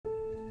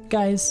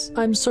Guys,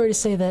 I'm sorry to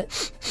say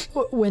that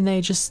when they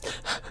just...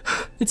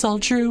 It's all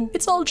true.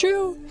 It's all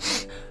true.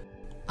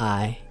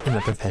 I am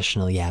a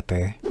professional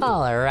yapper.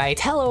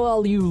 Alright, hello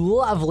all you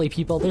lovely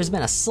people. There's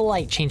been a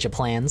slight change of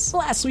plans.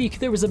 Last week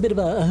there was a bit of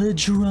a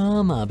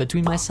drama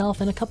between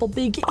myself and a couple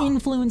big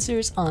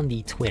influencers on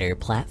the Twitter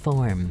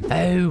platform.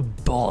 Oh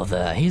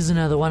bother, here's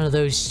another one of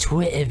those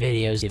Twitter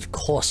videos. Of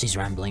course he's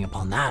rambling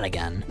upon that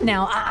again.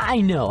 Now,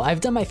 I know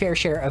I've done my fair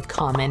share of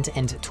comment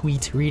and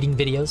tweet reading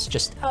videos.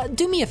 Just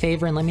do me a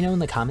favor and let me know in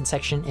the comment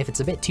section if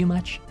it's a bit too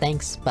much.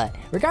 Thanks, but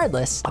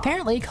regardless,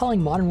 apparently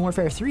calling Modern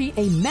Warfare 3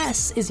 a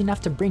mess is enough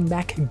to bring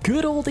back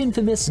good old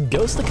infamous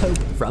Ghost of COD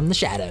from the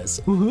shadows.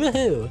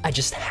 Woohoo! I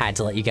just had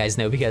to let you guys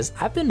know because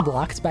I've been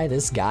blocked by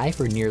this guy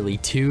for nearly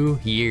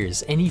 2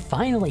 years, and he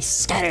finally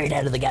scattered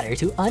out of the gutter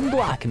to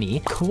unblock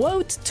me,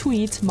 quote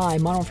tweet my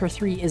Modern Warfare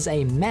 3 is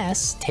a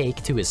mess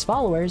take to his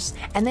followers,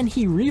 and then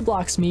he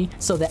reblocks me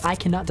so that I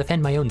cannot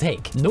defend my own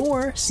take,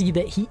 nor see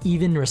that he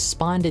even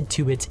responded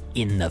to it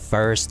in the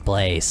first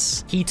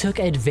place. He took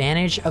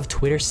advantage of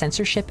Twitter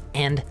censorship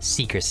and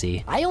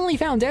secrecy. I only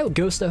found out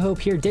Ghost of Hope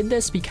here did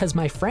this because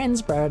my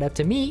friends brought it up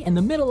to me in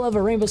the middle of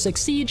a Rainbow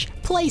Six Siege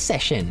play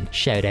session.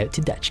 Shout out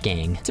to Dutch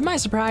Gang. To my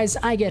surprise,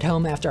 I get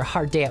home after a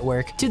hard day at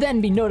work to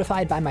then be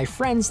notified by my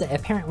friends that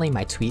apparently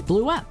my tweet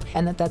blew up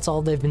and that's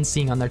all they've been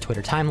seeing on their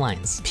Twitter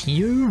timelines.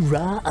 Pure,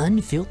 raw,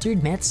 unfiltered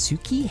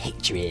Mattsuki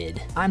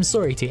hatred. I'm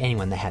sorry to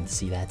anyone that had to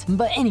see that.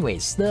 But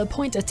anyways, the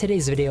point of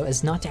today's video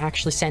is not to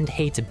actually send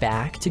hate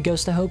back to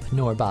Ghost of Hope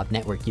nor Bob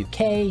Network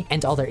UK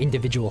and all their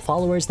individual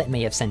followers that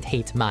may have sent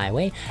hate my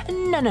way.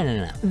 No.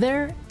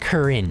 They're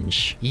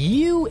cringe.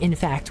 You, in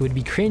fact, would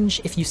be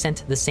cringe if you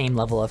sent the same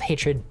level of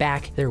hatred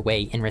back their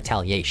way in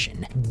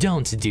retaliation.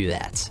 Don't do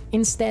that.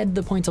 Instead,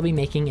 the point I'll be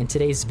making in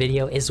today's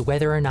video is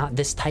whether or not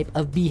this type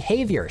of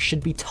behavior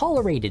should be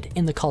tolerated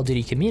in the Call of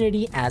Duty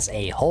community as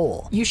a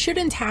whole. You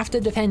shouldn't have to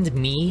defend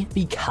me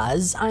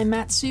because I'm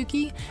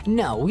Mattsuki.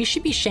 No, we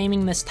should be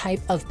shaming this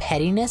type of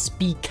pettiness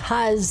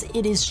because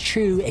it is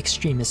true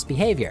extremist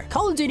behavior.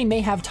 Call of Duty may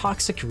have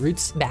toxic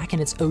roots back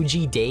in its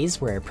OG days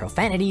where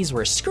profanities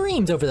were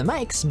screamed over the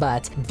mics,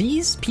 but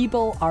these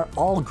people are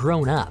all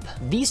grown up.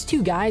 These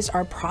two guys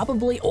are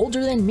probably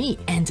older than me,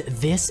 and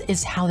this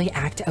is how they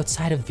act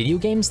outside of video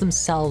games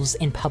themselves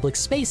in public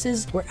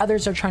spaces where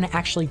others are trying to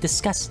actually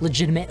discuss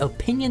legitimate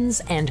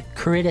opinions and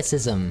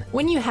criticism.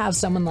 When you have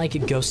someone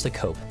like Ghost of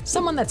Cope,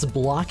 someone that's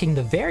blocking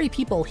the very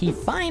people he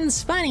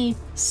finds funny,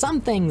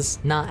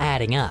 something's not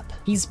adding up.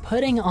 He's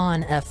putting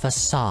on a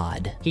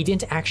facade. He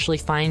didn't actually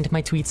find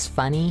my tweets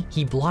funny,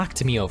 he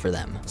blocked me over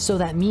them. So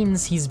that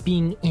means he's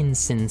being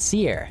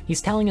insincere.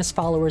 He's telling his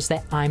followers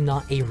that I'm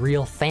not a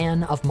real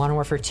fan of Modern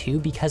Warfare 2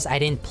 because I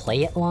didn't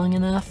play it long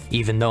enough,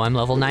 even though I'm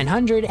level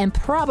 900 and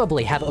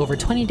probably have over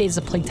 20 days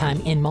of playtime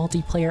in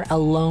multiplayer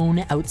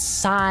alone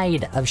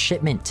outside of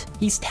shipment.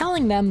 He's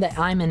telling them that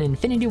I'm an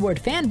Infinity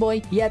Ward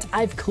fanboy, yet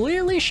I've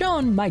clearly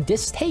shown my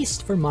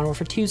distaste for Modern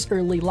Warfare 2's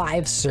early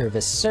live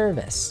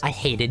service. I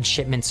hated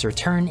Shipment's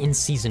return in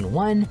Season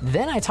 1,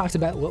 then I talked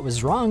about what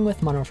was wrong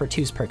with Modern Warfare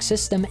 2's perk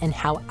system and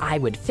how I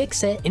would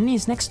fix it. In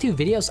these next two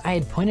videos, I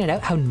had pointed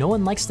out how no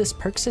one likes this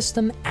perk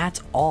system at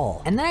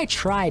all. And then I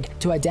tried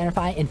to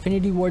identify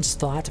Infinity Ward's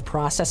thought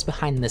process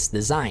behind this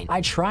design.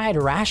 I tried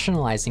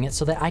rationalizing it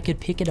so that I could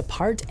pick it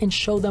apart and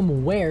show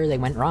them where they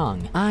went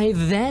wrong. I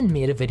then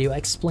made a video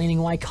explaining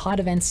why COD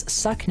events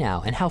suck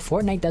now and how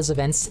Fortnite does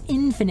events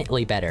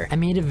infinitely better. I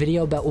made a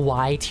video about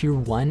why Tier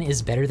 1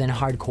 is better than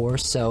Hardcore,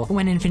 so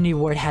when Infinity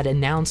Ward had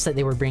announced that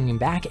they were bringing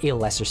back a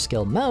lesser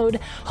skill mode,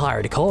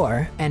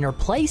 Hardcore, and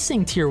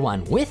replacing Tier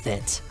 1 with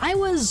it, I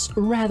was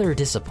rather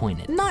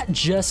disappointed. Not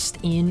just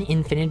in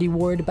Infinity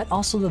Ward, but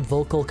also the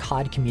vocal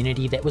COD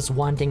community that was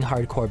wanting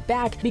Hardcore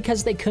back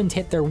because they couldn't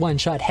hit their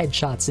one-shot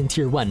headshots in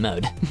Tier 1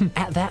 mode.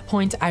 At that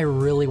point, I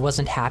really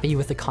wasn't happy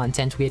with the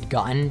content we had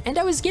gotten, and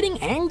I was getting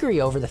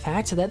angry over the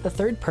fact that the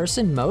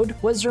third-person mode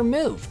was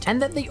removed,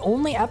 and that the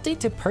only update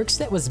to perks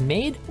that was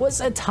made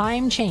was a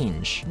time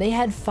change. They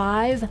had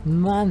 5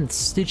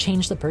 months to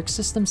change the perk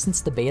system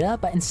since the beta,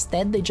 but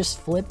instead they just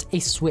flipped a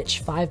switch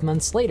 5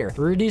 months later,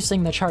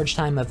 reducing the charge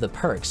time of the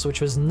perks,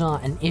 which was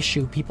not an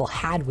issue people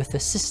had with the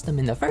system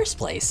in the first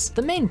place.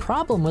 The main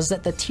problem was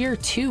that the Tier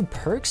 2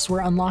 perks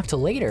were unlocked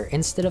later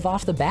instead of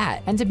off the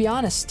bat, and to be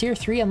honest, Tier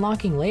 3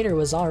 unlocking later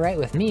was alright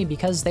with me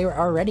because they were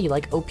already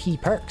like OP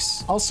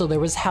perks. Also, there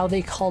was how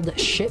they called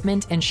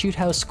Shipment and Shoot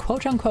House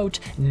quote-unquote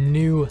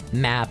new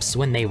maps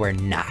when they were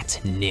not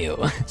new.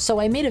 So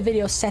I made a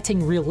video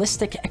setting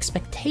realistic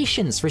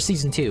expectations for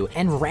Season 2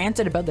 and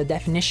ranted about the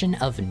definition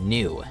of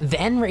new.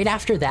 Then right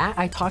after that,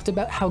 I talked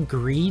about how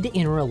greed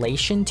in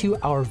relation to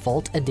our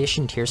Vault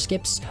Edition tier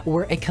skips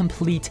were a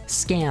complete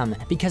scam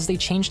because they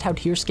changed how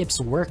tier skips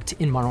worked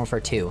in Modern Warfare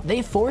 2.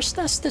 They forced forced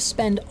us to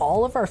spend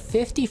all of our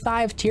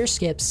 55 tier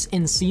skips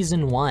in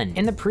Season 1.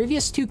 In the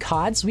previous 2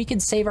 CODs, we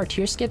could save our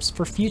tier skips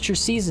for future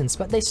seasons,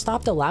 but they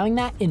stopped allowing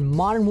that in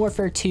Modern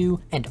Warfare 2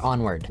 and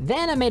onward.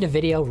 Then I made a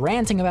video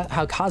ranting about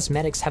how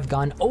cosmetics have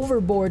gone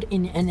overboard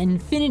in an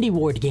Infinity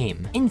Ward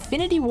game.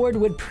 Infinity Ward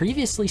would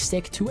previously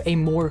stick to a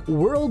more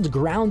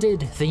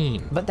world-grounded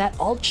theme, but that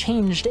all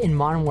changed in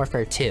Modern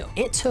Warfare 2.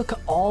 It took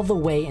all the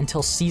way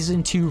until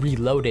Season 2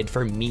 Reloaded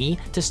for me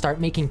to start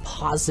making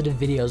positive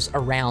videos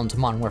around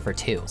Modern Warfare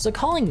 2. So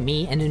calling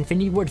me an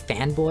Infinity Ward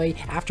fanboy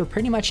after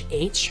pretty much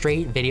 8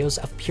 straight videos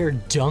of pure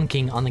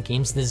dunking on the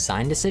game's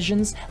design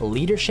decisions,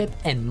 leadership,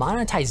 and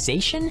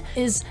monetization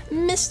is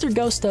Mr.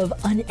 Ghost of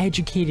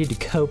uneducated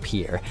cope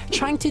here,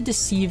 trying to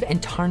deceive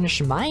and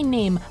tarnish my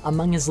name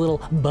among his little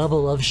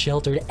bubble of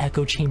sheltered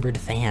echo-chambered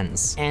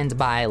fans. And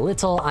by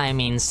little, I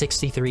mean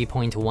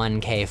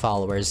 63.1k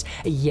followers.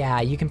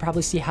 Yeah, you can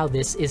probably see how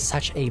this is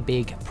such a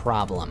big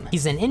problem.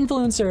 He's an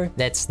influencer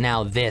that's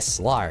now this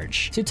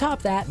large. To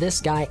top that, this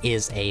guy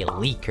is a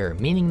leaker,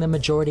 meaning the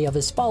majority of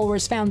his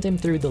followers found him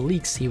through the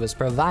leaks he was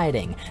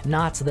providing,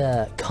 not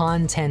the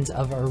content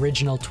of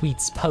original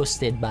tweets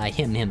posted by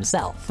him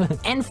himself.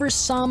 And for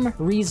some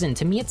reason,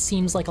 to me it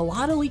seems like a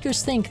lot of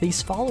leakers think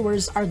these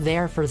followers are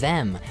there for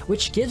them,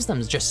 which gives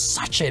them just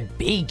such a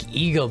big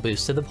ego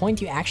boost to the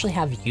point you actually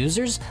have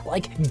users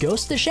like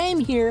Ghost to Shame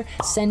here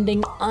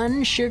sending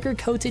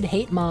unsugar-coated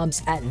hate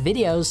mobs at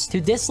videos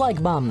to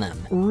dislike bomb them.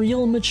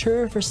 Real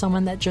mature for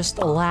someone that just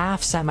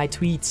laughs at my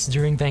tweets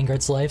during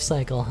Vanguard's life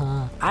cycle,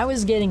 huh? I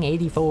was getting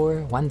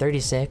 84,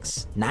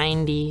 136,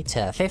 90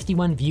 to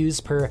 51 views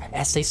per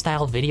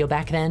essay-style video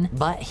back then,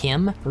 but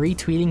him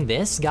retweeting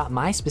this got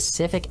my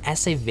specific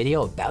essay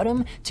video about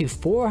him to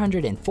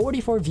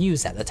 444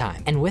 views at the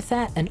time, and with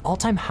that, an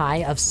all-time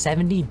high of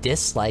 70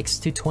 dislikes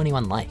to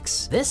 21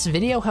 likes. This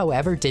video,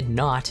 however, did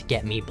not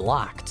get me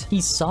blocked.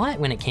 He saw it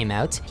when it came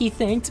out, he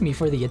thanked me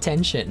for the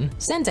attention,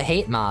 sent a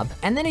hate mob,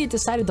 and then he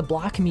decided to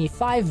block me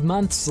 5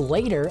 months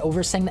later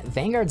over saying that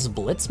Vanguard's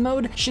Blitz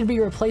mode should be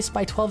replaced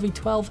by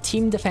 12v12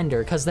 Team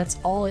Defender, cause that's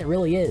all it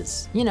really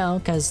is. You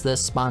know, cause the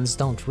spawns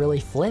don't really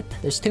flip.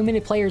 There's too many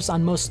players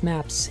on most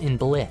maps in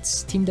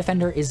Blitz. Team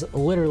Defender is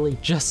literally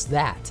just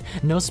that.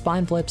 No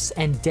spawn flips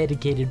and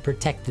dedicated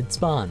protected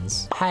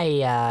spawns.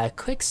 Hi,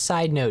 quick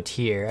side note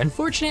here.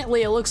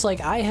 Unfortunately, it looks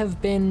like I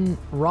have been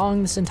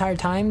wrong this entire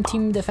time.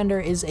 Team Defender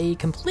is a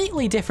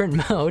completely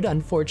different mode.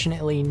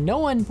 Unfortunately, no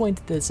one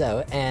pointed this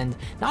out, and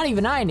not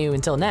even I knew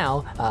until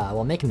now,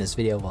 while making this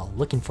video, while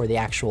looking for the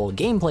actual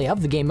gameplay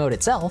of the game mode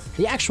itself.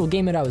 The actual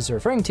game mode I was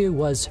referring to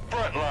was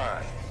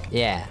Frontline.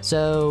 Yeah,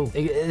 so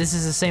this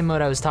is the same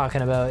mode I was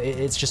talking about.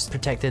 It's just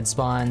protected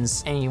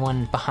spawns.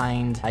 Anyone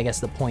behind, I guess,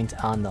 the point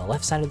on the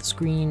left side of the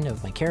screen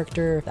of my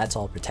character, that's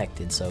all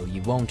protected, so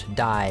you won't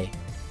die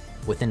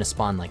within a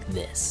spawn like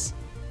this.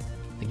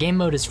 The game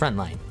mode is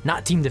Frontline,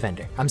 not Team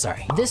Defender. I'm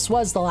sorry. This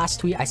was the last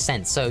tweet I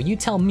sent, so you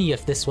tell me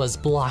if this was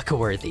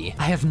block-worthy.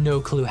 I have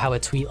no clue how a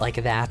tweet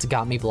like that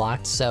got me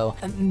blocked, so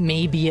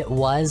maybe it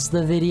was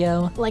the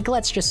video. Like,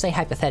 let's just say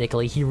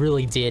hypothetically, he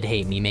really did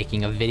hate me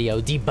making a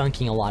video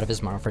debunking a lot of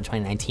his Modern Warfare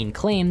 2019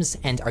 claims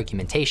and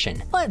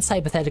argumentation. Let's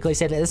hypothetically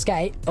say that this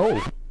guy,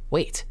 oh,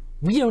 wait.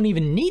 We don't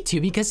even need to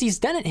because he's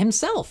done it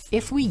himself.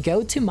 If we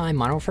go to my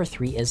Modern Warfare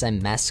 3 is a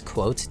mess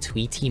quote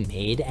tweet he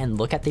made and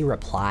look at the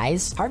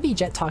replies, Harvey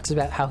Jet talks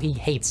about how he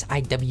hates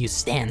IW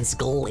stans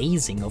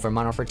glazing over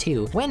Modern Warfare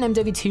 2 when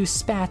MW2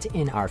 spat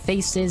in our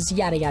faces,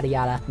 yada yada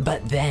yada.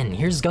 But then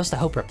here's Ghost of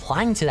Hope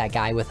replying to that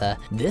guy with a,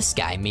 this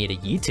guy made a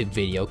YouTube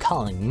video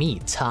calling me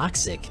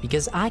toxic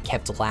because I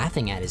kept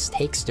laughing at his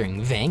takes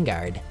during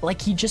Vanguard.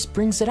 Like he just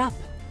brings it up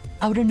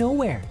out of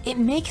nowhere. It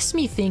makes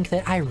me think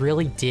that I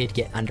really did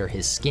get under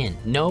his skin.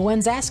 No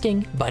one's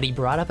asking, but he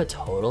brought up a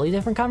totally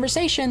different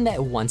conversation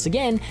that once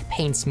again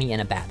paints me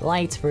in a bad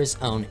light for his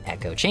own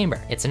echo chamber.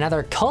 It's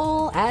another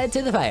coal added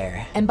to the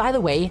fire. And by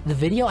the way, the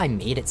video I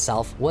made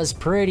itself was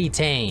pretty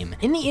tame.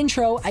 In the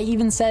intro, I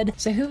even said,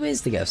 so who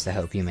is the Ghost of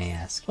Hope, you may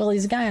ask? Well,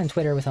 he's a guy on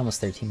Twitter with almost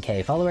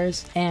 13k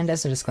followers, and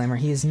as a disclaimer,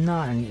 he is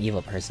not an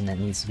evil person that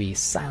needs to be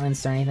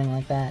silenced or anything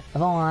like that.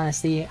 Of all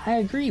honesty, I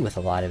agree with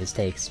a lot of his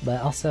takes, but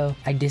also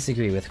I disagree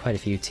with quite a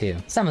few too.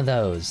 Some of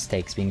those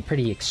takes being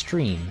pretty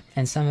extreme,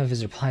 and some of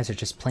his replies are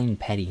just plain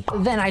petty.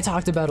 Then I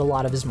talked about a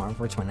lot of his Modern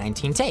Warfare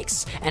 2019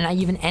 takes, and I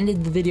even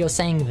ended the video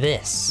saying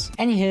this.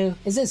 Anywho,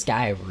 is this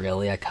guy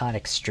really a COD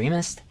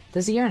extremist?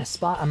 Does he earn a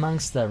spot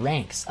amongst the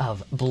ranks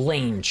of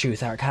Blame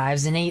Truth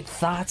Archive's innate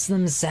thoughts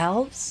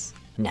themselves?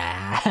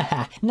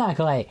 Nah, not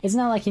quite. It's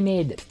not like he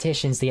made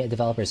petitions to get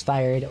developers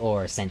fired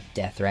or sent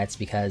death threats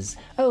because,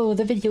 oh,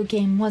 the video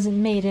game wasn't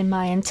made in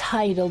my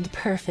entitled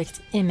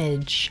perfect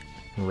image.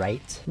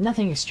 right?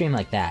 Nothing extreme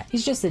like that.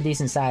 He's just a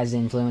decent-sized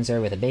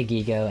influencer with a big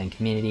ego and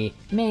community,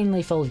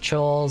 mainly full of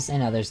trolls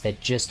and others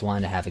that just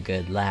want to have a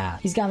good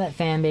laugh. He's got that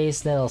fan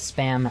base that'll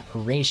spam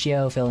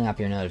ratio filling up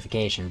your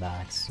notification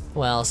box.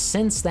 Well,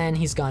 since then,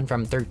 he's gone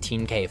from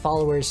 13k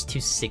followers to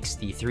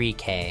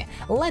 63k.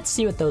 Let's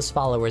see what those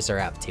followers are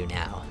up to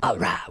now.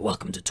 Alright,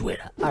 welcome to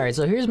Twitter. Alright,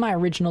 so here's my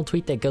original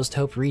tweet that Ghost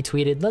Hope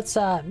retweeted.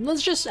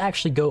 Let's just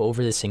actually go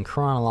over this in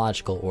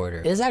chronological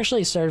order. It's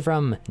actually started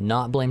from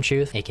not Blame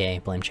Truth, aka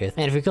Blame Truth.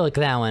 And if we click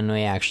that one,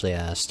 we actually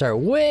start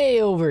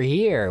way over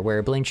here,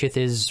 where Blame Truth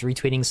is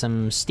retweeting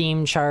some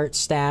Steam chart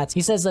stats.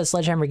 He says that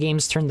Sledgehammer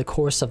Games turned the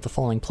course of the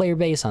falling player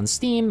base on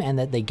Steam and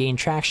that they gained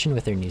traction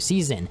with their new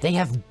season. They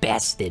have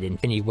bested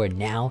Infinity Ward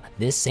now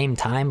this same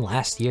time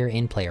last year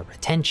in player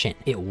retention.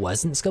 It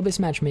wasn't skill-based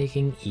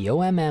matchmaking,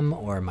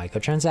 EOMM, or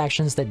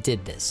microtransactions that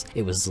did this.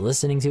 It was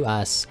listening to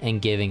us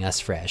and giving us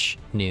fresh,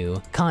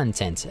 new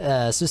content,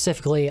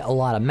 specifically a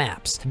lot of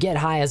maps. Get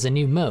High as a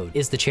new mode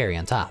is the cherry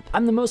on top.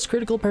 I'm the most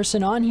critical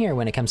person on here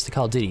when it comes to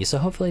Call of Duty, so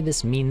hopefully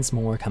this means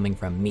more coming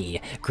from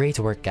me. Great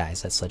work,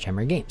 guys, at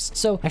Sledgehammer Games.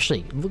 So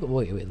actually,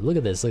 look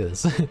at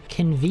this.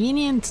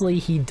 Conveniently,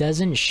 he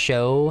doesn't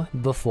show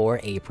before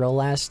April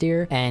last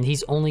year, and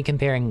he's only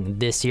comparing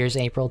this year's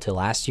April to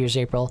last year's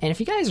April. And if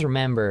you guys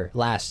remember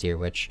last year,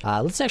 which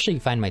let's actually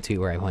find my tweet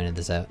where I pointed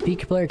this out.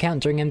 Peak player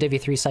count during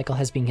MW3 cycle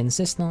has been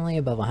consistently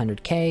above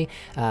 100k.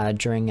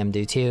 During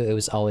MW2, it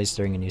was always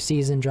during a new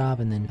season drop,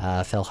 and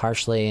then fell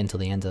harshly until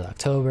the end of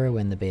October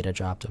when the beta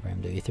dropped over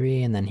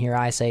MW3. And then here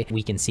I say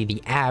we can see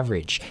the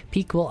average.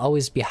 Peak will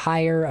always be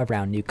higher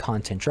around new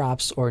content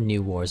drops or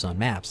new Warzone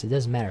maps. It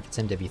doesn't matter if it's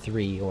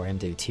MW3 or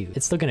MW2.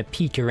 It's still gonna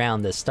peak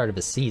around the start of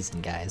a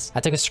season, guys. I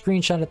took a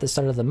screenshot at the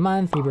start of the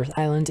month. Rebirth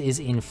Island is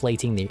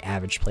inflating the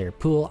average player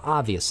pool,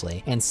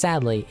 obviously, and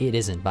sadly, it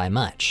isn't by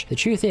much. The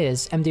truth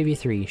is,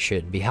 MW3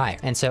 should be higher.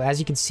 And so as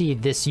you can see,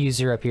 this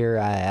user up here,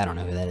 I don't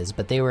know who that is,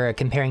 but they were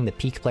comparing the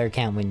peak player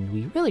count when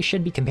we really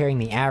should be comparing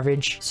the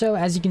average. So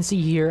as you can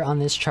see here on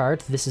this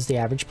chart, this is the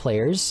average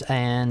players,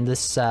 and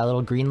this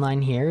little green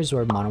line here is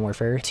where Modern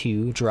Warfare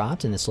 2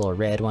 dropped, and this little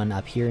red one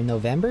up here in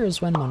November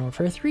is when Modern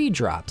Warfare 3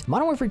 dropped.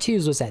 Modern Warfare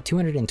 2 was at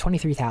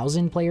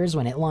 223,000 players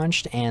when it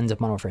launched, and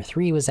Modern Warfare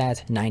 3 was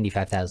at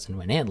 95,000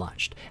 when it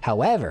launched.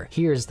 However,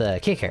 here's the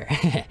kicker.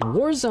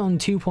 Warzone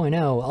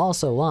 2.0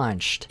 also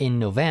launched in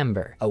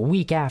November, a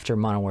week after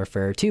Modern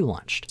Warfare 2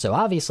 launched. So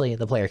obviously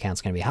the player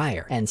count's gonna be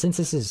higher. And since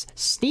this is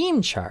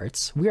Steam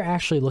charts, we're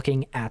actually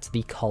looking at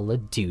the Call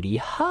of Duty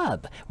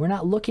hub. We're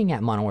not looking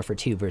at Modern Warfare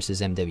 2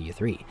 versus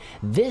MW3.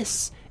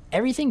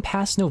 Everything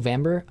past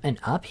November and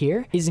up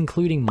here is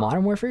including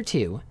Modern Warfare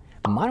 2,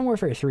 Modern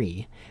Warfare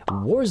 3,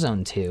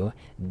 Warzone 2,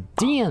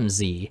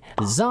 DMZ,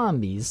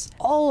 Zombies,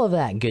 all of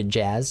that good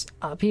jazz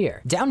up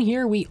here. Down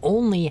here, we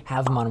only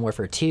have Modern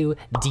Warfare 2,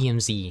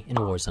 DMZ, and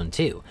Warzone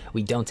 2.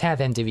 We don't have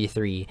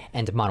MW3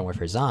 and Modern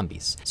Warfare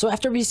Zombies. So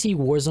after we see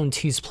Warzone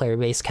 2's player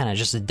base kind of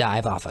just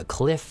dive off a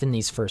cliff in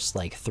these first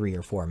like 3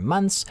 or 4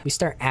 months, we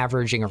start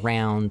averaging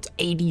around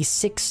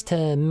 86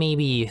 to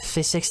maybe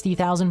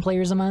 60,000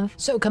 players a month.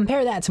 So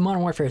compare that to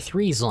Modern Warfare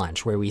 3's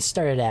launch, where we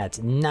started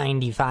at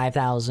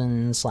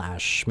 95,000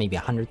 / maybe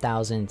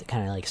 100,000,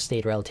 kind of like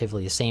stayed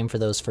relatively the same for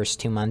those first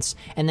 2 months,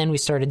 and then we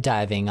started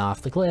diving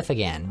off the cliff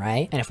again,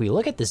 right? And if we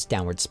look at this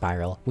downward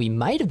spiral, we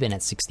might have been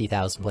at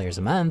 60,000 players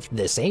a month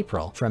this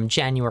April. From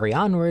January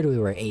onward, we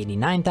were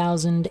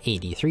 89,000,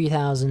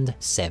 83,000,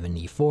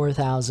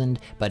 74,000,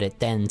 but it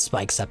then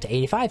spikes up to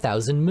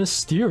 85,000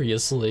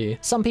 mysteriously.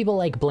 Some people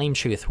like Blame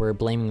Truth were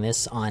blaming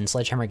this on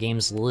Sledgehammer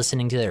Games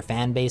listening to their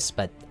fan base,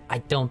 but I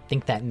don't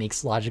think that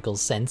makes logical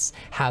sense.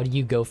 How do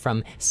you go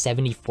from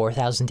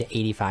 74,000 to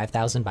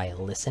 85,000 by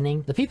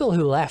listening? The people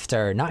who left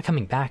are not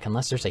coming back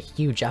unless there's a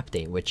huge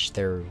update, which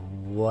there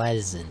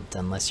wasn't,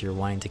 unless you're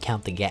wanting to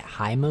count the Get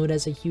High mode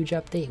as a huge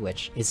update,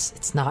 which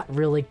it's not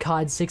really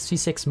COD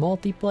 6v6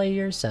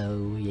 multiplayer,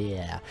 so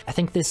yeah. I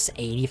think this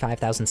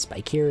 85,000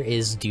 spike here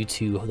is due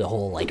to the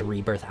whole like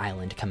Rebirth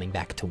Island coming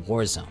back to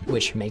Warzone,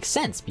 which makes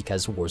sense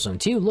because Warzone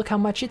 2, look how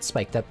much it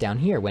spiked up down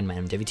here when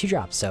MW2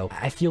 dropped, so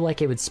I feel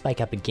like it would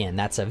spike up again.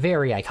 That's a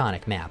very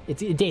iconic map.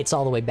 It dates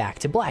all the way back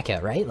to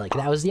Blackout, right? Like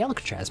that was the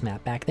Alcatraz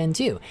map back then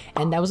too.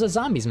 And that was a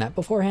Zombies map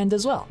beforehand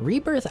as well.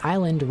 Rebirth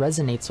Island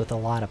resonates with a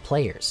lot of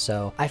players.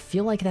 So I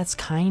feel like that's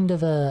kind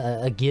of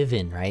a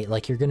given, right?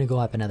 Like you're gonna go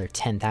up another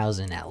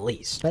 10,000 at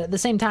least. But at the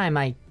same time,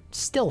 I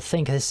still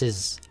think this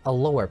is a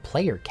lower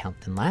player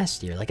count than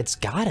last year. Like it's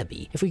gotta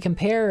be. If we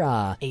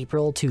compare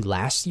April to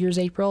last year's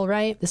April,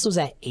 right? This was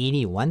at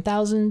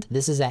 81,000.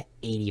 This is at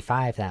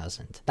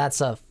 85,000. That's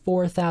a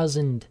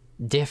 4,000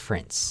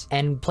 difference,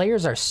 and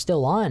players are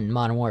still on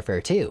Modern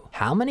Warfare 2.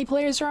 How many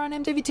players are on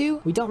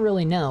MW2? We don't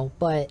really know,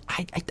 but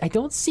I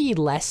don't see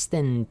less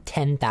than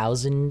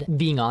 10,000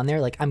 being on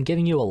there. Like I'm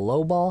giving you a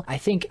low ball. I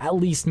think at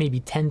least maybe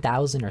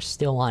 10,000 are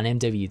still on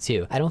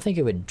MW2. I don't think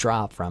it would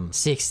drop from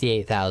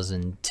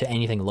 68,000 to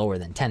anything lower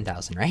than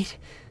 10,000, right?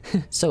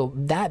 So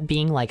that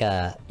being like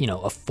a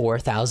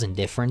 4,000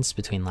 difference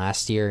between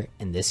last year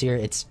and this year,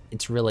 it's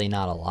really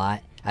not a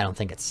lot. I don't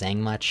think it's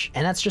saying much.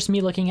 And that's just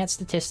me looking at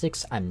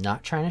statistics. I'm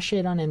not trying to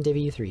shit on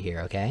MWIII here,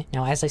 okay?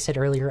 Now, as I said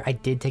earlier, I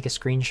did take a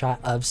screenshot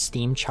of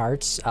Steam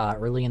charts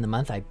early in the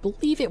month. I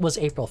believe it was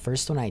April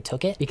 1st when I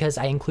took it, because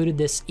I included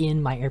this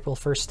in my April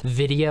 1st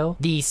video.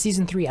 The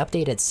Season 3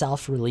 update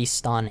itself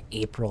released on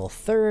April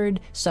 3rd,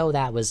 so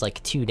that was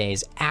like 2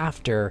 days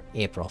after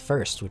April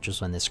 1st, which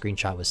was when the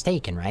screenshot was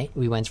taken, right?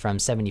 We went from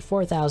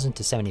 74,000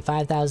 to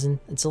 75,000.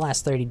 It's the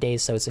last 30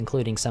 days, so it's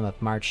including some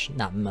of March,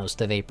 not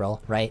most of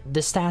April, right? The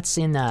stats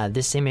in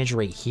this image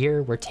right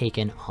here were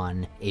taken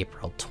on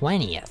April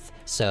 20th.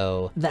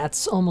 So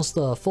that's almost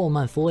a full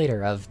month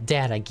later of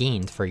data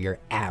gained for your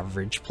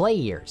average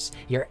players.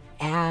 Your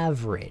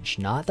average,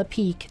 not the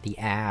peak, the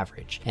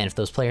average. And if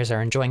those players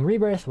are enjoying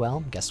Rebirth,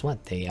 well, guess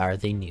what? They are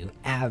the new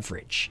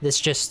average. This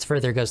just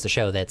further goes to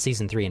show that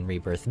Season 3 in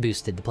Rebirth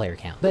boosted the player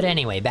count. But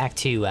anyway, back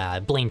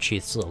to Blame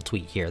Truth's little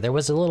tweet here. There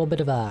was a little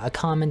bit of a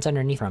comment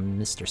underneath from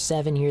Mr.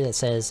 7 here that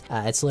says,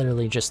 it's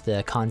literally just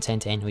the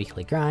content and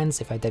weekly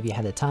grinds. If IW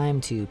had the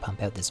time to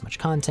pump out this much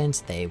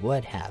content, they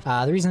would have.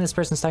 The reason this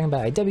person's talking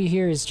about IW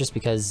here is just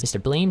because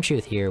Mr. Blame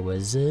Truth here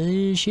was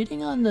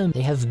shitting on them.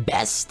 They have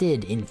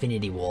bested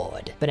Infinity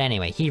Ward. But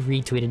anyway, he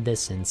retweeted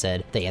this and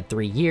said they had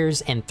 3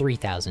 years and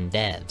 3,000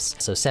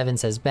 devs. So 7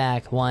 says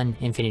back, 1,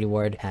 Infinity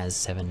Ward has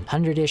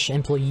 700-ish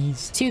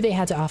employees. 2, they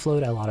had to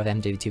offload a lot of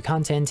MW2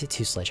 content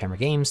to Sledgehammer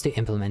Games to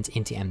implement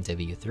into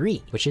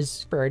MW3, which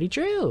is pretty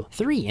true.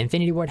 3,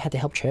 Infinity Ward had to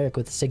help Treyarch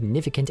with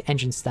significant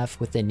engine stuff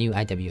with the new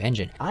IW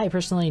engine. I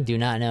personally do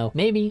not know.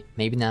 Maybe,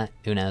 maybe not.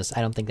 Who knows?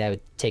 I don't think that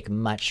would take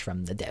much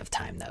from the dev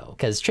time though,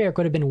 because Treyarch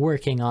would have been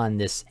working on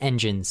this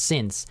engine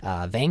since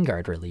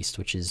Vanguard released,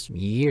 which is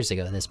years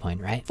ago at this point,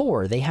 right?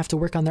 4, they have to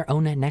work on their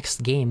own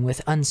next game with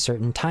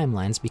uncertain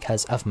timelines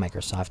because of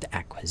Microsoft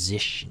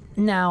acquisition.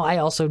 Now, I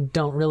also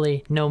don't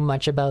really know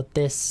much about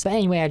this, but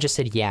anyway, I just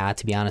said, yeah,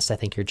 to be honest, I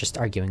think you're just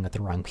arguing with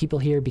the wrong people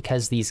here,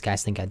 because these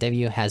guys think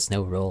IW has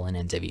no role in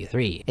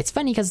MW3. It's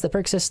funny because the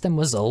perk system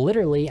was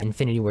literally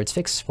Infinity Ward's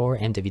fix for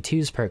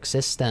MW2's perk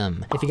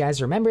system. If you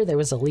guys remember, there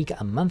was a leak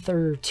a month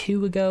or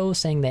 2 ago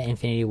saying that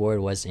Infinity Ward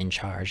was in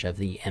charge of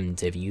the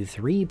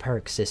MW3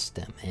 perk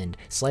system, and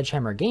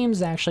Sledgehammer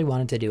Games actually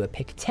wanted to do a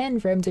pick 10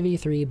 for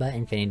MW3, but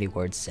Infinity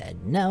Ward said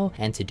no,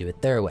 and to do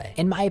it their way.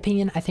 In my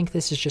opinion, I think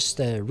this is just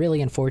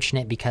really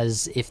unfortunate,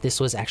 because if this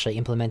was actually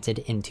implemented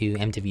into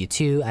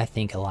MW2, I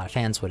think a lot of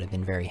fans would have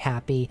been very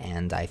happy,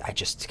 and I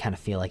just kind of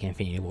feel like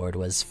Infinity Ward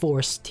was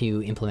forced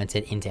to implement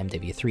it into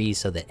MW3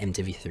 so that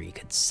MW3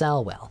 could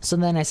sell well. So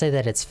then I say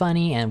that it's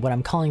funny, and what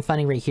I'm calling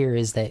funny right here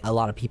is that a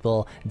lot of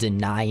people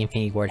deny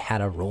Infinity Ward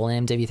had a role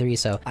in MW3,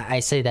 so I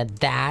say that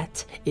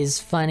that is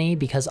funny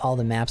because all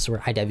the maps were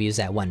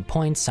IWs at one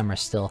point. Some are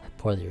still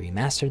poorly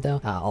remastered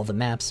though. All the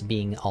maps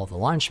being all the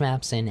launch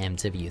maps in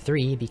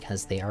MW3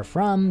 because they are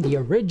from the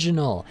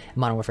original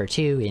Modern Warfare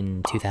 2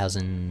 in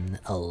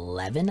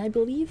 2011, I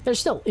believe. They're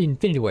still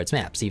Infinity Ward's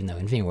maps, even though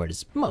Infinity Ward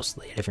is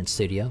mostly a different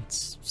studio.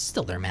 It's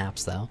still their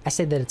maps though. I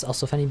say that it's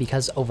also funny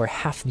because over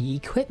half the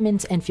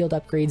equipment and field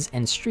upgrades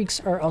and streaks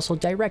are also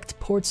direct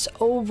ports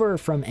over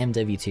from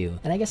MW2.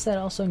 And I guess that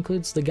also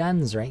includes the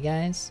guns, right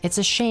guys? It's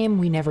a shame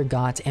we never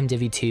got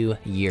MW2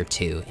 Year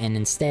 2 and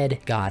instead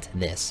got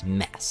this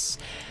mess.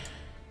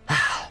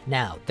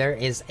 Now, there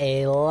is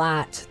a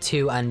lot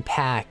to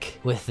unpack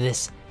with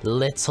this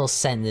little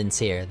sentence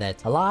here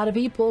that a lot of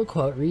people,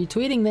 quote,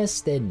 retweeting this,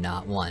 did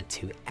not want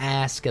to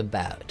ask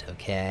about,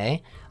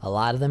 okay? A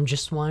lot of them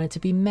just wanted to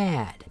be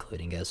mad,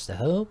 including Ghost of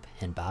Hope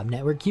and Bob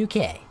Network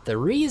UK. The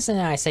reason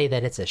I say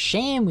that it's a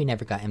shame we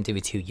never got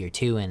MW2 Year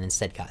 2 and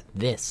instead got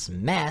this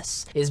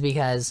mess is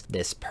because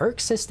this perk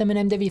system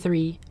in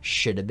MW3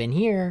 should have been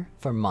here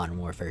for Modern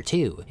Warfare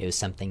 2. It was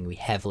something we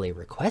heavily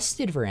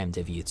requested for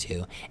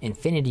MW2.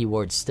 Infinity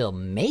Ward still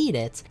made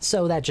it,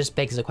 so that just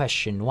begs the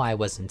question, why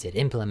wasn't it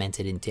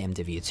implemented into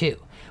MW2?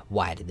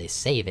 Why did they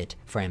save it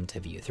for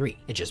MW3?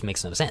 It just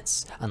makes no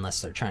sense,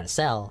 unless they're trying to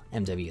sell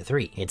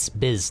MW3. It's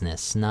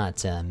business,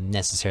 not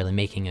necessarily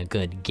making a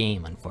good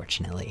game,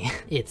 unfortunately.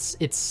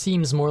 It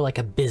seems more like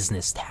a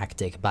business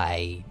tactic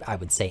by, I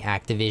would say,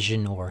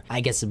 Activision, or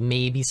I guess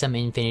maybe some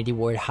Infinity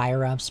Ward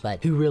higher-ups,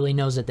 but who really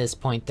knows at this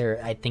point?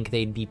 I think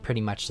they'd be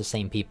pretty much the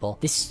same people.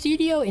 The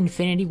studio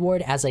Infinity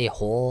Ward as a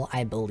whole,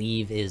 I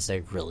believe, is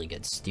a really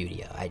good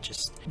studio.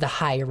 The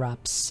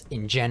higher-ups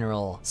in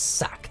general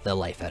suck the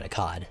life out of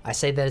COD. I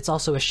say that it's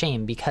also a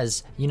shame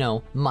because, you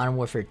know, Modern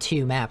Warfare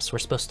 2 maps were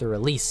supposed to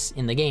release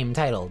in the game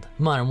titled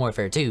Modern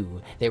Warfare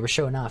 2. They were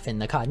shown off in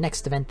the COD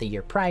Next event the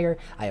year prior.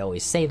 I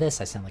always say this,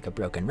 I sound like a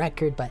broken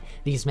record, but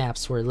these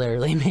maps were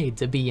literally made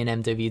to be in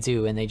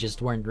MW2 and they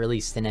just weren't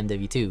released in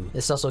MW2.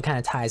 This also kind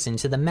of ties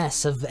into the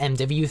mess of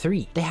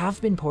MW3. They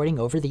have been porting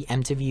over the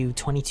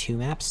MW22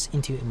 maps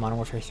into Modern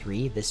Warfare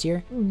 3 this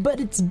year, but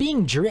it's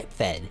being drip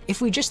fed.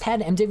 If we just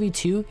had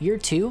MW2 Year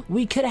 2,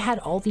 we could have had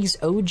all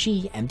these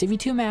OG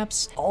MW2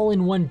 maps all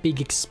in one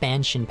big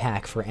expansion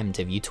pack for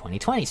MW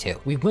 2022.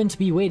 We wouldn't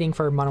be waiting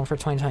for Modern Warfare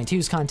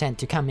 2022's content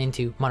to come into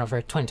MWII Modern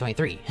Warfare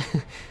 2023.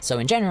 So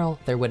in general,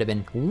 there would have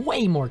been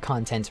way more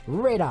content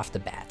right off the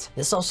bat.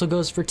 This also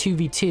goes for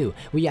 2v2.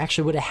 We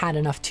actually would have had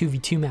enough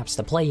 2v2 maps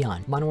to play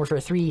on. Modern Warfare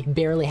 3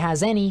 barely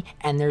has any,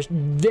 and there's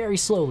very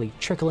slowly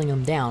trickling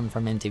them down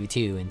from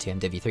MW2 into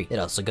MW3. It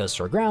also goes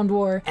for Ground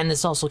War, and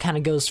this also kind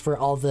of goes for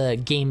all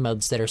the game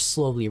modes that are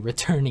slowly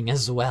returning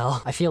as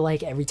well. I feel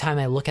like every time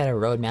I look at a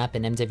roadmap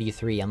in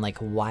MW3, I'm like,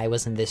 why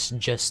wasn't this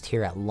just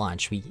here at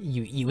launch?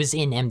 It was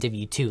in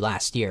MW2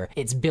 last year.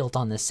 It's built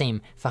on the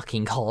same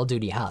fucking Call of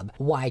Duty hub.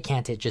 Why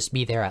can't it just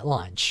be there at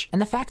launch?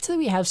 And the fact that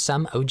we have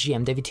some OG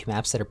MW2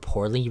 maps that are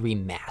poorly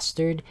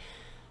remastered,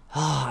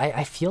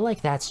 I feel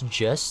like that's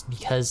just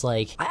because,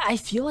 like, I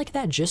feel like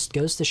that just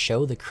goes to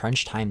show the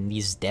crunch time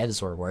these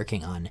devs were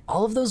working on.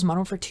 All of those Modern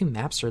Warfare 2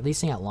 maps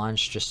releasing at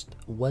launch just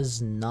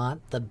was not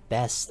the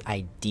best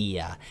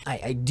idea.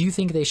 I do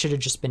think they should have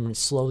just been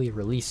slowly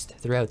released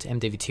throughout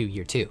MW2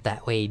 Year 2.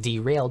 That way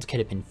Derailed could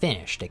have been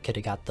finished. It could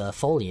have got the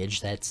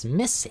foliage that's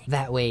missing.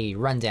 That way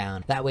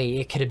Rundown, that way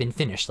it could have been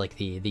finished, like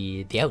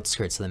the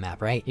outskirts of the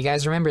map, right? You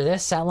guys remember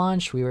this at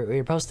launch? We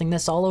were posting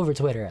this all over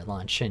Twitter at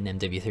launch in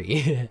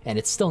MW3 and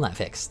it's still not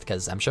fixed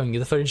because I'm showing you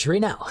the footage right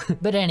now.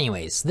 But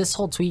anyways, this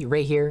whole tweet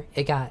right here,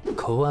 it got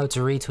quote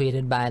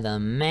retweeted by the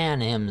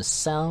man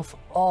himself.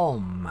 Oh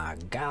my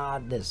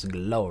god, this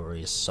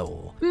glorious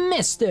soul.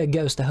 Mr.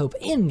 Ghost of Hope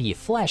in the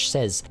flesh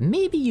says,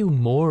 maybe you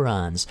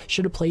morons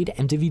should have played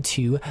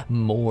MW2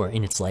 more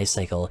in its life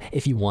cycle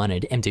if you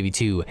wanted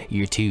MW2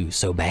 Year 2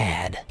 so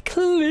bad.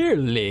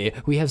 Clearly,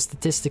 we have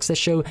statistics that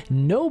show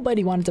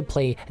nobody wanted to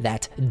play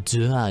that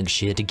dog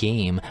shit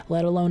game,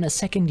 let alone a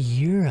second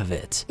year of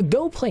it.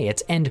 Go play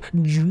it and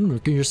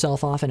jerk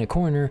yourself off in a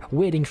corner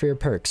waiting for your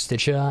perks to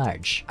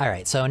charge.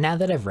 Alright, so now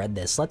that I've read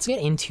this, let's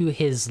get into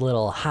his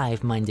little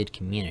hive-minded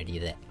community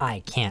that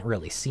I can't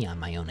really see on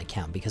my own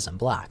account because I'm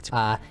blocked.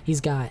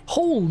 He's got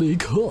Holy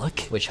Cook,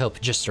 which Hope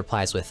just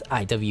replies with,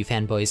 IW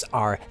fanboys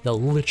are the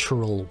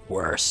literal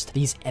worst.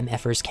 These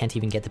MFers can't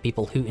even get the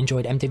people who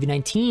enjoyed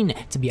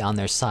MW19 to be on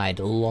their side,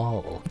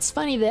 lol. It's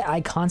funny that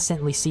I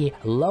constantly see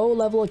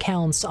low-level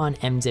accounts on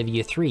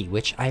MW3,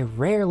 which I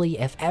rarely,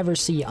 if ever,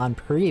 see on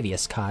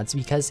previous CODs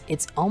because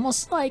it's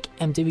almost like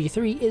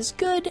MW3 is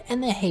good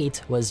and the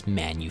hate was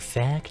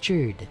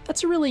manufactured.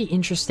 That's a really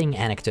interesting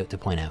anecdote to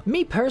point out.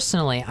 Me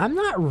personally, I'm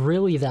not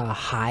really the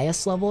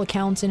highest level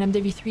account in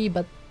MW3,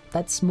 but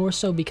that's more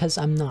so because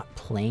I'm not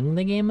playing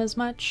the game as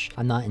much.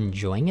 I'm not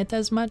enjoying it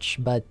as much,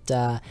 but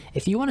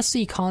if you want to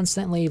see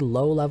constantly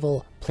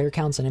low-level player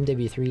counts on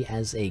MW3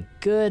 as a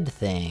good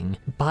thing,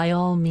 by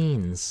all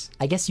means.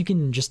 I guess you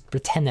can just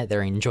pretend that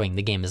they're enjoying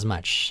the game as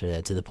much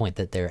to the point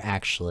that they're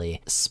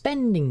actually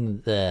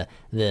spending the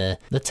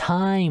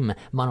time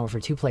Modern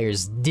Warfare 2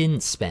 players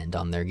didn't spend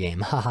on their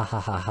game. Ha ha ha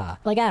ha ha.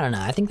 Like, I don't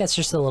know. I think that's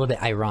just a little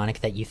bit ironic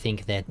that you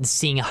think that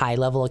seeing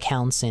high-level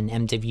accounts in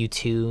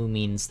MW2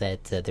 means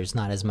that there's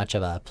not as much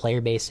of a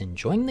player base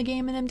enjoying the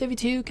game in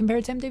MW2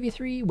 compared to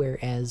MW3,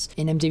 whereas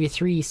in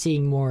MW3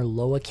 seeing more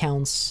low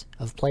accounts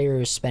of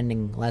players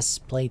spending less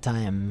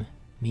playtime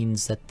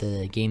means that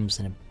the game's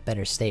in a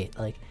better state.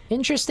 Like,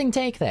 interesting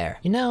take there.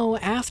 You know,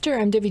 after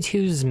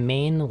MW2's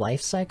main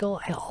life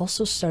cycle, I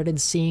also started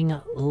seeing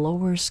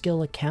lower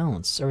skill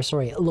accounts, or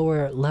sorry,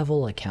 lower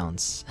level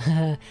accounts.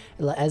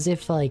 As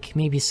if like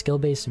maybe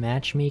skill-based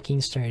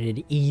matchmaking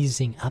started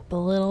easing up a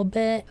little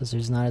bit because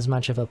there's not as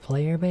much of a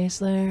player base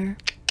there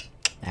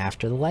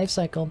after the life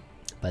cycle.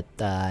 But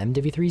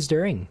MW3's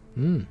during.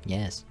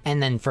 Yes.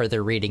 And then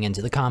further reading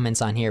into the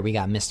comments on here, we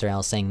got Mr.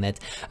 L saying that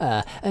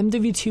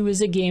MW2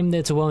 is a game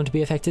that won't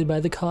be affected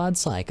by the COD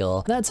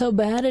cycle. That's how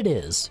bad it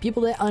is.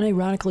 People that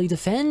unironically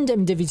defend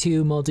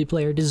MW2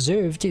 multiplayer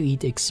deserve to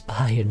eat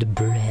expired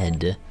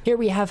bread. Here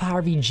we have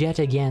Harvey Jet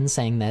again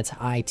saying that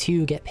I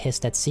too get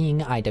pissed at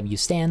seeing IW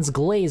stands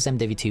glaze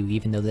MW2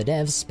 even though the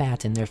devs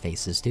spat in their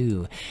faces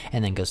too.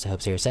 And then Ghost of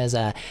Hopes here says,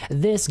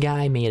 this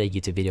guy made a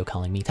YouTube video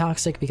calling me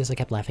toxic because I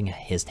kept laughing at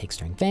his takes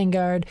during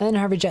Vanguard. And then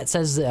Harvey Jet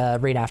says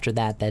right after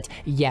that,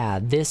 yeah,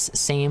 this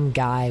same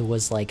guy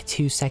was like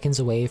 2 seconds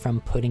away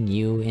from putting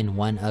you in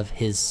one of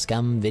his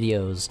scum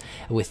videos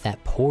with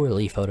that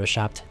poorly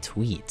photoshopped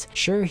tweet.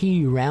 Sure,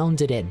 he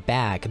rounded it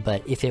back,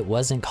 but if it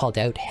wasn't called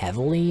out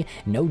heavily,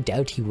 no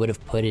doubt he would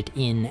have put it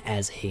in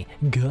as a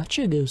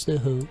gotcha, Ghost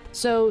of Hope.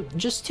 So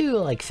just to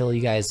like fill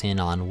you guys in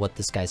on what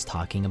this guy's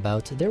talking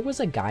about, there was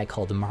a guy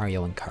called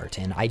Mario and Kart,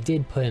 and I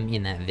did put him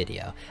in that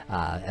video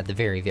at the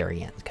very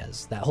end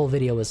because that whole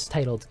video was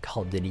titled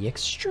Call of Duty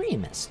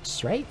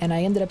Extremists, right? And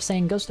I ended up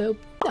saying, Ghost of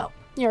Hope,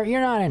 no,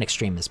 you're not an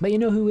extremist, but you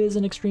know who is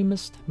an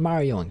extremist?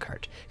 Mario and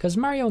Kart. Because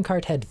Mario and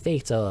Kart had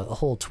faked a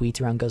whole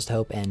tweet around Ghost of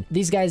Hope, and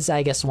these guys,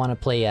 I guess, want to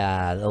play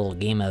a little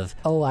game of,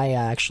 oh,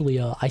 I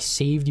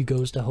saved you,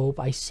 Ghost of Hope.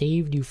 I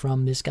saved you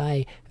from this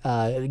guy,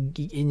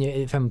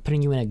 from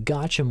putting you in a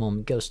gotcha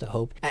moment, Ghost of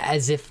Hope.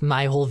 As if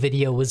my whole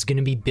video was going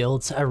to be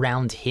built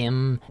around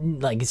him,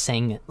 like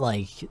saying,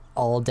 like,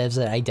 all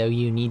devs at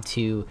IW need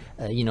to,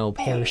 you know,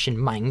 perish in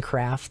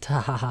Minecraft,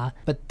 hahaha.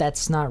 But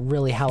that's not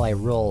really how I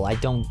roll. I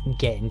don't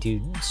get into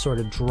do sort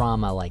of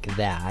drama like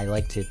that. I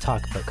like to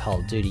talk about Call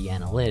of Duty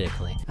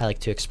analytically. I like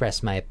to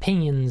express my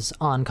opinions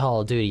on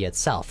Call of Duty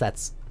itself.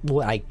 That's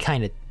what I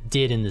kind of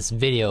did in this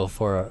video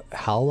for,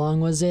 how long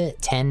was it?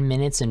 10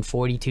 minutes and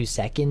 42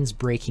 seconds,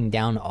 breaking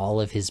down all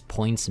of his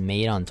points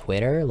made on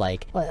Twitter.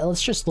 Like,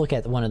 let's just look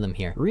at one of them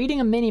here. Reading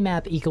a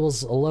minimap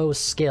equals low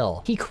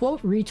skill. He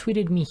quote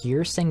retweeted me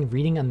here saying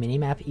reading a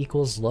minimap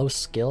equals low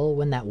skill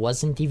when that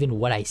wasn't even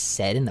what I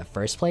said in the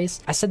first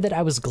place. I said that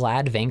I was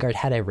glad Vanguard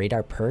had a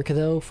radar perk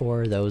though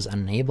for those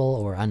unable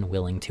or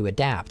unwilling to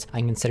adapt. I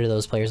consider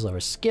those players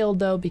lower skilled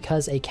though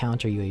because a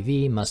counter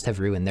UAV must have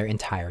ruined their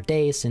entire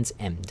day since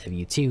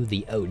MWIII,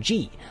 the OG.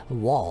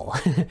 Lol.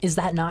 Is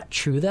that not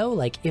true though?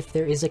 Like, if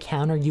there is a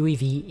counter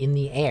UAV in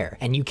the air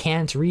and you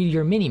can't read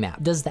your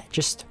minimap, does that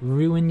just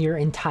ruin your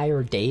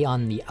entire day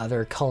on the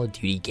other Call of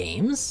Duty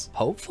games?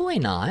 Hopefully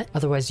not.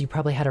 Otherwise you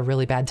probably had a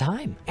really bad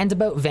time. And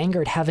about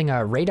Vanguard having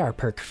a radar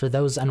perk for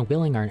those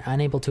unwilling or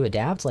unable to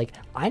adapt, like,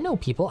 I know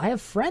people, I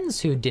have friends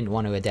who didn't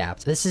want to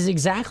adapt. This is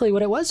exactly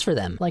what it was for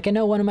them. Like, I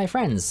know one of my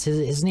friends,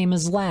 his name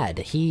is Lad.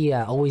 He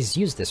always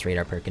used this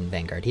radar perk in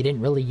Vanguard. He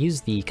didn't really use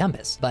the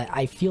compass, but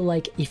I feel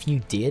like if you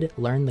did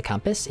learn the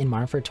compass in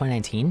Modern Warfare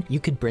 2019, you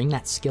could bring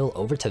that skill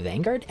over to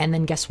Vanguard, and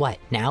then guess what?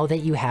 Now that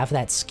you have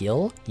that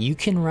skill, you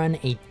can run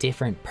a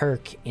different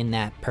perk in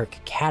that perk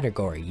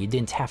category. You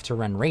didn't have to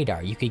run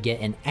radar. You could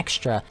get an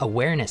extra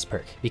awareness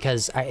perk,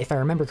 because if I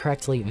remember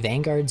correctly,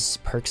 Vanguard's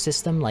perk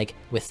system, like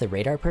with the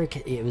radar perk,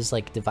 it was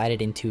like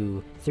divided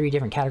into 3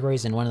 different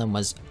categories, and one of them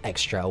was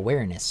extra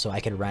awareness. So I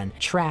could run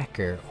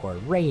tracker or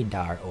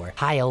radar or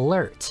high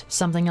alert,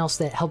 something else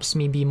that helps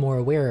me be more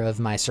aware of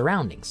my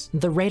surroundings.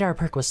 The radar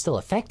perk was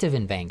still effective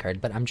in Vanguard,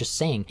 but I'm just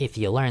saying, if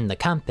you learn the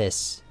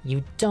compass,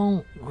 you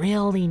don't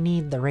really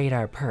need the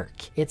radar perk.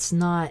 It's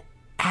not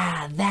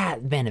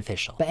that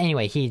beneficial. But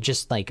anyway, he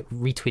just like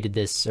retweeted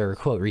this, or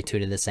quote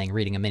retweeted this, saying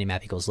reading a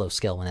minimap equals low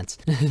skill, when that's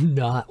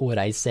not what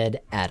I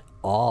said at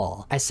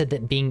all. I said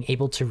that being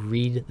able to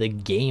read the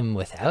game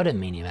without a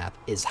minimap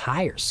is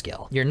higher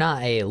skill. You're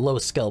not a low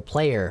skill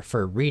player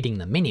for reading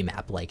the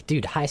minimap. Like,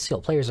 dude, high skill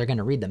players are going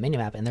to read the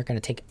minimap and they're going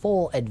to take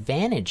full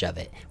advantage of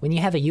it. When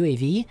you have a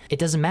UAV, it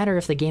doesn't matter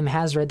if the game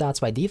has red dots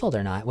by default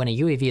or not. When a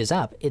UAV is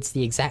up, it's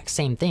the exact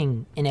same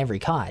thing in every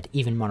COD,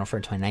 even Modern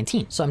Warfare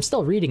 2019. So I'm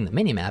still reading the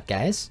minimap,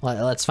 guys.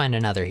 Let's find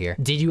another here.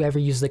 Did you ever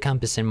use the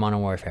compass in Modern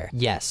Warfare?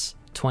 Yes.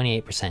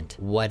 28%.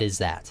 What is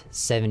that?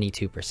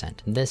 72%.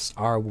 This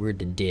R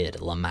word did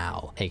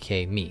Lamau,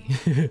 aka me.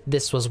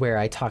 This was where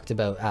I talked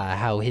about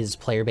how his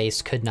player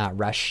base could not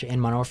rush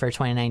in Modern Warfare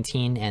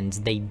 2019 and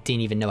they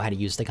didn't even know how to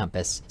use the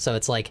compass. So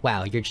it's like,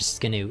 wow, you're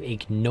just gonna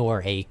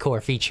ignore a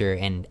core feature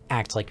and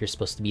act like you're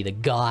supposed to be the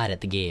god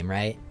at the game,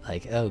 right?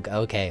 Like, oh,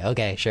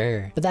 okay,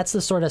 sure. But that's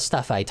the sort of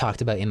stuff I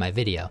talked about in my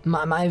video.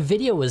 My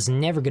video was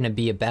never gonna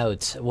be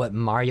about what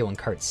Mario and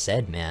Kart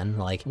said, man.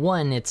 Like,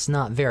 1, it's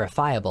not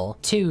verifiable.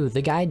 2,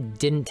 the guy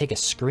didn't take a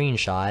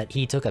screenshot,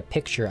 he took a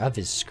picture of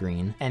his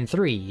screen. And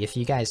 3, if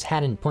you guys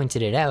hadn't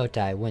pointed it out,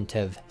 I wouldn't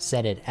have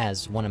said it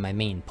as one of my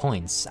main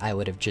points. I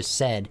would have just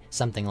said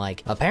something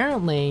like,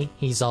 apparently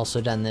he's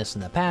also done this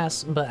in the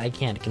past, but I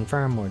can't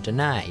confirm or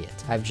deny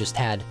it. I've just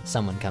had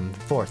someone come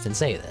forth and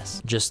say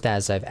this. Just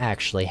as I've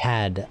actually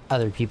had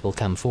other people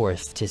come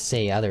forth to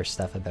say other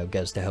stuff about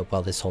Ghost. I hope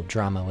while this whole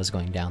drama was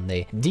going down,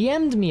 they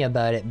DM'd me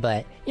about it,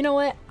 but you know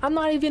what? I'm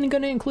not even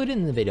gonna include it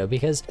in the video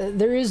because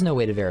there is no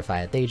way to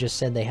verify it. They just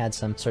said they had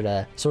some sort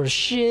of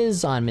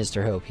shiz on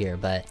Mr. Hope here,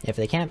 but if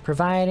they can't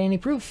provide any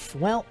proof,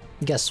 well,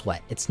 guess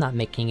what? It's not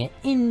making it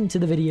into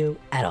the video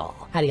at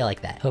all. How do you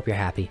like that? Hope you're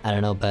happy. I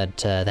don't know, but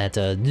that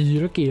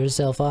look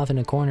yourself off in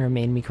a corner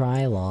made me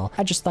cry, lol.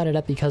 I just thought it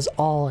up because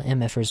all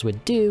MFers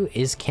would do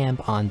is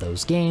camp on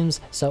those games,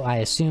 so I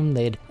assumed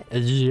they'd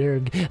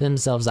jerk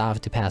themselves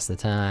off to pass the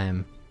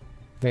time.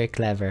 Very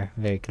clever,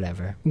 very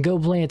clever. Go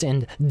play it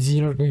and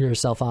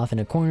yourself off in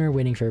a corner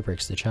waiting for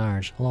perks to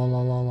charge. Lol,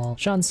 lol, lol, lol.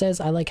 Sean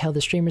says, I like how the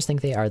streamers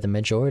think they are the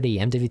majority.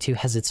 MWIII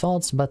has its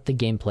faults, but the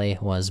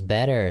gameplay was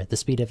better. The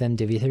speed of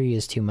MWIII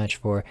is too much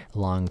for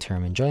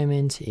long-term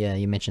enjoyment. Yeah,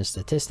 you mentioned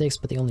statistics,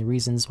 but the only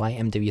reasons why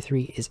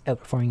MWIII is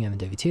outperforming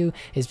MW2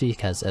 is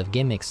because of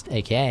gimmicks,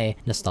 aka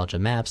nostalgia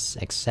maps,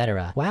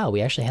 etc. Wow, we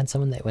actually had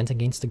someone that went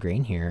against the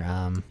grain here.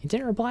 He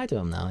didn't reply to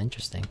him though,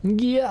 interesting.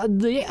 Yeah,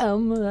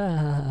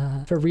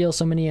 damn. For real,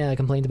 so many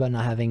complained about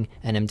not having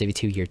an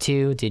MW2 year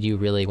 2. Did you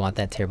really want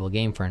that terrible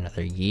game for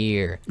another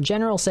year?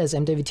 General says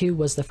MW2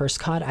 was the first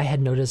COD I had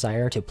no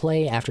desire to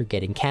play after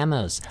getting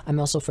camos.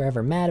 I'm also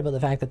forever mad about the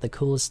fact that the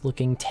coolest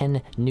looking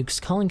 10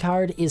 nukes calling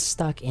card is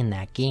stuck in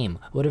that game.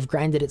 Would have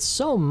grinded it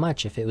so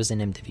much if it was in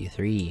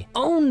MW3.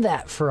 Own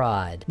that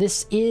fraud!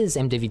 This is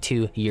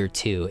MW2 year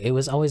 2. It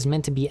was always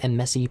meant to be a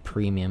messy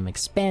premium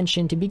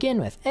expansion to begin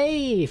with.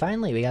 Hey,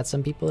 finally we got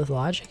some people with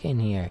logic in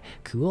here.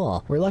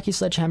 Cool. We're lucky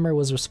Sledgehammer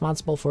was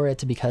responsible for it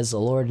that because the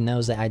Lord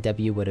knows that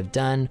IW would have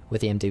done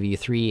with the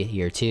MW3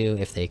 year 2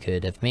 if they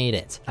could have made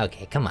it.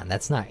 Okay, come on,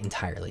 that's not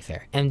entirely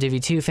fair.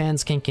 MW2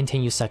 fans can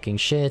continue sucking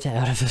shit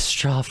out of a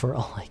straw for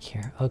all I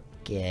care.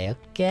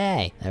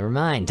 Okay, never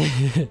mind.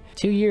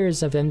 2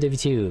 years of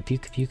MW2,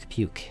 puke, puke,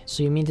 puke.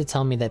 So you mean to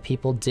tell me that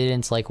people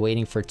didn't like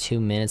waiting for 2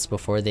 minutes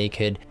before they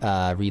could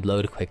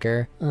reload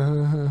quicker?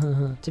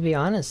 To be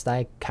honest,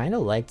 I kind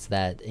of liked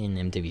that in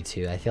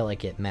MW2. I feel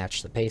like it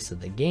matched the pace of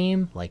the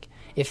game. Like,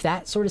 if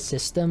that sort of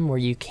system where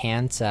you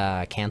can't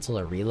cancel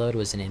a reload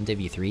was in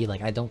MW3,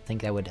 like, I don't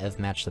think that would have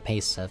matched the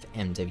pace of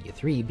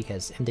MW3,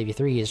 because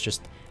MW3 is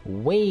just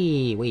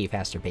way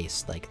faster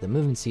paced. Like, the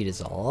movement speed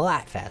is a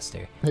lot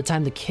faster. The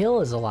time to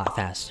kill is a lot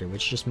faster,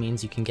 which just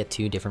means you can get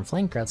 2 different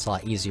flank routes a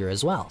lot easier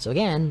as well. So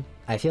again,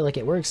 I feel like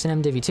it works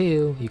in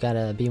MW2, you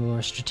gotta be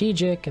more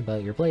strategic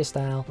about your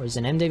playstyle, whereas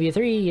in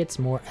MW3, it's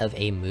more of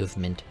a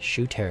movement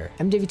shooter.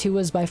 MW2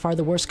 was by far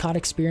the worst COD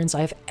experience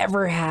I've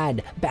ever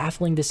had.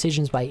 Baffling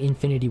decisions by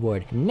Infinity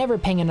Ward. Never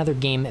paying another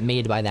game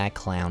made by that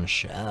clown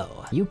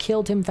show. You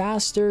killed him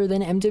faster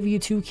than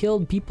MW2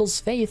 killed people's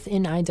faith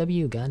in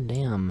IW,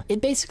 goddamn.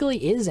 It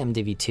basically is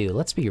MW2,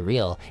 let's be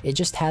real. It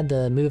just had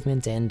the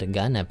movement and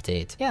gun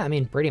update. Yeah, I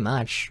mean, pretty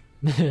much.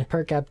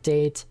 Perk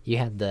update, you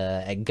had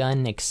the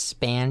gun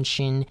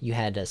expansion, you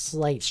had a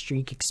slight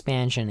streak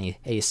expansion,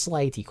 a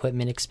slight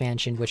equipment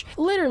expansion, which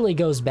literally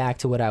goes back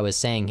to what I was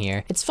saying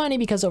here. It's funny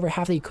because over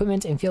half the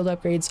equipment and field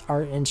upgrades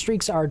and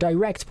streaks are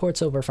direct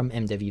ports over from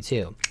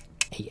MW2.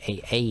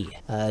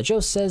 Joe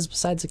says,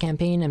 besides the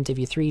campaign,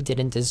 MW3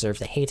 didn't deserve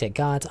the hate it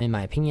got, in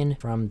my opinion,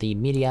 from the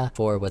media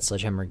for what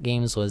Sledgehammer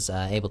Games was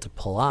able to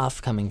pull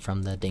off, coming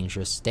from the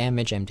dangerous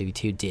damage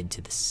MW2 did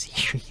to the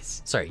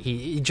series.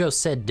 Sorry, Joe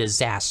said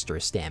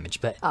disastrous damage,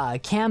 but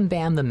Cam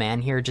Bam the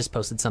man here just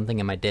posted something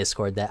in my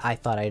Discord that I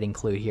thought I'd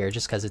include here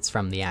just because it's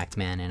from the Act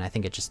Man, and I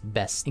think it just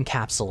best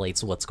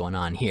encapsulates what's going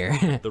on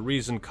here. The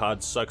reason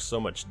COD sucks so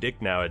much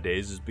dick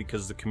nowadays is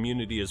because the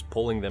community is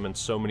pulling them in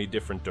so many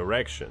different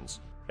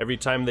directions. Every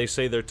time they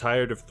say they're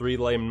tired of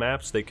 3-lane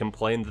maps, they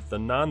complain that the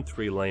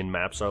non-3-lane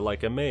maps are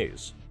like a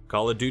maze.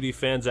 Call of Duty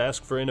fans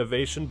ask for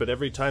innovation, but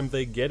every time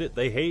they get it,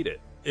 they hate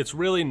it. It's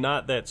really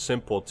not that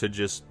simple to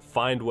just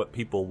find what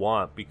people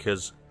want,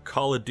 because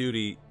Call of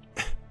Duty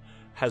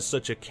has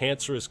such a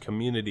cancerous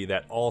community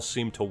that all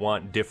seem to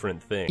want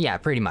different things. Yeah,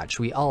 pretty much.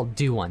 We all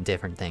do want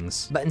different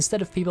things. But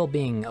instead of people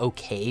being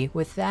okay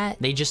with that,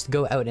 they just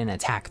go out and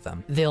attack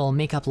them. They'll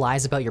make up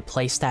lies about your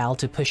playstyle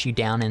to push you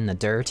down in the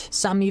dirt.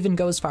 Some even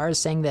go as far as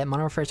saying that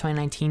Modern Warfare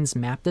 2019's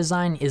map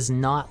design is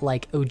not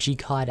like OG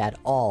COD at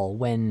all,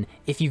 when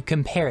if you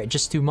compare it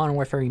just to Modern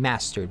Warfare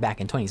Remastered back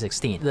in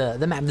 2016,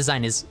 the map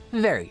design is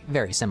very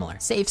similar.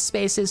 Safe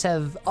spaces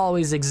have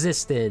always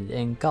existed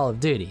in Call of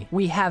Duty.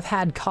 We have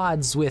had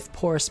CODs with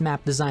poor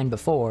map design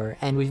before,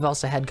 and we've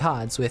also had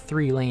CODs with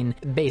 3-lane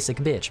basic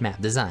bitch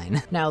map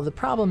design. Now, the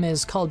problem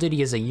is Call of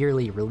Duty is a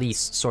yearly release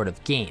sort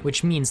of game,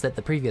 which means that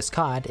the previous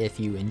COD,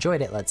 if you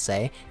enjoyed it, let's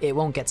say, it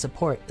won't get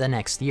support the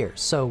next year.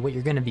 So what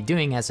you're going to be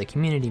doing as a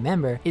community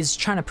member is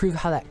trying to prove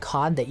how that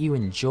COD that you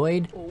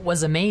enjoyed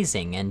was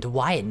amazing and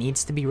why it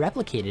needs to be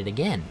replicated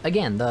again.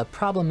 Again, the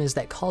problem is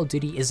that Call of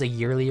Duty is a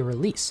yearly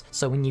release,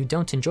 so when you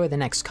don't enjoy the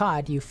next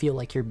COD, you feel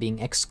like you're being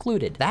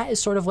excluded. That is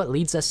sort of what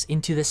leads us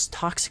into this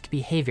toxic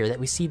behavior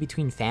that we see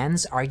between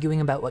fans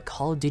arguing about what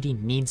Call of Duty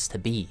needs to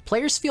be.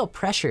 Players feel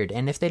pressured,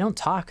 and if they don't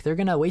talk, they're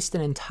gonna waste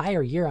an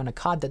entire year on a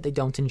COD that they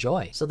don't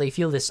enjoy. So they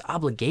feel this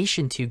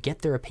obligation to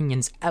get their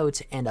opinions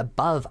out and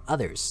above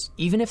others,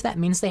 even if that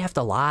means they have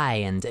to lie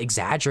and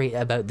exaggerate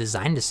about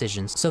design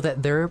decisions so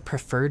that their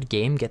preferred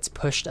game gets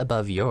pushed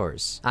above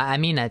yours. I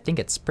mean, I think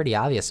it's pretty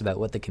obvious about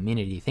what the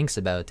community thinks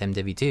about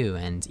MW2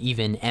 and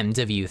even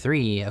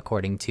MW3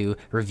 according to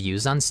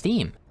reviews on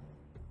Steam.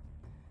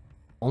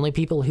 Only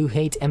people who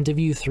hate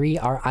MW3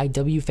 are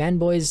IW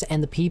fanboys,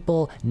 and the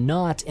people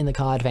not in the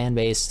COD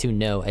fanbase to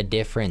know a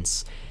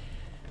difference.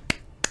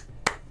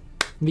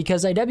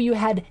 Because IW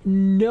had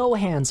no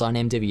hands on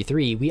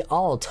MW3, we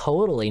all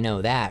totally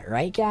know that,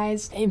 right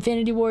guys?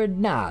 Infinity Ward,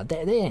 nah,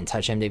 they didn't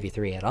touch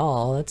MW3 at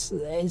all.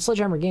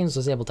 Sledgehammer Games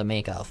was able to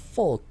make a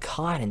full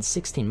COD in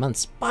 16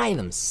 months by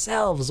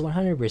themselves,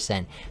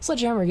 100%.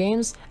 Sledgehammer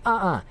Games,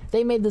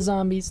 they made the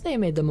zombies, they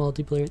made the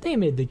multiplayer, they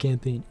made the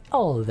campaign,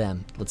 all of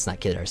them. Let's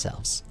not kid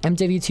ourselves.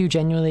 MW2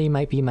 genuinely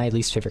might be my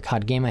least favorite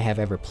COD game I have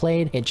ever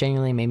played. It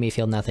genuinely made me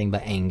feel nothing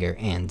but anger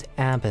and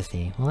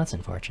apathy. Well, that's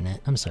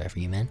unfortunate. I'm sorry for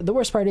you, man. The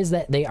worst part is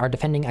that they are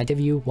defending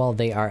IW while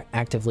they are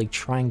actively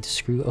trying to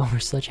screw over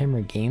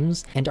Sledgehammer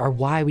Games, and are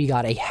why we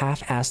got a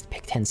half-assed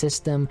pick 10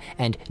 system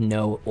and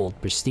no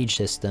old prestige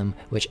system,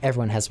 which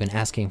everyone has been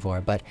asking for.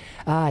 But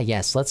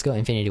yes, let's go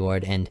Infinity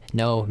Ward and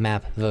no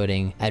map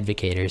voting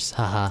advocators.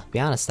 Haha. To be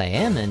honest, I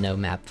am a no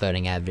map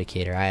voting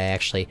advocator. I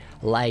actually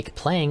like like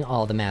playing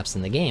all the maps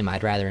in the game.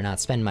 I'd rather not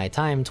spend my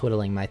time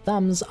twiddling my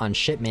thumbs on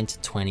shipment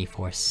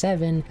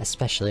 24/7,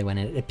 especially when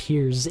it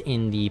appears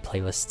in the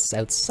playlists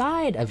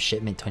outside of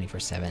shipment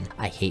 24/7.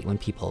 I hate when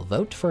people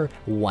vote for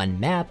one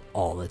map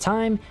all the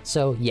time,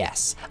 so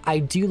yes, I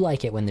do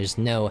like it when there's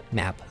no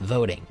map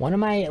voting. One of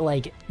my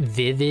like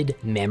vivid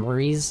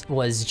memories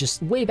was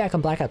just way back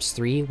on Black Ops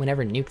 3,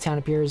 whenever Nuketown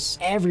appears,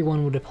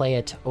 everyone would play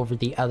it over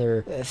the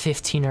other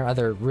 15 or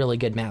other really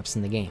good maps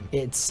in the game.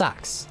 It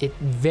sucks. It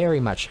very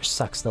much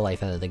sucks the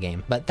life out of the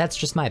game, but that's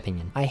just my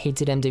opinion. I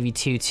hated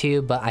MW2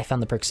 too, but I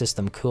found the perk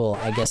system cool.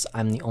 I guess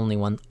I'm the only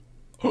one.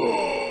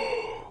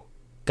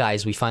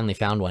 Guys, we finally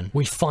found one.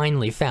 We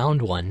finally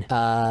found one.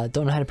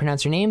 Don't know how to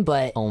pronounce your name,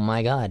 but oh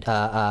my god.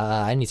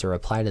 I need to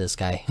reply to this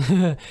guy.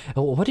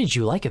 What did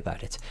you like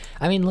about it?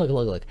 I mean,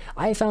 look.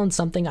 I found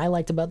something I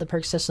liked about the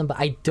perk system, but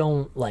I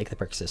don't like the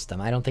perk system.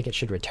 I don't think it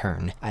should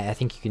return. I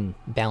think you can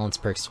balance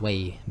perks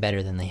way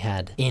better than they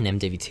had in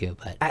MW2,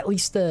 but at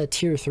least the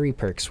tier 3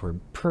 perks were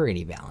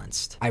pretty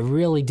balanced. I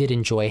really did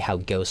enjoy how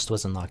Ghost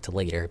was unlocked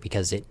later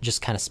because it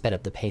just kind of sped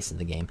up the pace of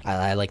the game.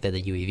 I like that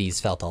the UAVs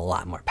felt a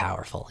lot more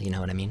powerful, you know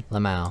what I mean?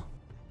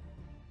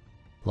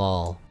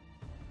 Lol.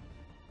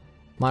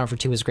 Modern Warfare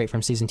 2 was great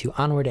from Season 2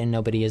 onward, and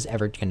nobody is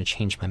ever gonna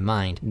change my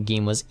mind. The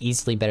game was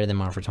easily better than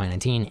Modern Warfare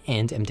 2019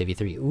 and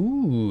MW3.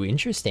 Ooh,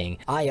 interesting.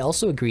 I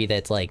also agree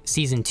that like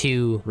Season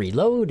 2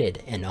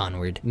 Reloaded and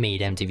onward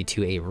made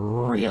MW2 a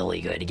really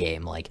good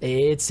game. Like,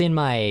 it's in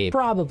my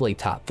probably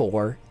top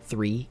 4,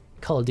 3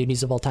 Call of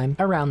Duties of all time,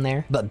 around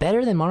there. But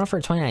better than Modern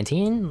Warfare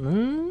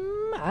 2019?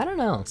 I don't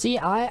know. See,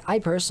 I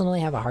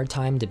personally have a hard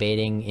time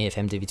debating if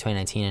MW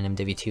 2019 and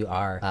MW2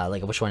 are,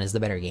 like, which one is the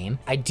better game.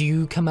 I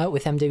do come out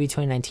with MW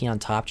 2019 on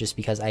top just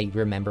because I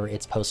remember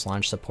its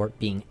post-launch support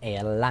being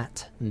a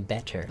lot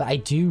better. But I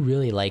do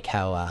really like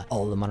how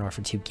all the Modern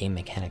Warfare 2 game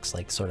mechanics,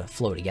 like, sort of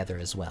flow together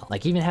as well.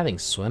 Like, even having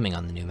swimming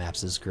on the new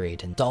maps is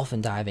great, and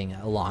dolphin diving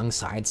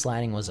alongside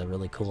sliding was a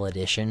really cool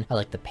addition. I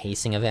like the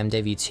pacing of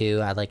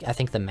MW2. I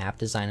think the map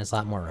design is a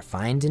lot more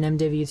refined in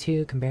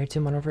MW2 compared to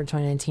Modern Warfare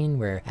 2019,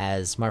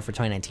 whereas Modern Warfare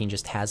 2019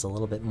 just has a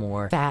little bit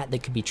more fat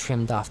that could be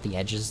trimmed off the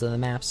edges of the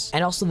maps.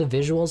 And also the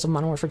visuals of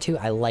Modern Warfare 2,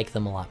 I like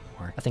them a lot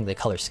more. I think the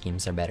color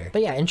schemes are better.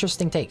 But yeah,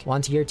 interesting take.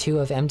 Want year 2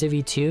 of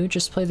MW2?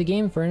 Just play the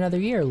game for another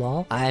year,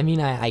 lol. I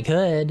mean, I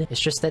could. It's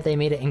just that they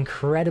made it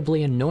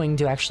incredibly annoying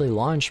to actually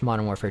launch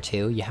Modern Warfare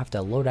 2. You have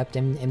to load up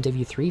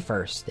MW3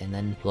 first, and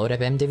then load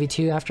up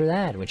MW2 after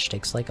that, which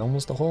takes like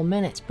almost a whole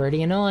minute. It's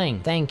pretty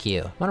annoying. Thank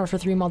you. Modern Warfare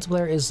 3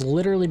 multiplayer is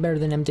literally better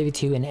than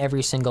MW2 in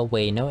every single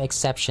way, no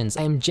exceptions.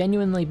 I am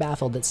genuinely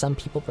baffled that some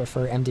people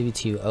prefer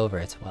MW2 over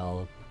it.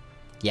 Well,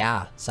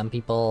 yeah, some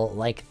people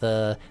like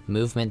the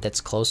movement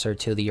that's closer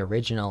to the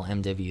original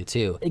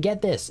MW2.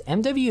 Get this,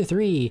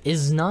 MW3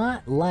 is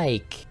not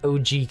like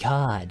OG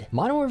COD.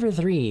 Modern Warfare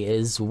 3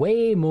 is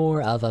way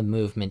more of a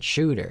movement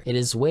shooter. It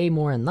is way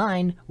more in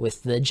line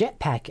with the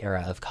jetpack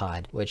era of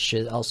COD, which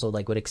is also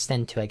like would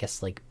extend to, I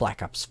guess, like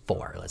Black Ops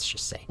 4, let's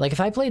just say. Like if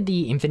I played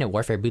the Infinite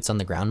Warfare boots on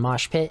the ground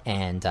mosh pit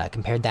and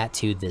compared that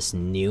to this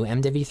new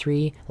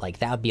MW3, like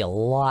that would be a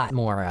lot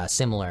more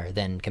similar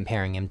than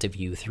comparing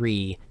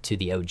MW3 to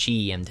the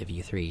OG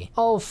MW3.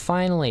 Oh,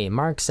 finally,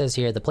 Mark says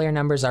here, the player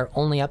numbers are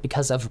only up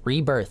because of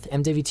Rebirth.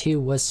 MW2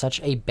 was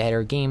such a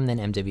better game than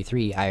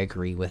MW3. I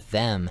agree with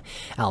them.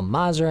 Al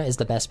Mazrah is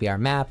the best BR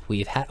map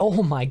we've had.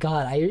 Oh my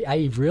god,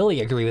 I really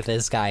agree with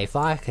this guy.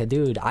 Fuck,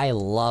 dude, I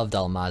loved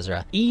Al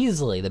Mazrah.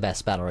 Easily the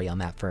best Battle Royale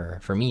map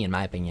for me, in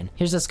my opinion.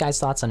 Here's this guy's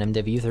thoughts on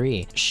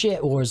MW3. Shit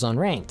Warzone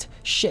ranked.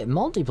 Shit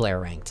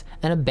multiplayer ranked.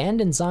 An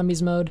abandoned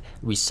zombies mode.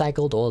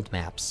 Recycled old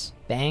maps.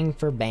 Bang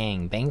for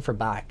bang, bang for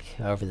buck,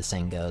 however the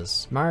saying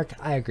goes. Mark,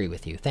 I agree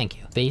with you, thank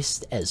you.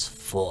 Based as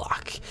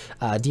fuck.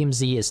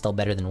 DMZ is still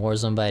better than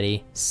Warzone,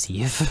 buddy.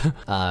 Sieve.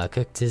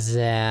 Cooked his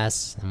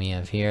ass. And we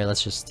have here,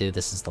 let's just do,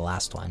 this is the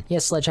last one.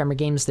 Yes, Sledgehammer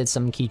Games did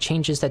some key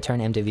changes that turn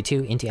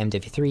MW2 into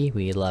MW3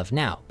 we love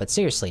now. But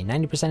seriously,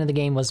 90% of the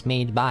game was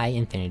made by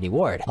Infinity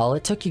Ward. All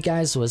it took you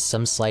guys was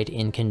some slight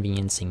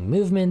inconveniencing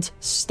movement.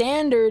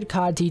 Standard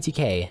COD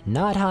TTK,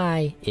 not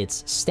high,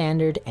 it's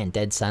standard, and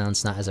Dead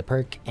Silence not as a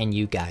perk, and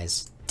you guys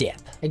dip.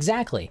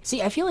 Exactly.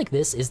 See, I feel like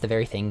this is the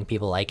very thing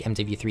people like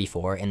MW3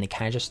 for, and they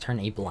kind of just turn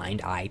a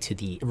blind eye to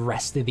the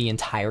rest of the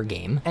entire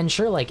game. And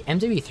sure, like,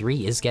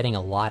 MW3 is getting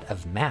a lot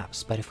of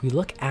maps, but if we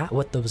look at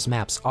what those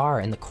maps are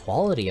and the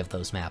quality of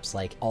those maps,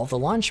 like, all the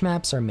launch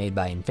maps are made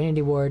by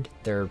Infinity Ward,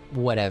 they're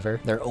whatever,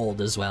 they're old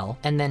as well.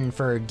 And then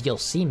for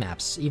DLC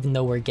maps, even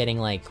though we're getting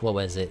like, what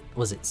was it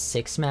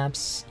 6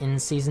 maps in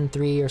Season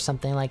 3 or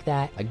something like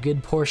that, a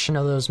good portion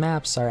of those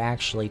maps are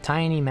actually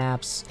tiny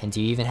maps, and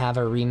you even have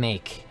a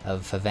remake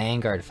of a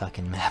Vanguard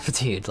fucking map,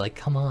 dude, like,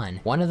 come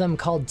on. One of them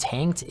called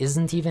Tanked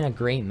isn't even a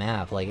great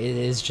map, like, it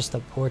is just a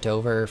port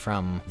over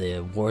from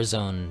the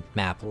Warzone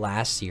map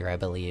last year, I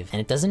believe, and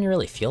it doesn't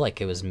really feel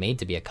like it was made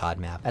to be a COD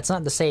map. That's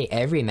not to say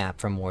every map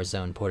from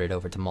Warzone ported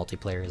over to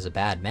multiplayer is a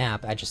bad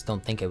map, I just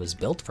don't think it was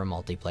built for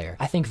multiplayer.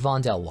 I think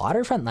Vondel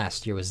Waterfront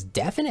last year was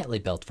definitely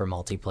built for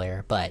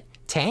multiplayer, but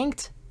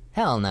Tanked?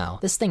 Hell no.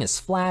 This thing is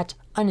flat,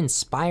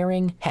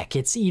 uninspiring. Heck,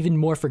 it's even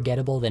more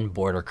forgettable than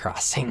Border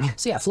Crossing.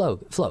 So yeah,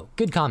 Flo,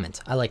 good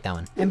comment. I like that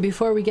one. And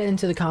before we get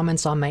into the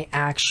comments on my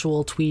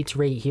actual tweet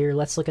right here,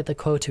 let's look at the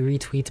quote to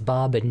retweet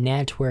Bob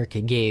Network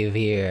gave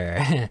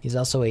here. He's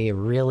also a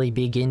really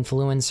big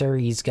influencer.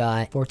 He's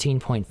got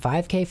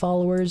 14.5k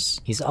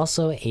followers. He's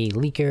also a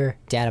leaker,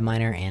 data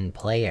miner, and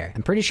player.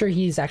 I'm pretty sure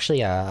he's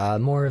actually a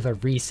more of a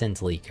recent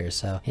leaker,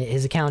 so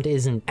his account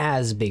isn't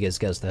as big as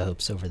Ghost of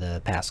Hopes over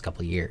the past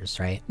couple years,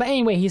 right? But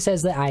anyway, he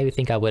says that I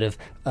think I would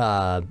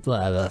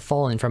have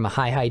fallen from a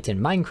high height in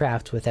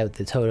Minecraft without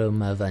the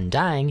totem of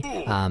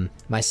undying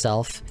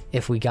myself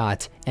if we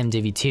got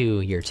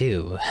MWIII year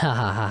 2. Ha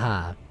ha ha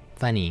ha.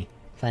 Funny.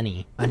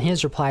 On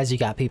his replies, you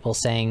got people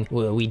saying,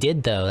 well, we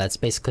did though, that's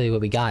basically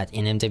what we got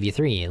in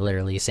MW3,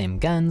 literally same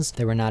guns,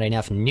 there were not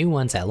enough new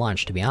ones at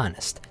launch to be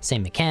honest.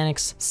 Same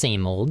mechanics,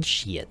 same old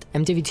shit.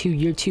 MW2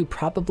 year 2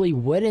 probably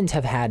wouldn't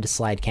have had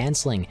slide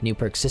canceling, new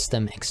perk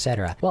system,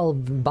 etc. Well,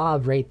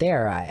 Bob, right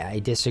there, I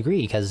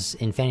disagree, because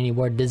Infinity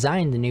Ward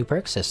designed the new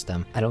perk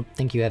system. I don't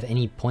think you have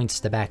any points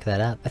to back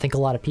that up. I think a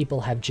lot of people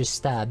have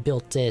just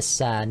built this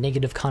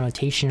negative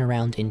connotation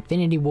around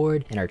Infinity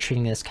Ward and are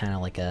treating this kind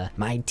of like a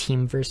my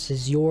team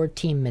versus your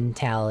team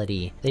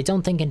mentality. They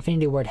don't think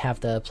Infinity Ward have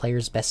the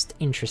player's best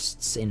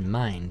interests in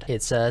mind.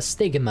 It's a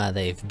stigma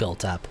they've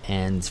built up,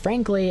 and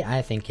frankly,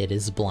 I think it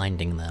is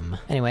blinding them.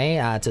 Anyway,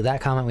 to that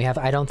comment we have,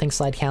 I don't think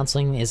slide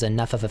canceling is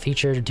enough of a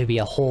feature to be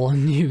a whole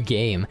new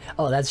game.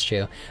 Oh, that's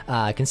true.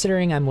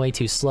 Considering I'm way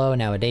too slow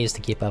nowadays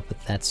to keep up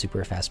with that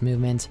super fast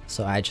movement,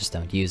 so I just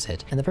don't use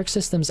it. And the perk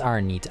systems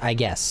are neat, I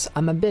guess.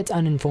 I'm a bit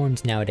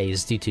uninformed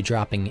nowadays due to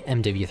dropping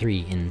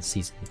MW3 in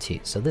Season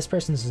 2, so this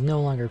person is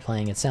no longer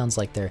playing. It sounds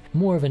like they're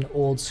more of an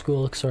old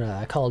school sort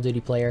of Call of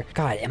Duty player.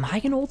 God, am I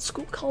an old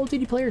school Call of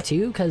Duty player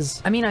too? Because,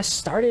 I mean, I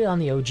started on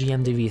the OG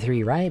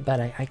MW3, right?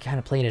 But I kind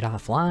of played it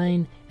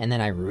offline, and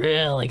then I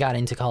really got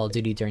into Call of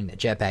Duty during the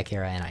jetpack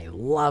era, and I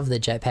love the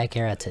jetpack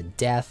era to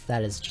death.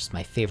 That is just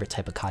my favorite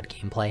type of COD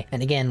gameplay.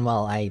 And again,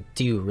 while I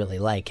do really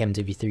like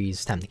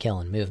MW3's time to kill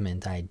and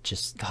movement, I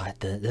just, God,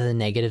 the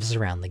negatives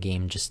around the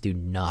game just do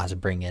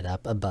not bring it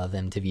up above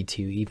MW2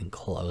 even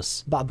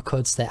close. Bob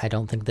quotes that I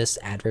don't think this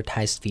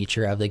advertised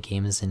feature of the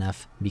game is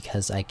enough because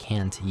I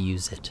can't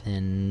use it.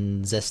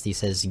 And Zesty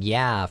says,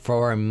 yeah,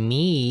 for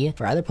me.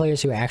 For other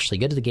players who are actually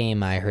good at the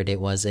game, I heard it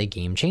was a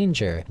game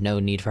changer. No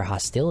need for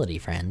hostility,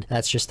 friend.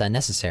 That's just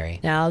unnecessary.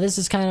 Now, this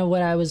is kind of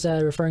what I was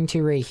referring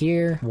to right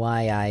here,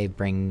 why I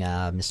bring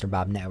Mr.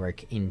 Bob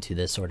Network into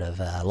this sort of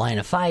line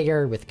of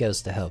fire with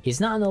Ghost of Hope. He's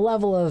not on the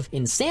level of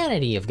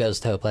insanity of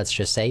Ghost of Hope, let's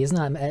just say. He's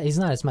not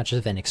as much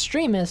of an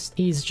extremist.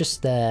 He's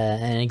just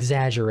an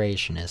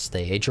exaggerationist,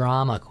 a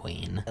drama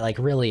queen. Like,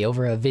 really,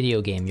 over a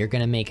video game, you're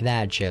gonna make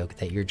that joke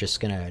that you're just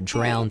gonna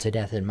drown to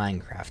death in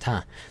Minecraft,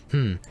 huh?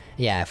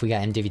 Yeah, if we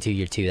got MW2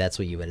 year 2, that's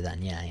what you would have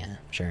done. Yeah,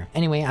 sure.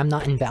 Anyway, I'm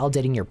not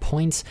invalidating your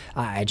points.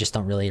 I just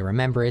don't really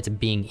remember it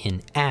being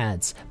in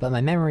ads, but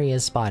my memory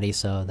is spotty,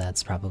 so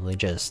that's probably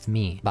just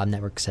me. Bob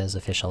Network says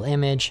official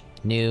image,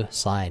 new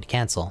slide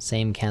cancel.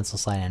 Same cancel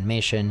slide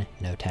animation,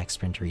 no text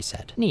print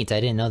reset. Neat, I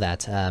didn't know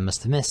that.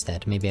 Must have missed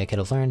it. Maybe I could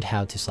have learned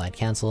how to slide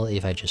cancel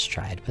if I just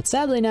tried. But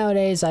sadly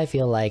nowadays, I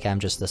feel like I'm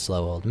just a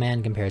slow old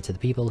man compared to the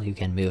people who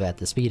can move at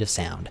the speed of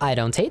sound. I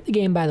don't hate the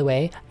game, by the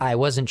way. I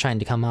wasn't trying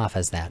to come off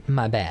as that.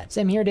 My bad.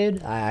 Same here,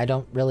 dude. I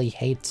don't really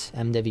hate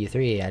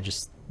MW3. I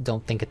just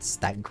don't think it's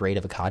that great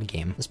of a COD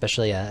game,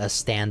 especially a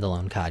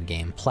standalone COD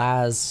game.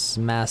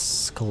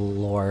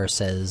 Plasmascalor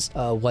says,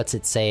 what's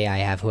it say? I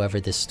have whoever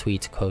this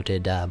tweet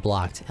quoted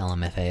blocked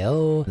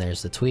LMFAO.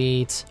 There's the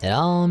tweet. It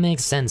all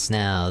makes sense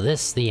now.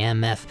 This the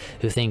MF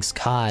who thinks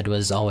COD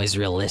was always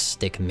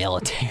realistic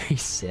military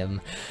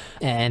sim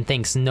and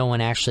thinks no one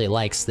actually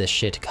likes this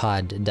shit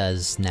COD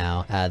does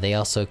now. They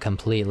also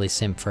completely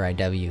simp for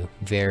IW.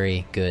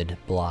 Very good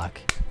block.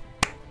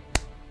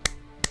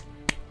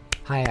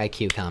 High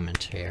IQ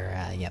comment here,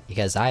 yep,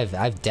 because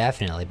I've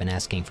definitely been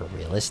asking for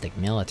realistic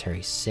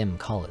military sim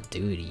Call of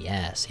Duty,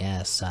 yes,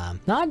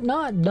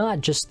 not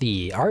just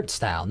the art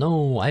style,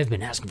 no, I've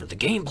been asking for the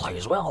gameplay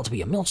as well to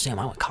be a mil sim.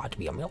 I want COD to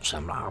be a mil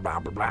sim, blah, blah,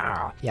 blah,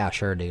 blah. Yeah,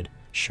 sure, dude.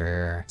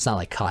 Sure. It's not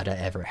like COD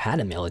ever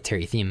had a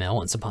military theme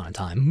once upon a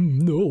time.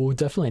 No,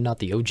 definitely not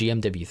the OG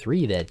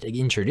MW3 that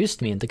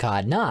introduced me into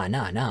COD. Nah.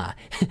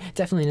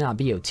 Definitely not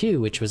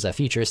BO2, which was a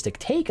futuristic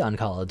take on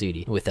Call of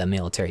Duty with a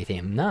military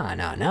theme.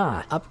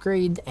 Nah.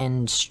 Upgrade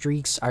and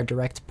streaks are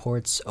direct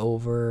ports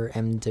over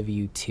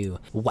MW2.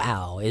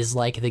 Wow, is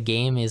like the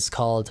game is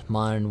called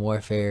Modern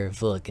Warfare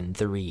fucking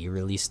 3,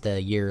 released a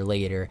year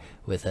later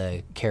with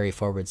a carry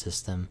forward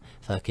system.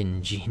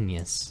 Fucking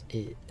genius.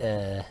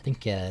 I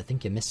think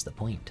you missed the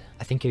point.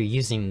 I think you're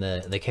using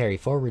the carry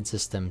forward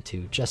system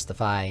to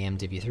justify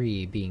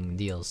MW3 being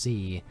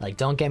DLC. Like,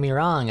 don't get me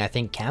wrong, I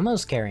think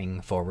camos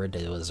carrying forward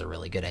was a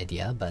really good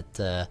idea,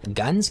 but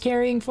guns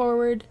carrying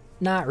forward?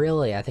 Not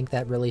really. I think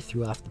that really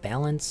threw off the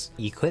balance.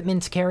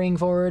 Equipment carrying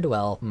forward,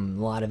 well, a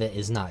lot of it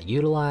is not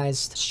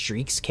utilized.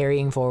 Streaks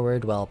carrying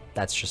forward, well,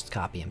 that's just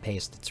copy and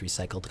paste. It's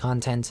recycled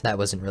content. That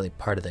wasn't really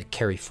part of the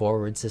carry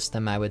forward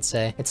system, I would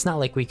say. It's not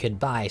like we could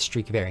buy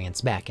streak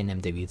variants back in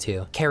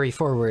MW2. Carry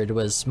forward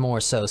was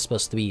more so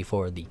supposed to be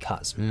for the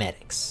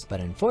cosmetics, but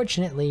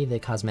unfortunately the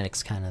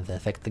cosmetics kind of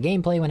affect the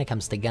gameplay when it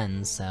comes to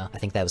guns, so I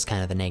think that was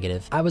kind of a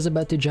negative. I was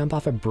about to jump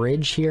off a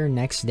bridge here.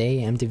 Next day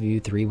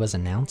MW3 was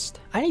announced.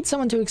 I need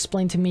someone to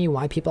explain to me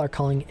why people are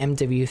calling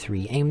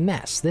MW3 a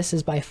mess. This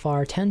is by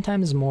far 10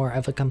 times more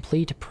of a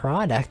complete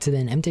product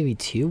than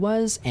MW2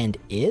 was and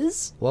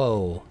is?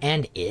 Whoa,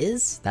 and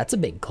is? That's a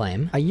big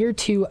claim. A year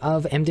 2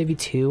 of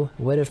MW2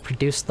 would have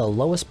produced the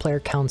lowest player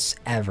counts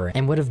ever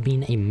and would have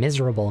been a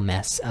miserable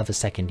mess of a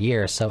second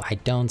year, so I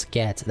don't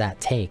get that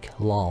take,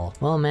 lol.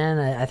 Well man,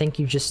 I think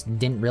you just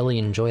didn't really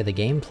enjoy the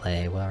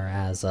gameplay,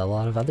 whereas a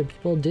lot of other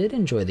people did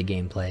enjoy the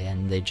gameplay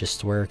and they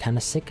just were kind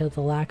of sick of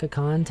the lack of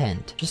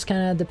content. Just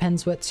kind of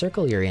depends what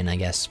circle you're in, I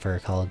guess, for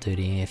Call of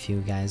Duty. If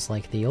you guys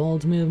like the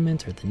old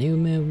movement or the new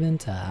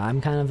movement,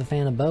 I'm kind of a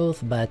fan of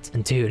both, but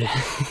dude,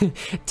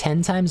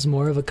 10 times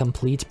more of a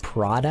complete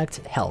product?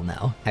 Hell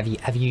no. Have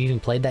you even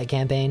played that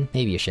campaign?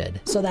 Maybe you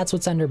should. So that's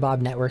what's under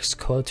Bob Network's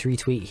quote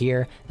retweet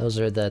here. Those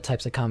are the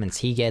types of comments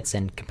he gets,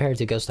 and compared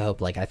to Ghost of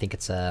Hope, like, I think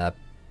it's a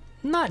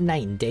not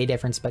night and day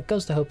difference, but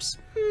Ghost of Hope's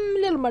a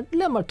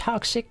little more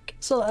toxic.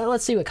 So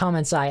let's see what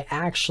comments I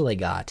actually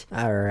got.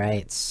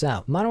 Alright,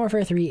 so Modern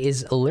Warfare 3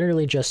 is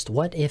literally just,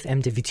 what if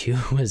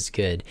MW2 was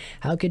good?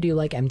 How could you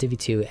like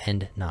MW2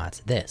 and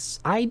not this?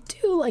 I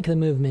do like the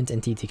movement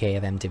and TTK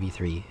of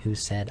MW3. Who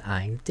said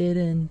I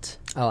didn't?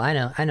 Oh, I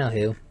know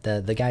who.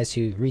 The guys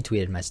who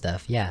retweeted my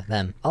stuff. Yeah,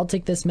 them. I'll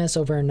take this mess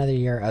over another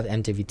year of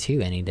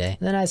MW2 any day.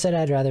 Then I said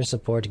I'd rather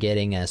support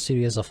getting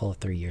studios a full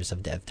 3 years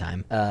of dev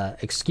time.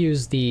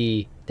 Excuse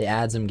the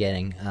ads I'm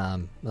getting.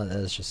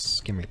 Let's just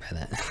skim right by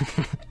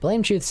that.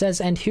 Blame Truth says,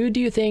 and who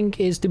do you think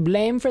is to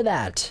blame for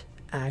that?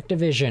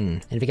 Activision.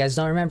 And if you guys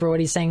don't remember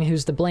what he's saying,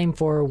 who's to blame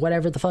for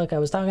whatever the fuck I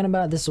was talking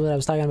about, this is what I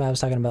was talking about. I was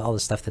talking about all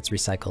the stuff that's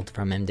recycled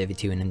from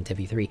MW2 and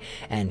MW3,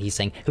 and he's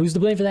saying, who's to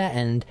blame for that?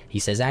 And he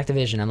says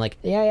Activision. I'm like,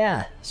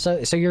 yeah.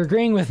 So you're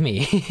agreeing with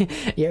me.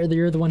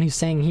 You're the one who's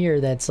saying here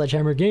that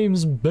Sledgehammer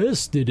Games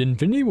bested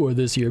Infinity War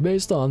this year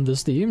based on the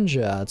Steam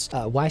shots.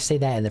 Why say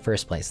that in the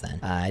first place then?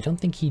 I don't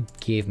think he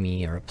gave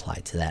me a reply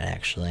to that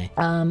actually.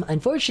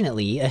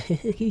 Unfortunately,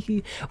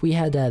 we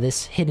had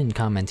this hidden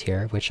comment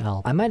here, which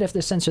I might have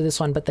to censor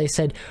this one, but they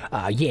said,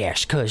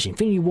 yes, cause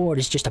Infinity Ward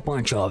is just a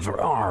bunch of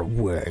R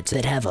words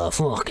that have a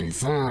fucking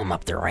thumb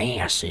up their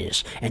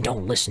asses and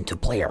don't listen to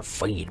player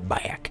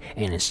feedback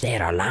and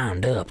instead are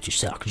lined up to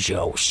suck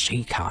Joe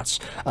Seacot's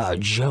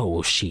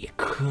Joe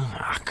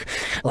cock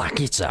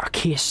like it's a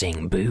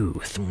kissing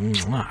booth.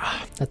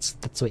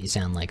 That's what you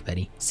sound like,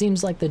 Betty.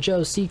 Seems like the Joe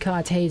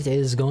Seacott hate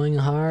is going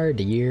hard.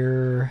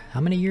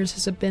 How many years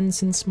has it been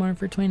since Modern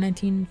Warfare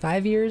 2019?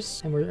 5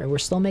 years? And we're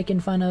still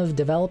making fun of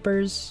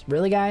developers?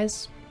 Really,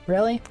 guys?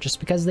 Really? Just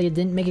because they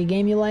didn't make a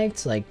game you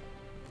liked? Like,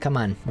 come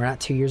on, we're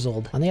not 2 years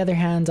old. On the other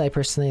hand, I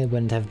personally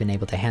wouldn't have been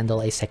able to handle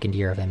a second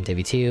year of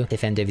MW2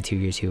 if MW2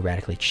 Year 2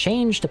 radically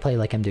changed to play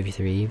like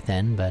MW3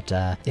 then, but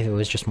if it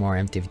was just more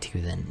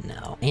MW2, then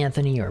no.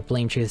 Anthony, or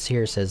Blame Truths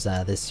here, says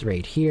this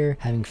right here,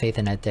 having faith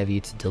in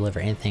IW to deliver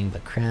anything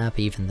but crap,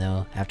 even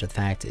though after the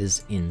fact,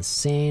 is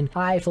insane.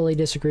 I fully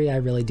disagree. I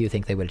really do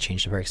think they would have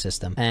changed the perk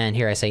system. And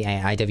here I say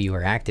IW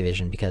or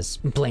Activision, because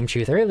Blame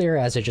Truth earlier,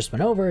 as I just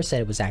went over, said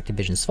it was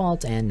Activision's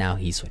fault, and now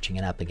he's switching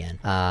it up again.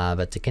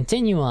 But to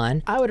continue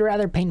on, I would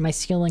rather paint my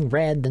ceiling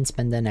red than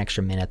spend an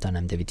extra minute on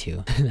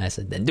MW2. And I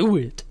said, then do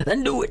it.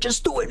 Then do it.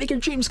 Just do it. Make your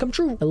dreams come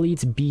true. Elite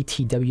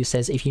BTW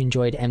says, if you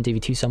enjoyed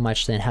MW2 so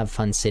much, then have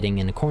fun sitting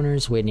in the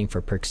corners waiting for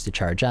perks to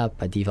charge up.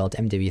 By default,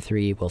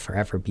 MW3 will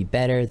forever be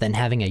better than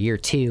having a year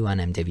 2 on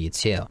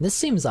MW2. This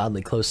seems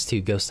oddly close to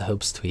Ghost of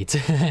Hope's tweet,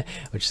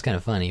 which is kind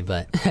of funny,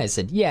 but I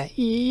said, yeah,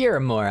 you're a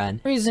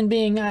moron. Reason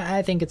being,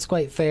 I think it's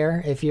quite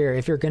fair. If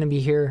you're gonna be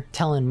here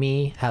telling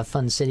me have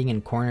fun sitting in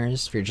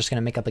corners, if you're just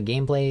gonna make up a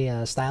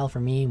gameplay style for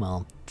me,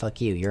 well, fuck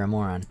you, you're a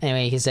moron.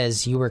 Anyway, he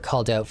says, you were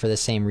called out for the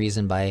same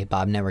reason by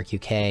Bob Network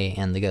UK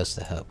and the Ghost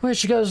of Hope.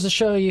 Which goes to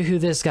show you who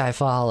this guy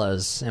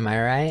follows, am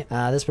I right?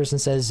 This person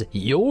says,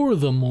 you're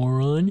the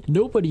moron.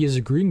 Nobody is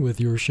agreeing with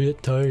your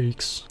shit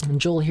takes.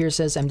 And Joel here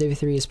says,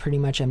 MW3 is pretty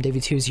much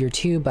MW2's Year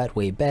 2, but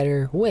way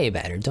better, way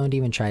better. Don't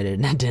even try to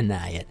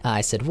deny it.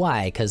 I said,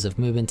 why? Because of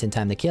movement and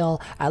time to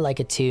kill. I like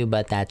it too,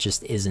 but that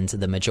just isn't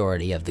the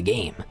majority of the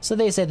game. So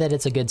they say that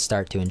it's a good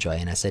start to enjoy,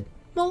 and I said,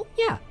 well,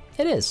 yeah.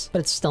 It is, but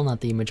it's still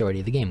not the majority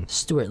of the game.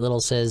 Stuart Little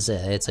says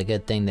it's a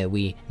good thing that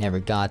we never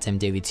got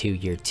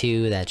MW2 Year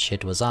 2. That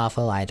shit was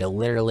awful. I had to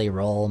literally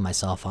roll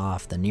myself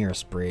off the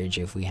nearest bridge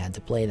if we had to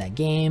play that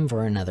game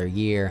for another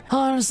year.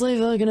 Honestly,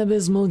 fucking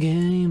abysmal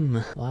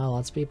game. Wow,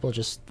 lots of people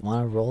just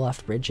want to roll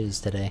off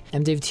bridges today.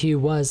 MW2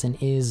 was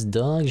and is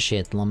dog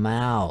shit,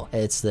 Lamau.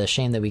 It's the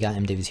shame that we got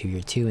MW2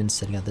 Year 2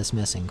 instead of this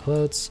mess in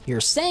quotes.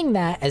 You're saying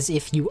that as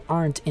if you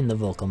aren't in the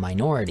vocal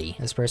minority.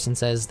 This person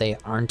says they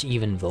aren't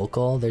even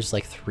vocal. There's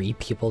like 3 3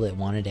 people that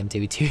wanted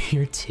MW2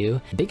 Year 2.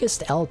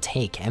 Biggest L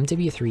take,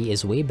 MW3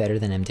 is way better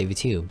than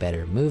MW2.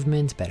 Better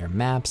movement, better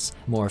maps,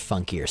 more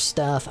funkier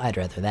stuff. I'd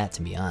rather that,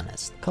 to be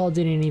honest. Call of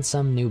Duty needs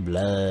some new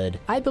blood.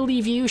 I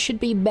believe you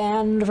should be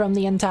banned from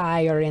the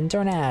entire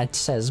internet,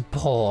 says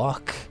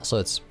Pork. So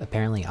it's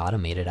apparently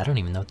automated. I don't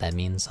even know what that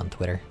means on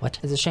Twitter. What?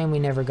 It's a shame we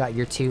never got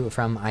Year 2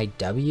 from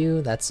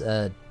IW. That's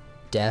a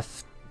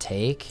def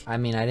take. I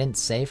mean, I didn't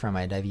say from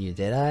IW,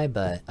 did I?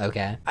 But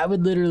okay. I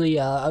would literally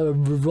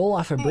roll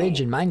off a bridge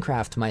in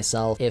Minecraft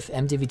myself if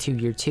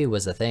MW2 Year 2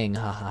 was a thing.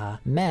 Haha.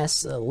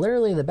 Mess,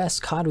 literally the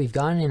best COD we've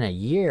gotten in a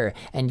year.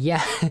 And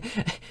yeah,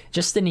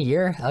 just in a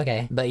year?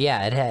 Okay. But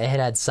yeah, it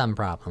had some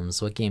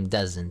problems. What game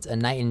doesn't? A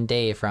night and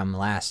day from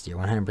last year,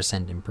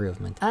 100%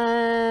 improvement.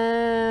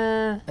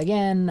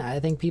 Again,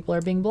 I think people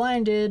are being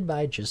blinded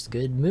by just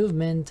good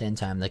movement and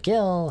time to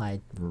kill.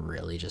 I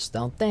really just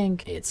don't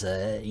think it's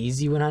a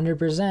easy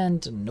 100%.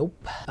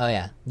 Nope. Oh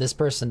yeah, this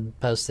person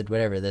posted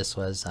whatever this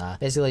was.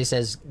 Basically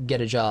says,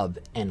 get a job,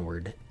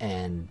 N-word.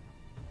 And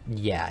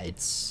yeah,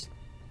 it's...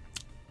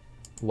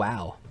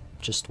 wow.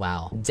 Just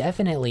wow.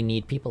 Definitely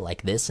need people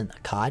like this in the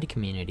COD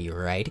community,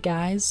 right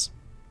guys?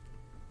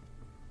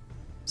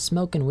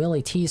 Smokin'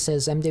 Willie T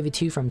says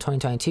MW2 from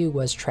 2022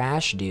 was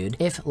trash, dude.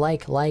 If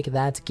like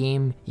that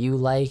game, you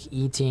like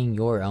eating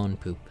your own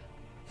poop.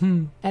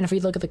 And if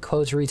we look at the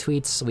quotes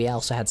retweets, we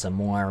also had some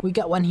more. We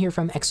got one here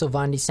from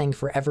Exovandi saying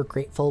forever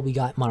grateful we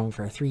got Modern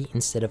Warfare 3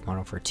 instead of Modern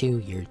Warfare 2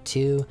 Year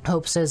 2.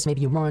 Hope says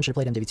maybe Warren should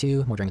have played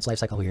MW2 more during its life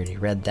cycle. We already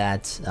read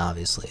that.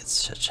 Obviously, it's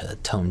such a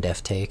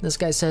tone-deaf take. This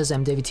guy says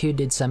MW2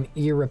 did some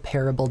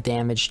irreparable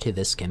damage to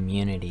this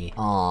community.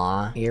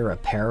 Aw,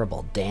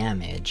 irreparable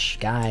damage.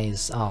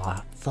 Guys,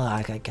 aw,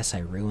 fuck, I guess I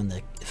ruined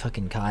the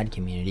fucking COD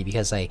community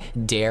because I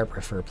dare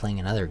prefer playing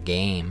another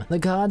game. The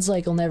COD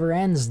cycle never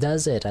ends,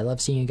 does it? I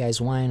love seeing you guys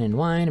whine and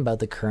whine about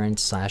the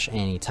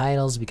current/any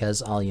titles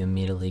because all you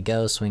immediately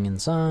go swinging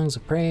songs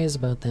of praise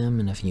about them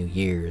in a few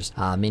years.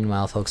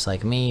 Meanwhile, folks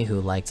like me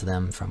who liked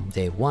them from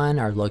day one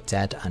are looked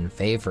at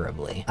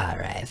unfavorably.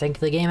 Alright, I think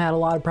the game had a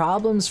lot of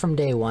problems from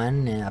day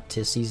one up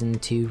to Season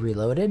 2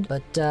 Reloaded,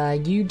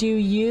 but you do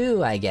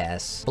you, I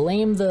guess.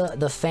 Blame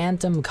the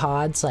phantom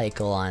COD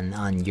cycle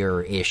on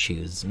your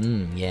issues.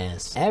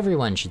 Yes.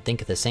 Everyone should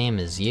think the same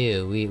as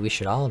you. We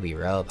should all be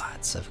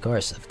robots. Of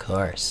course, of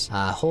course.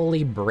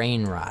 Holy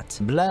brain rot.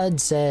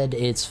 Blood said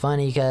it's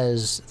funny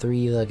cause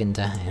 3 looking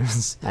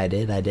times. I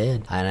did.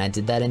 And I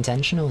did that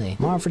intentionally.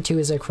 Modern Warfare 2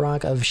 is a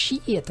crock of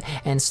shit,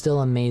 and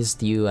still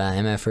amazed you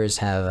MFers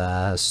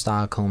have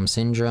Stockholm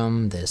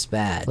Syndrome this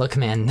bad. Look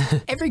man,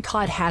 every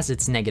COD has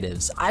its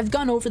negatives. I've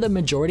gone over the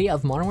majority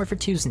of Modern Warfare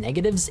 2's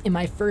negatives in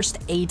my first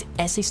 8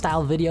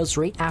 essay-style videos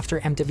right after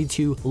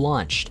MW2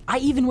 launched. I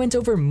even went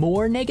over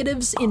more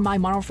negatives in my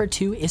Modern Warfare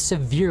 2 is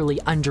severely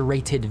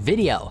underrated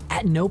video.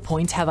 At no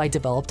point have I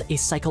developed a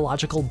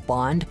psychological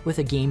bond with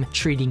a game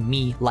treating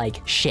me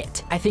like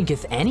shit. I think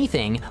if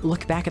anything,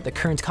 look back at the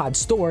current COD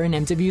store in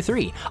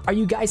MW3. Are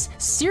you guys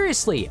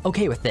seriously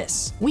okay with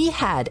this? We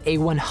had a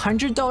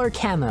 $100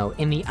 camo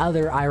in the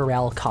other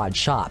IRL COD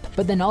shop,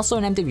 but then also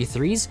in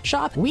MW3's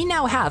shop, we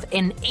now have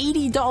an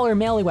 $80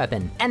 melee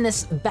weapon and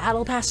this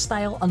battle pass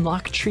style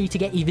unlock tree to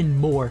get even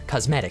more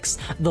cosmetics.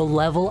 The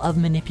level of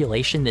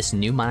manipulation this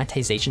new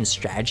monetization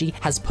strategy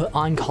has put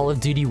on Call of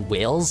Duty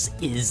whales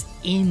is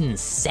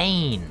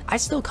insane. I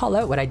still call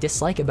out what I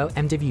dislike about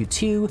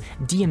MW2,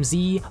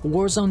 DMZ,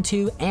 Warzone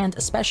 2, and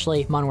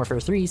especially Modern Warfare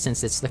 3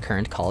 since it's the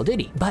current Call of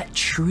Duty. But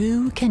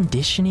true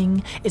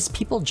conditioning is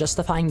people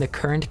justifying the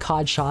current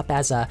COD shop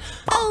as a,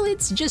 oh,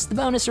 it's just the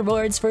bonus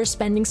rewards for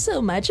spending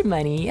so much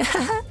money.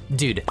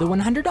 Dude, the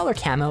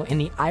 $100 camo in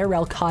the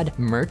IRL COD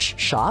merch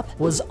shop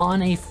was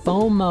on a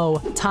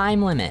FOMO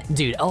time limit.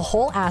 Dude, a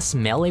whole ass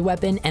melee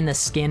weapon and the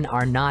skin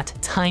are not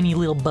tiny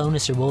little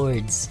bonus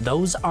rewards.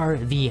 Those are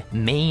the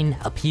main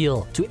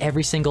appeal to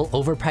every single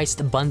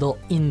overpriced bundle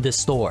in the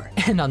store.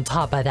 And on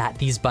top of that,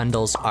 these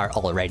bundles are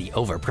already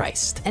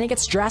overpriced. And it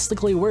gets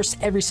drastically worse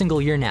every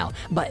single year now.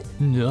 But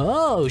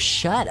no,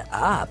 shut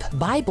up.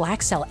 Buy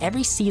Black Cell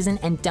every season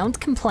and don't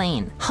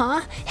complain.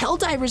 Huh?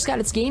 Helldivers got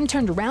its game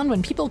turned around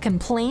when people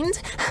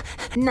complained?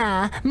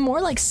 Nah,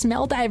 more like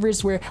Smell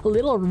Divers were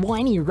little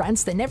whiny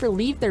runts that never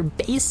leave their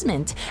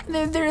basement.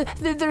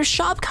 Their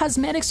shop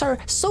cosmetics are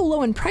so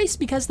low in price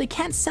because they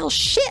can't sell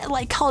shit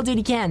like Call of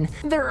Duty can.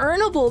 They're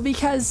earnable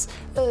because,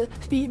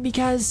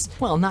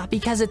 well, not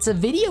because it's a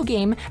video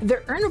game.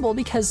 They're earnable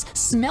because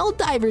Smell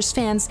Divers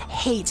fans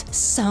hate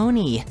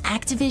Sony.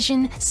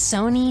 Activision,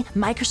 Sony,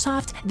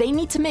 Microsoft, they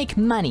need to make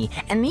money.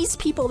 And these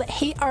people that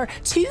hate our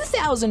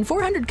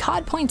 2,400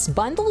 COD points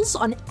bundles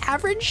on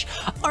average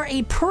are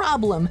a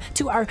problem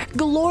to our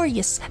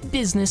glorious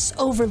business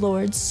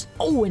overlords.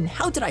 Oh, and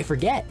how did I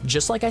forget?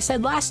 Just like I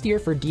said last year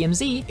for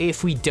DMZ,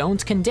 if we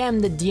don't condemn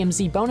the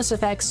DMZ bonus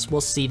effects,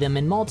 we'll see them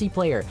in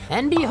multiplayer.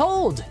 And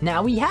behold,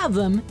 now we have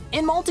them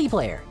in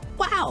multiplayer.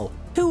 Wow,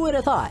 who would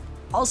have thought?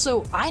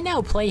 Also, I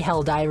now play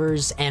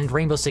Helldivers and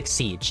Rainbow Six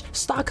Siege.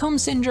 Stockholm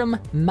Syndrome,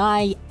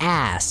 my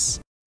ass.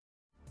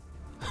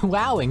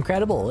 Wow,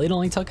 incredible. It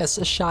only took us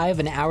shy of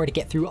an hour to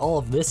get through all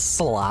of this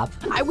slop.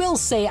 I will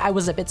say I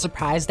was a bit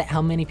surprised at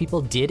how many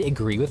people did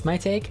agree with my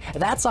take.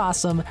 That's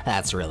awesome.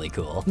 That's really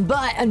cool.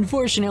 But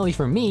unfortunately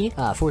for me,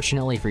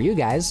 fortunately for you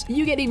guys,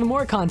 you get even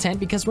more content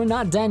because we're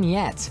not done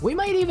yet. We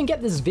might even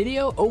get this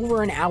video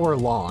over an hour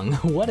long.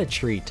 What a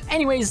treat.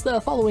 Anyways,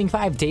 the following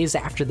 5 days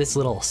after this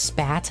little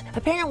spat,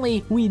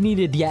 apparently we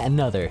needed yet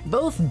another.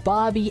 Both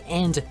Bobby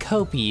and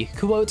Kopi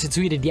quote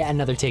tweeted yet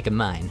another take of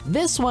mine.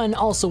 This one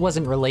also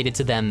wasn't related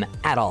to them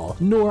at all,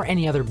 nor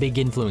any other big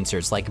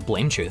influencers like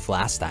Blame Truth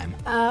last time.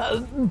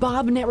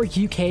 Bob Network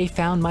UK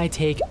found my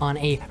take on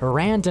a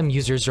random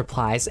user's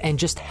replies and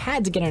just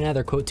had to get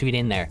another quote tweet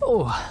in there.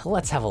 Oh,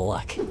 let's have a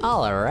look.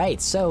 All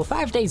right, so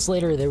 5 days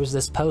later, there was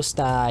this post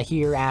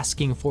here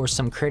asking for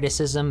some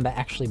criticism, but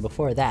actually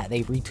before that,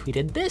 they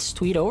retweeted this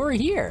tweet over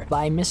here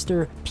by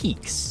Mr.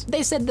 Peaks.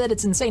 They said that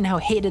it's insane how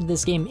hated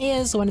this game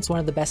is when it's one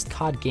of the best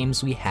COD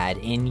games we had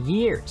in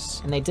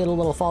years. And they did a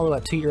little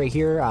follow-up tweet right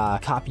here,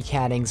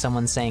 copycatting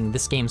someone saying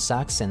this game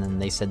sucks, and then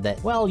they said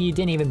that, well, you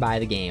didn't even buy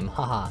the game,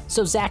 haha.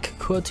 So Zach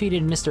quote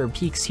tweeted Mr.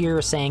 Peaks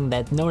here saying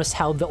that notice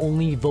how the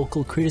only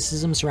vocal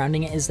criticism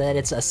surrounding it is that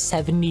it's a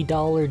 $70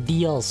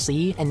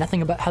 DLC and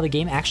nothing about how the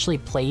game actually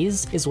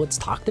plays is what's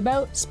talked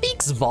about?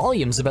 Speaks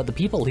volumes about the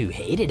people who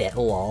hated it,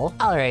 lol.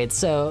 Alright,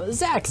 so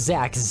Zach.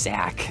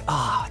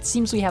 Oh, it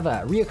seems we have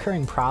a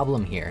reoccurring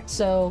problem here.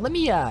 So let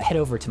me head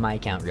over to my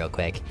account real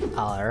quick.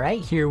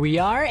 Alright, here we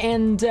are,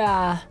 and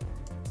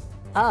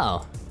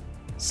oh,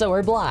 so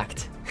we're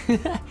blocked.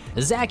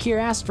 Zach here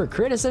asked for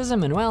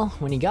criticism, and well,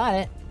 when he got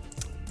it,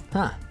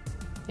 huh.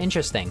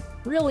 Interesting.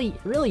 Really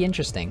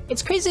interesting.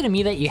 It's crazy to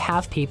me that you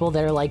have people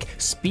that are like,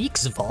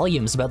 speaks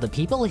volumes about the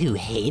people who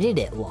hated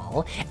it,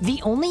 lol. The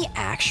only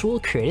actual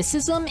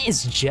criticism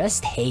is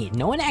just hate.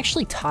 No one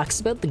actually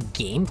talks about the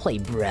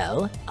gameplay,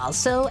 bro.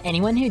 Also,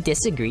 anyone who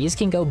disagrees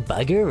can go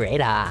bugger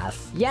right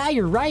off. Yeah,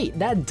 you're right.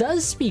 That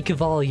does speak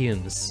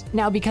volumes.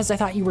 Now, because I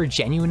thought you were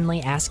genuinely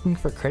asking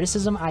for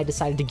criticism, I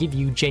decided to give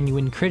you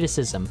genuine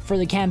criticism. For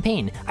the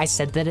campaign, I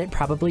said that it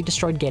probably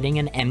destroyed getting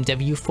an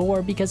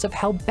MW4 because of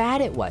how bad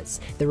it was.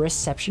 The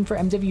reception for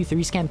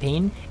MW3's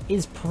campaign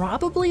is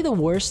probably the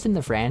worst in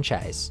the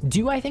franchise.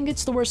 Do I think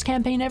it's the worst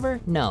campaign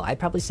ever? No, I'd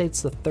probably say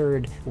it's the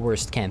 3rd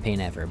worst campaign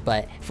ever,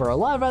 but for a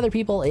lot of other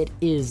people, it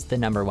is the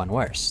 #1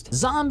 worst.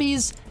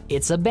 Zombies,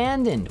 it's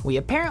abandoned. We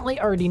apparently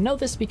already know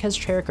this because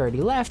Treyarch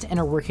already left and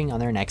are working on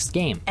their next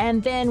game.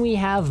 And then we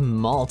have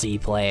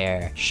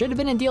multiplayer. Should have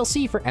been a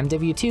DLC for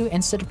MW2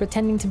 instead of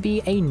pretending to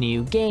be a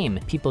new game.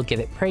 People give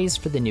it praise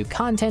for the new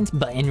content,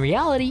 but in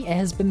reality, it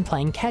has been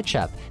playing catch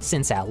up.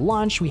 Since at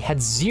launch, we had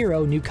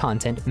 0 new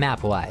content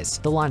map-wise.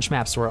 The launch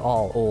maps were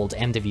all old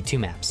MW2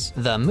 maps.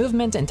 The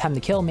movement and time to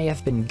kill may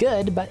have been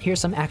good, but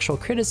here's some actual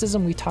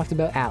criticism we talked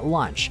about at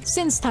launch.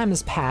 Since time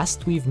has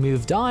passed, we've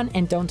moved on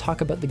and don't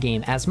talk about the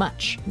game as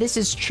much. This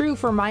is true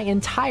for my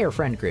entire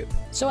friend group.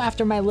 So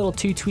after my little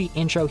 2-tweet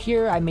intro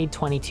here, I made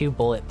 22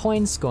 bullet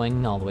points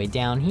going all the way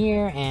down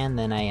here, and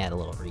then I had a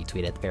little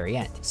retweet at the very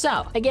end.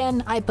 So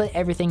again, I put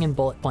everything in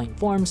bullet point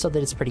form so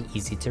that it's pretty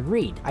easy to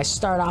read. I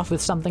start off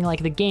with something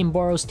like the game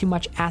borrows too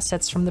much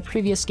assets from the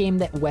previous game,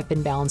 that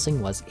weapon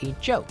balancing was a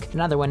joke.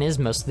 Another one is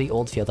most of the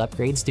old field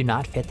upgrades do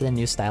not fit the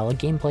new style of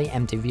gameplay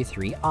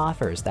MW3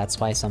 offers. That's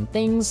why some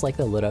things like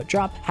the loadout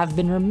drop have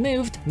been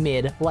removed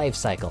mid-life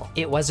cycle.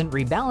 It wasn't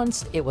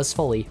rebalanced, it was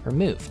fully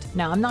removed.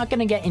 Now, I'm not going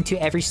to get into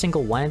every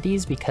single one of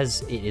these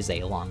because it is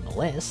a long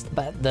list,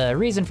 but the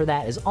reason for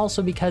that is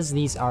also because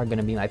these are going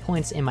to be my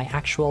points in my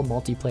actual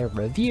multiplayer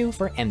review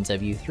for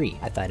MW3.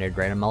 I thought I'd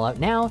write them all out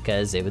now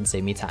because it would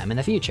save me time in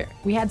the future.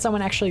 We had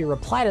someone actually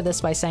reply to this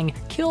by saying,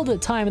 killed the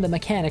time of the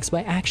mechanics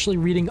by actually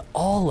reading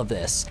all of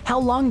this. How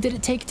long did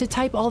it take to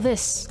type all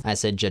this? I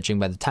said, judging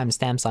by the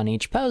timestamps on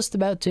each post,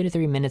 about 2 to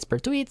 3 minutes per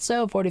tweet,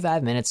 so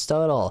 45 minutes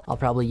total. I'll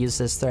probably use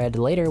this thread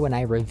later when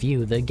I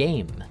review the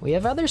game. We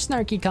have other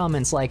snarky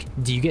comments like,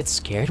 do you get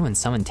scared when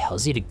someone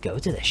tells you to go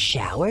to the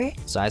shower?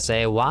 So I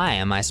say, why?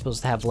 Am I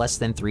supposed to have less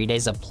than 3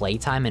 days of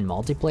playtime in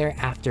multiplayer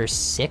after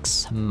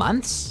 6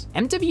 months?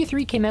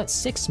 MW3 came out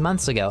 6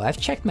 months ago. I've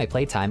checked my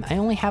playtime. I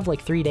only have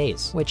like 3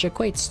 days, which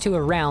equates to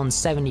around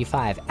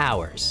 75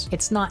 hours.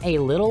 It's not a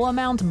little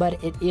amount,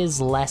 but it is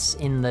less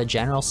in the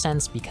general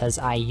sense because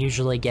I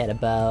usually get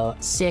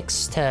about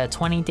 6 to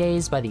 20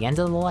 days by the end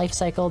of the life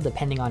cycle,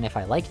 depending on if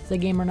I liked the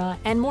game or not.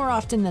 And more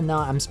often than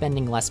not, I'm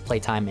spending less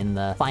playtime in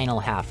the final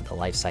half of the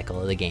life cycle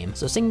of the game.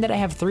 So seeing that I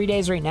have 3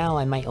 days right now,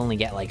 I might only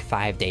get like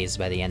 5 days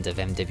by the end of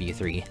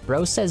MW3.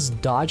 Bro says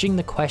dodging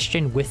the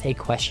question with a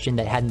question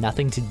that had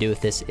nothing to do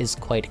with this is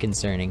quite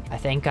concerning. I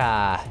think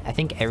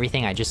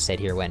everything I just said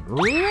here went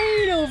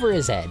right over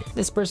his head.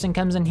 This person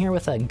comes in here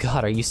with a,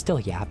 God, are you still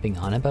yapping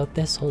yapping on about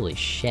this? Holy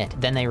shit.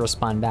 Then they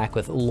respond back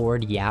with,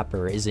 Lord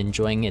Yapper is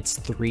enjoying its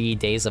 3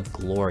 days of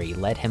glory.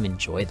 Let him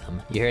enjoy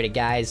them. You heard it,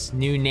 guys.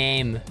 New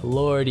name,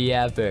 Lord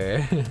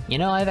Yapper. You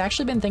know, I've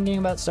actually been thinking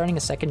about starting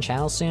a second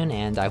channel soon,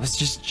 and I was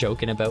just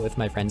joking about with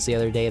my friends the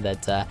other day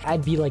that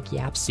I'd be like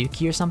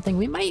Yapsuki or something.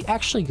 We might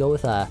actually go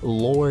with a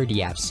Lord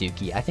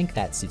Yapsuki. I think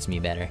that suits me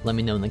better. Let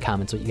me know in the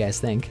comments what you guys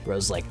think.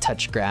 Rose like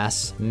touch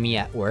grass, me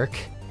at work.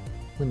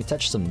 Let me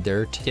touch some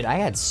dirt. Dude, I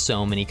had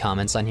so many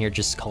comments on here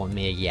just calling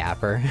me a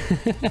yapper.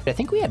 I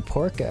think we had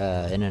Pork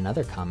in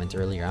another comment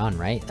earlier on,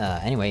 right?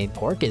 Anyway,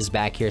 Pork is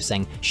back here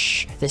saying,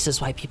 shh, this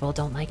is why people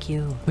don't like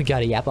you. We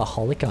got a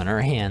yapaholic on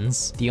our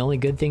hands. The only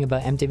good thing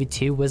about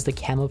MW2 was the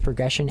camo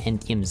progression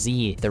and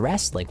DMZ. The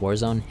rest, like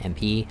Warzone,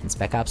 MP, and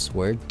Spec Ops,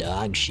 were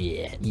dog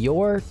shit.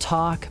 Your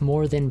talk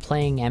more than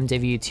playing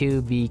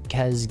MW2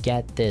 because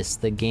get this,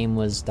 the game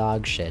was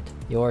dog shit.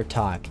 Your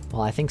talk.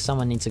 Well, I think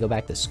someone needs to go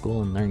back to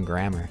school and learn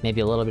grammar.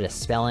 Maybe a little bit of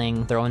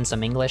spelling, throw in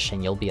some English,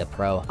 and you'll be a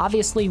pro.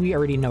 Obviously, we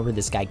already know where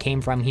this guy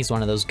came from. He's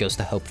one of those Ghost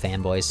of Hope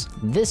fanboys.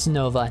 This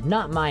Nova,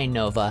 not my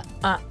Nova.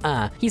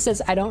 He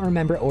says, I don't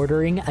remember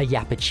ordering a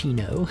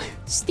yappuccino.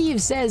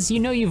 Steve says, you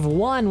know you've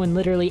won when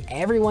literally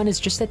everyone is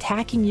just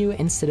attacking you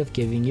instead of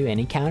giving you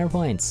any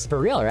counterpoints. For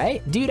real,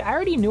 right? Dude, I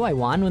already knew I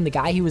won when the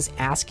guy who was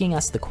asking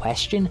us the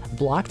question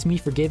blocked me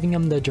for giving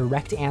him the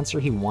direct answer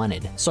he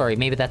wanted. Sorry,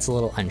 maybe that's a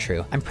little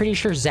untrue. I'm pretty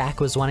sure Zach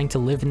was wanting to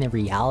live in the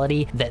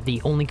reality that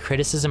the only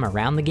criticism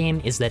around the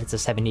game is that it's a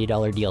 $70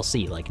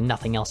 DLC, like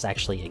nothing else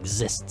actually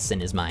exists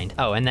in his mind.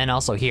 Oh, and then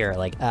also here,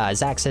 like,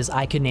 Zach says,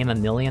 I could name a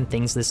million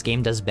things this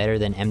game does better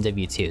than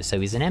MW2. So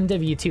he's an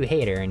MW2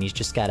 hater, and he's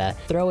just gotta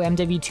throw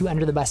MW2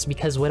 under the bus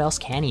because what else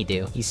can he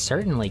do? He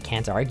certainly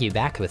can't argue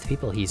back with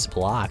people he's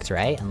blocked,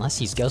 right? Unless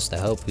he's Ghost of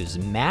Hope, who's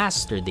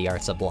mastered the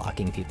arts of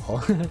blocking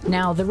people.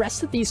 Now, the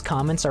rest of these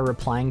comments are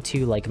replying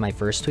to, like, my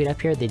first tweet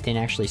up here. They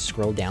didn't actually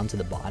scroll down to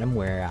the bottom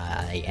where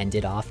I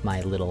ended off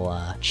my little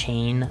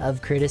chain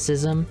of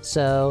criticism.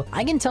 So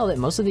I can tell that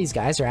most of these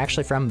guys are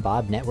actually from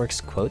Bob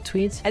Network's quote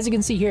tweets. As you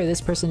can see here,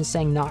 this person is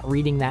saying not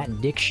reading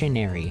that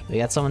dictionary. We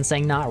got someone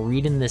saying not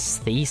reading this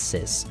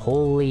thesis.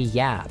 Holy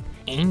yap.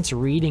 Ain't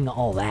reading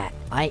all that.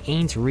 I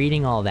ain't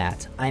reading all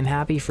that. I'm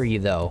happy for you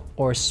though.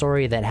 Or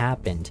sorry that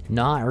happened.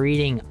 Not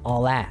reading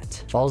all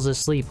that. Falls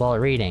asleep while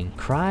reading.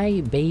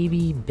 Cry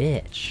baby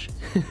bitch.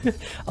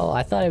 Oh,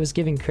 I thought I was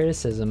giving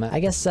criticism. I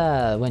guess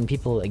when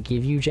people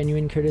give you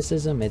genuine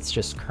criticism, it's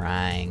just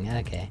crying.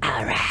 Okay.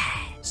 All right.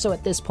 So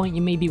at this point,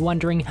 you may be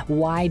wondering,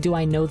 why do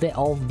I know that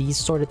all of these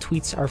sort of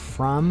tweets are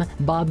from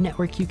Bob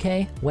Network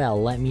UK?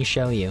 Well, let me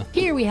show you.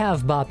 Here we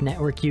have Bob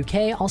Network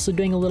UK also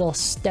doing a little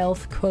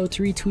stealth quote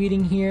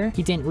retweeting here.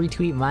 He didn't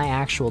retweet my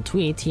actual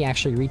tweet, he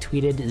actually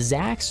retweeted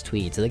Zach's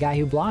tweet, the guy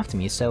who blocked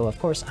me, so of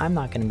course I'm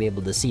not going to be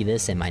able to see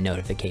this in my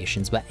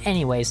notifications, but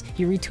anyways,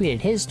 he retweeted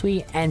his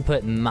tweet and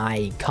put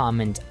my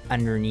comment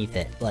underneath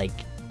it, like,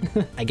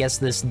 I guess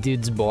this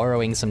dude's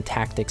borrowing some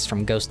tactics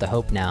from Ghost of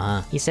Hope now,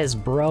 huh? He says,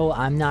 bro,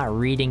 I'm not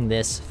reading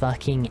this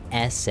fucking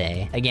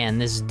essay. Again,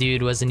 this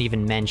dude wasn't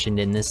even mentioned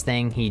in this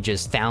thing. He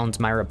just found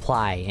my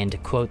reply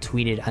and quote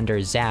tweeted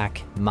under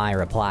Zach, my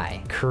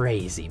reply.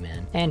 Crazy,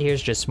 man. And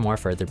here's just more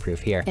further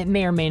proof here. It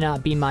may or may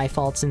not be my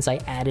fault since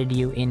I added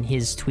you in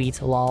his tweet,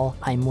 lol.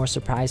 I'm more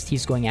surprised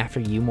he's going after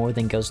you more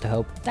than Ghost of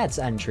Hope. That's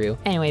untrue.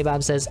 Anyway,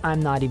 Bob says, I'm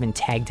not even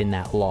tagged in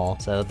that lol.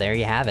 So there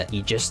you have it.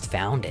 He just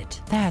found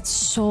it. That's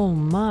so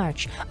much.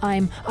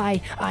 I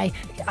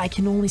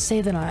can only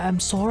say that I'm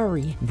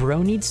sorry.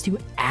 Bro needs to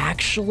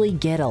actually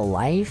get a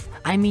life.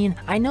 I mean,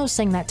 I know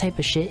saying that type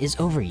of shit is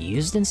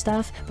overused and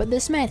stuff, but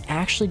this man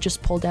actually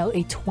just pulled out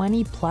a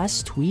 20+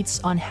 tweets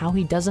on how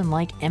he doesn't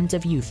like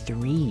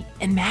MW3.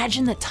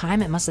 Imagine the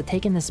time it must have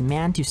taken this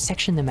man to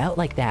section them out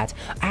like that.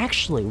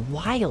 Actually,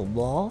 wild,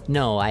 lol.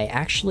 No, I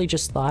actually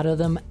just thought of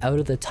them out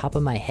of the top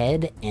of my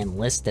head and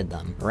listed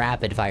them.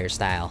 Rapid fire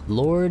style.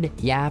 Lord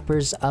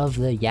Yappers of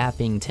the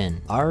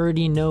Yappington.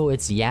 Already know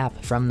it's Yap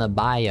from the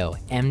bio.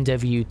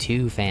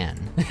 MW2 fan.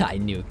 I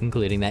knew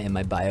including that in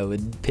my bio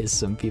would piss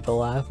some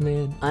people off, man.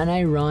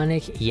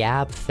 Unironic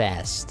Yap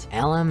Fest.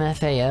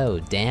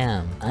 LMFAO,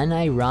 damn.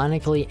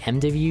 Unironically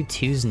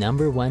MW2's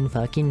 #1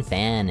 fucking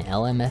fan.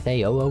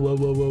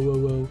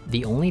 LMFAO.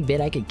 The only bit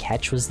I could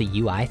catch was the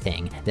UI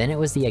thing. Then it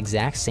was the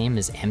exact same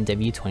as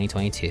MW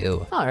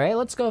 2022. Alright,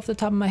 let's go off the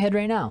top of my head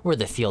right now. Were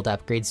the field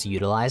upgrades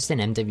utilized in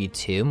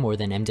MW2 more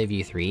than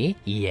MW3?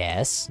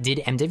 Yes. Did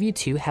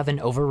MW2 have an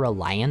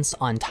over-reliance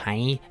on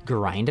tiny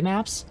grind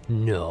maps?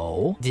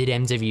 No. Did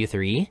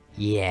MW3?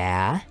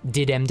 Yeah.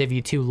 Did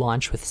MW2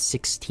 launch with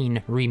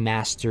 16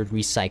 remastered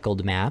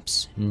recycled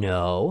maps?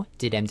 No.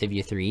 Did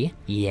MW3?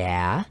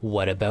 Yeah.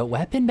 What about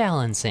weapon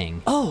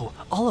balancing? Oh,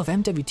 all of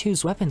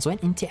MW2's weapons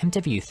went into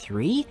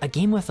MW3? A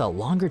game with a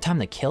longer time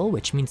to kill,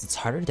 which means it's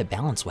harder to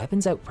balance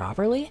weapons out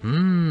properly?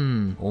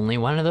 Only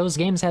one of those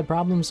games had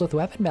problems with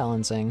weapon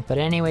balancing. But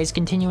anyways,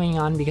 continuing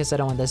on because I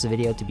don't want this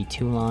video to be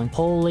too long.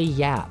 Holy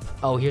yap.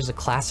 Oh, here's a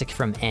classic toxic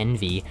from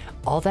envy.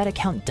 All that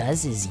account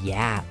does is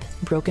yap.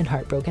 Broken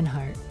heart, broken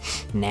heart.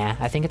 Nah,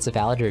 I think it's a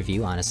valid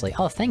review, honestly.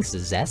 Oh, thanks,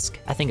 Zesk.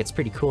 I think it's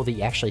pretty cool that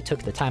you actually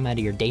took the time out of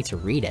your day to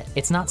read it.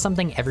 It's not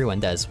something everyone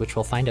does, which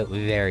we'll find out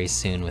very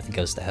soon with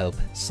Ghost of Hope.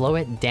 Slow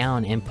it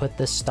down and put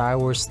the Star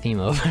Wars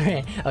theme over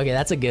it. Okay,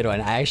 that's a good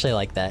one. I actually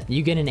like that.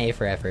 You get an A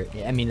for effort.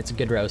 I mean, it's a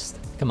good roast.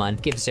 Come on,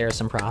 give Sarah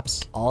some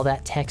props. All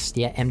that text,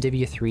 yet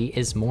MW3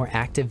 is more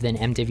active than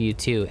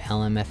MW2,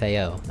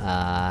 LMFAO.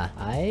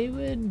 I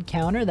would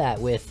counter that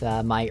with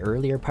my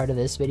earlier part of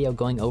this video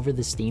going over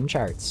the Steam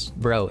charts.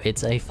 Bro,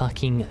 it's a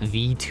fucking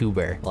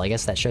Vtuber. Well, I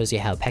guess that shows you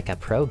how Pekka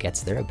Pro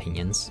gets their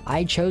opinions.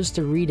 I chose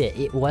to read it.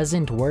 It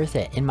wasn't worth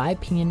it. In my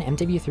opinion,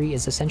 MW3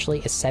 is essentially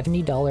a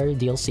 $70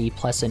 DLC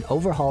plus an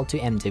overhaul to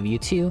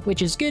MW2,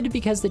 which is good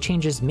because the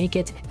changes make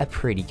it a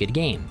pretty good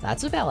game.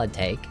 That's a valid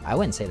take. I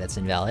wouldn't say that's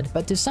invalid,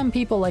 but to some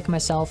people like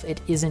myself,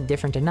 it isn't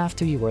different enough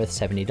to be worth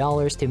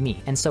 $70 to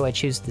me, and so I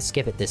choose to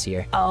skip it this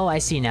year. Oh, I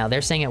see now.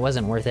 They're saying it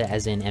wasn't worth it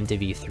as in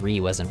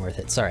MW3 wasn't worth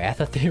it. Sorry, I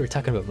thought they were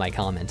talking about my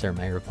comment or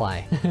my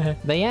reply.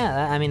 But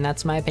yeah, I mean,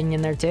 that's my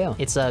opinion there too.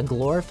 It's a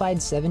glorified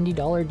 $70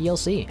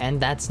 DLC, and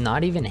that's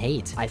not even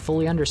hate. I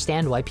fully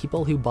understand why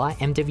people who bought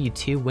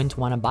MW2 wouldn't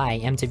want to buy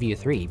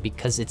MW3,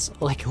 because it's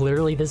like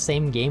literally the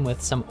same game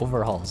with some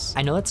overhauls.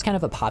 I know it's kind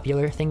of a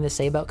popular thing to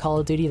say about Call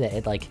of Duty, that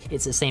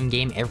it's the same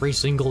game every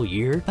single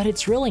year, but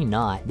it's really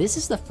not. This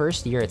is the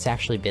first year it's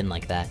actually been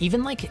like that.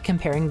 Even like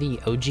comparing the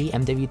OG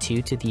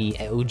MW2 to the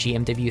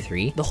OG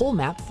MW3, the whole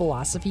map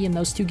philosophy in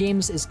those two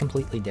games is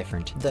completely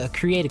different. The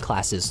created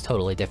class is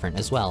totally different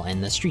as well,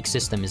 and the streak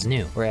system is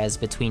new. Whereas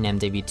between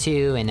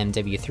MW2 and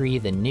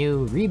MW3, the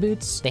new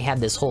reboots, they had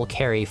this whole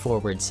carry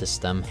forward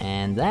system,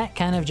 and that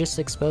kind of just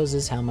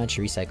exposes how much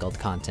recycled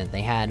content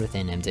they had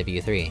within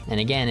MW3. And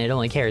again, it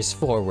only carries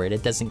forward,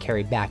 it doesn't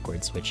carry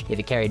backwards, which if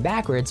it carried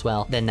backwards,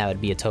 well, then that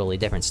would be a totally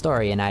different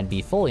story and I'd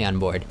be fully on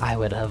board. I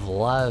would have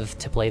loved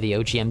to play the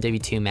OG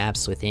MW2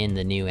 maps within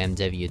the new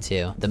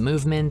MW2. The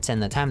movement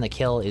and the time to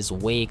kill is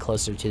way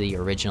closer to the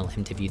original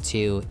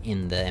MW2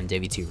 in the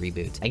MW2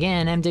 reboot.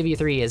 Again,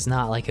 MW3 is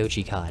not like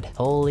OG COD.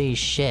 Holy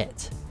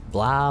shit.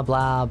 Blah,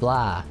 blah,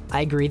 blah.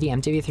 I agree the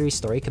MW3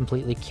 story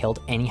completely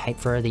killed any hype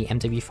for the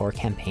MW4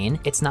 campaign.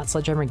 It's not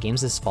Sledgehammer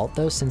Games' fault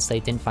though, since they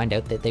didn't find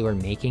out that they were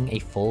making a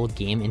full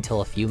game until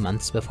a few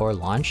months before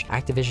launch.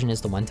 Activision is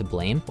the one to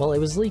blame. Well, it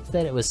was leaked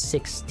that it was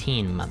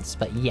 16 months,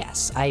 but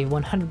yes, I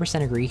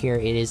 100% agree here.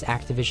 It is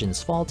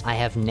Activision's fault. I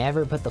have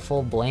never put the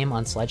full blame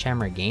on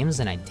Sledgehammer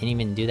Games, and I didn't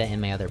even do that in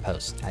my other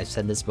post. I've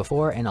said this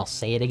before, and I'll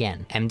say it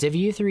again.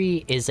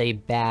 MW3 is a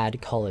bad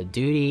Call of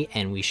Duty,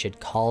 and we should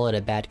call it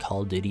a bad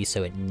Call of Duty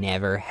so it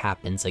never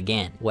happens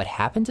again. What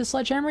happened to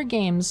Sledgehammer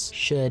Games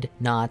should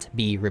not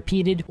be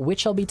repeated,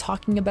 which I'll be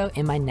talking about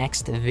in my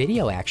next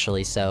video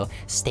actually, so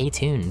stay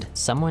tuned.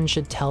 Someone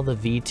should tell the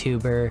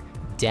VTuber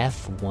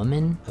deaf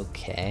woman?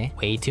 Okay.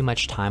 Way too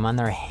much time on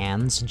their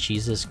hands,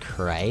 Jesus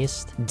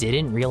Christ.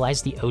 Didn't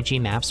realize the OG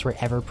maps were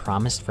ever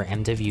promised for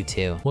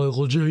MW2.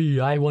 Well, gee,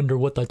 I wonder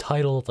what the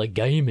title of the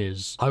game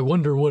is. I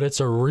wonder what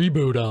it's a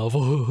reboot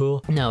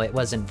of. No, it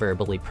wasn't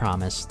verbally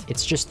promised.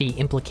 It's just the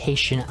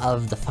implication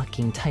of the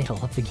fucking title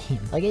of the game.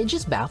 Like, it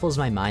just baffles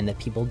my mind that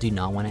people do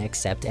not want to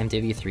accept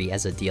MW3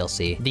 as a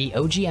DLC. The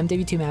OG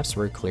MW2 maps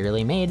were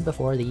clearly made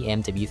before the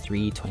MW3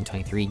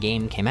 2023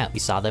 game came out. We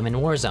saw them in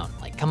Warzone.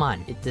 Like, come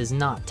on, it does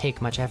not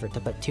take much effort to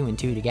put 2 and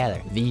 2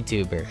 together.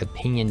 VTuber,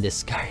 opinion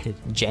discarded.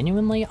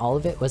 Genuinely, all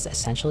of it was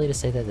essentially to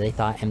say that they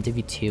thought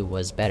MW2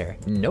 was better.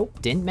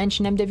 Nope, didn't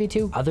mention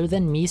MW2. Other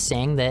than me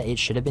saying that it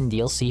should have been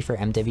DLC for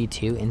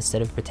MW2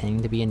 instead of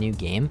pretending to be a new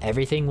game,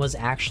 everything was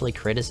actually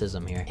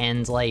criticism here.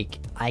 And like,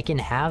 I can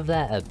have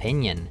that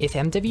opinion. If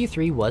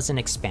MW3 was an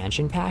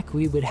expansion pack,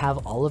 we would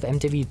have all of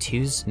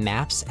MW2's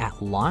maps at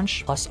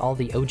launch, plus all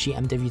the OG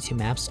MW2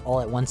 maps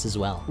all at once as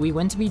well. We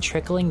wouldn't be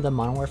trickling the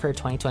Modern Warfare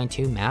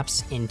 2022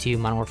 maps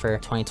into Modern Warfare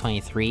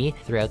 2023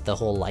 throughout the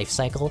whole life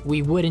cycle.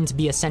 We wouldn't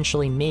be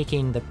essentially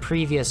making the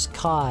previous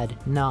COD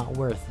not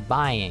worth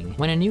buying.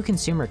 When a new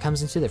consumer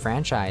comes into the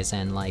franchise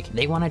and like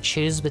they want to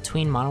choose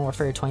between Modern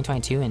Warfare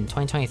 2022 and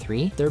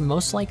 2023, they're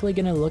most likely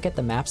going to look at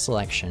the map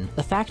selection.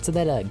 The fact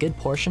that a good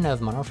portion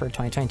of Modern Warfare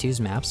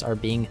 2022's maps are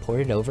being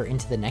ported over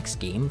into the next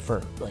game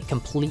for like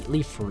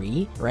completely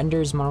free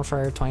renders Modern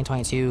Warfare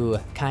 2022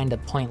 kind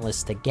of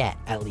pointless to get,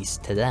 at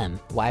least to them.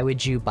 Why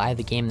would you buy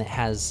the game that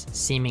has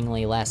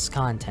seemingly less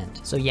content?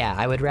 So yeah,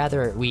 I would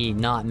rather we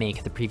not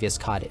make the previous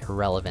COD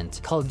irrelevant.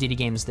 Call of Duty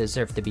games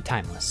deserve to be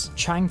timeless.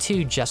 Trying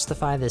to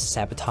justify this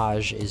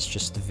sabotage is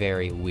just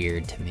very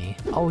weird to me.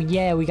 Oh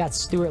yeah, we got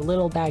Stuart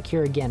Little back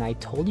here again. I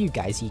told you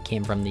guys he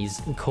came from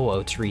these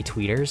quote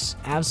retweeters.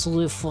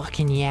 Absolute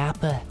fucking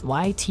yappa.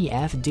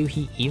 YTF do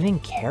he even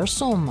care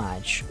so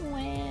much?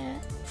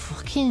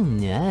 Fucking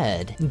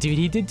nerd. Dude,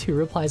 he did 2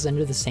 replies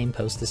under the same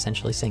post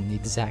essentially saying the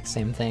exact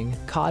same thing.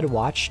 COD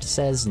Watched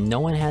says no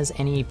one has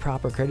any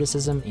proper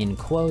criticism in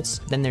quotes.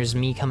 Then there's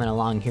me coming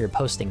along here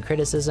posting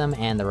criticism,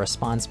 and the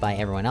response by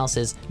everyone else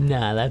is,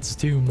 nah, that's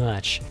too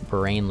much.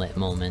 Brainlit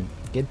moment.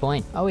 Good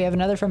point. Oh, we have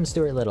another from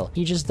Stuart Little.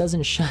 He just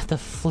doesn't shut the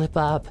flip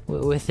up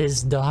with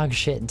his dog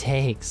shit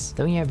takes.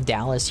 Then we have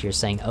Dallas here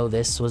saying, oh,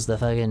 this was the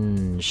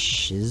fucking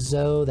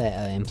shizo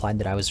that implied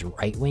that I was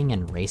right-wing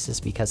and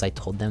racist because I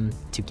told them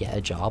to get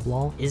a job,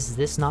 lol. Is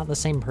this not the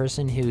same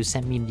person who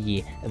sent me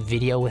the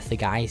video with the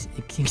guy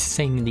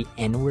saying the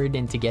N-word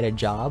and to get a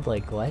job?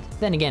 Like, what?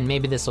 Then again,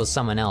 maybe this was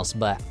someone else,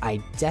 but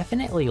I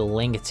definitely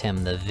linked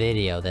him the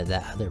video that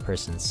that other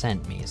person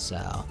sent me,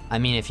 so. I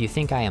mean, if you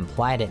think I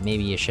implied it,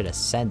 maybe you should have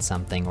said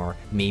something, or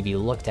maybe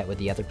looked at what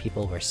the other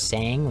people were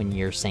saying when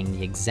you're saying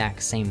the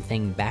exact same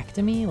thing back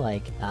to me.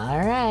 Like, all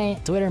right,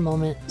 Twitter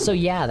moment. So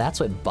yeah, that's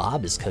what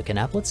Bob is cooking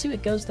up. Let's see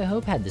what Ghost of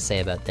Hope had to say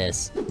about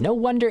this. No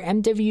wonder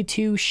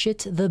MW2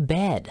 shit the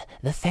bed.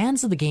 The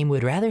fans of the game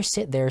would rather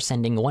sit there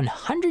sending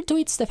 100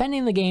 tweets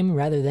defending the game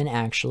rather than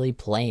actually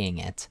playing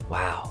it.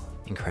 Wow.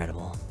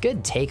 Incredible.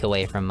 Good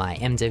takeaway from my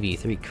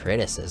MW3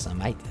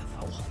 criticism.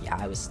 Yeah,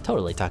 I was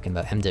totally talking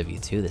about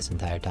MW2 this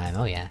entire time.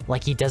 Oh yeah.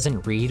 Like, he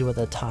doesn't read what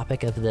the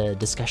topic of the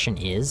discussion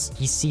is.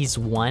 He sees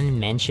one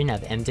mention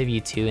of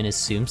MW2 and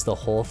assumes the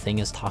whole thing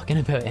is talking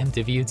about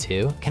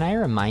MW2. Can I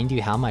remind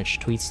you how much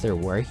tweets there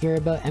were here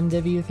about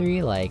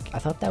MW3? Like, I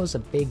thought that was a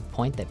big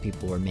point that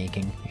people were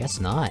making. I guess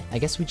not. I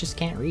guess we just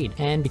can't read.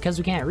 And because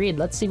we can't read,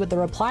 let's see what the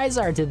replies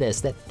are to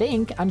this that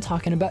think I'm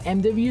talking about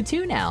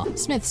MW2 now.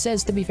 Smith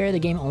says, to be fair, the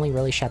game only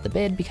really shot the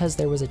bid because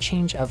there was a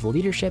change of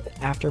leadership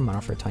after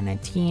Modern Warfare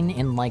 2019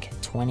 in like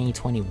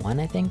 2021,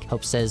 I think.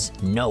 Hope says,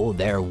 no,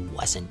 there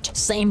wasn't.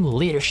 Same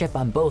leadership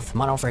on both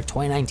Modern Warfare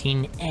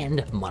 2019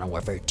 and Modern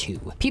Warfare 2.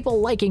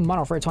 People liking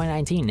Modern Warfare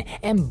 2019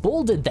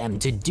 emboldened them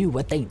to do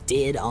what they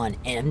did on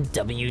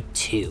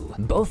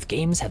MW2. Both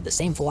games have the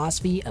same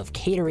philosophy of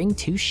catering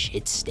to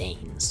shit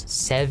stains.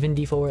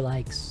 74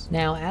 likes.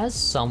 Now, as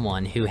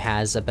someone who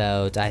has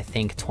about, I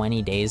think,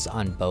 20 days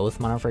on both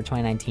Modern Warfare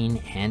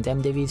 2019 and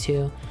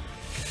MW2,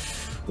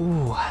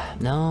 ooh,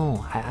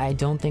 no, I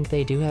don't think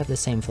they do have the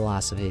same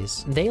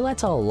philosophies. They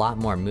let a lot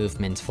more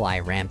movement fly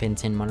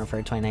rampant in Modern Warfare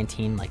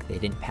 2019, like they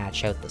didn't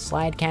patch out the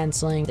slide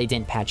canceling, they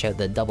didn't patch out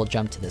the double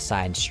jump to the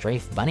side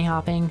strafe bunny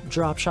hopping,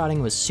 drop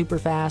shotting was super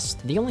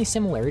fast. The only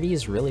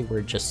similarities really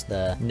were just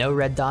the no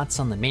red dots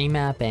on the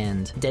minimap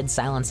and dead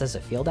silence as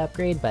a field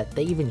upgrade, but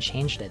they even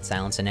changed dead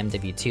silence in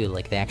MW2,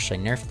 like they actually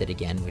nerfed it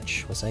again,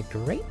 which was a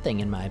great thing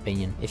in my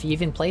opinion. If you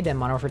even played in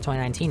Modern Warfare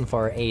 2019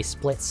 for a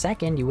split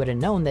second, you would have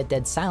known that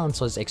dead silence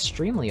was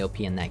extremely OP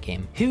in that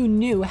game. Who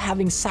knew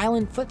having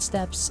silent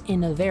footsteps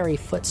in a very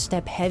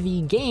footstep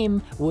heavy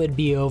game would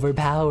be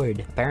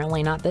overpowered?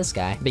 Apparently not this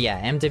guy. But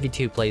yeah,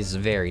 MW2 plays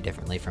very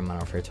differently from Modern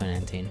Warfare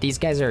 2019. These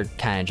guys are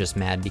kind of just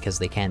mad because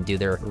they can't do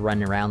their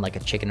run around like a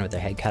chicken with their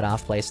head cut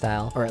off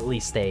playstyle, or at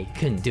least they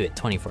couldn't do it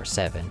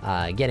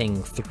 24/7.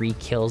 Getting 3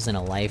 kills in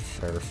a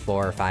life, or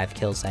 4 or 5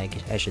 kills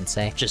I should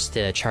say, just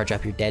to charge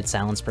up your dead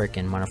silence perk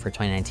in Modern Warfare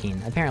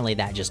 2019. Apparently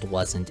that just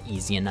wasn't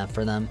easy enough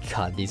for them.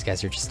 God, these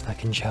guys are just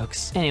fucking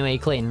jokes. Anyway,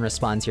 Clayton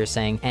responds here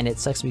saying, and it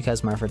sucks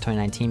because Modern Warfare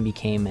 2019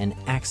 became an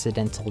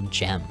accidental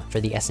gem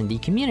for the S&D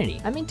community.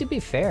 I mean, to be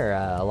fair,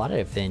 a lot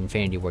of the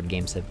Infinity Ward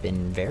games have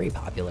been very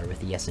popular with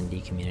the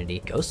S&D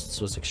community.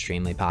 Ghosts was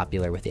extremely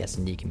popular with the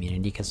S&D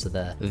community because of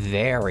the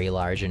very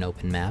large and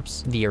open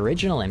maps. The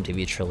original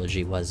MTV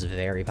trilogy was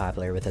very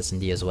popular with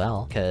S&D as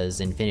well, because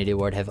Infinity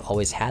Ward have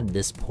always had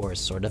this poor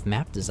sort of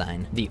map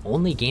design. The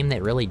only game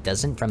that really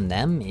doesn't from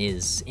them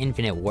is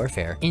Infinite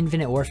Warfare.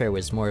 Infinite Warfare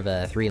was more of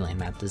a 3-lane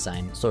map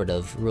design, sort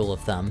of rule of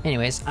thumb.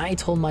 Anyways, I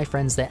told my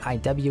friends that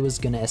IW was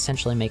gonna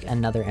essentially make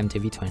another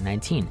MTV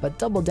 2019, but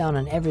double down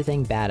on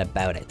everything bad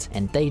about it.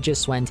 And they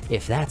just went,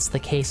 if that's the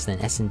case, then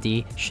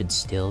S&D should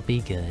still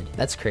be good.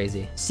 That's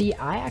crazy. See,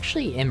 I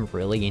actually am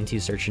really into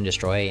Search and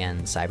Destroy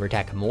and Cyber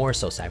Attack, more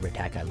so Cyber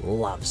Attack. I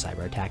love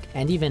Cyber Attack.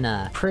 And even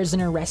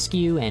Prisoner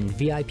Rescue and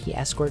VIP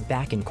Escort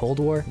back in Cold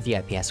War.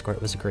 VIP Escort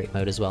was a great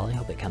mode as well. I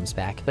hope it comes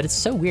back. But it's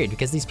so weird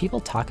because these people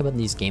talk about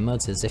these game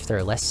modes as if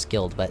they're less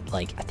skilled, but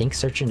like, I think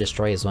Search and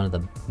Destroy is one of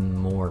the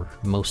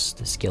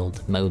most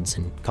skilled modes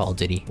in Call of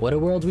Duty. What a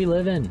world we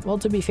live in. Well,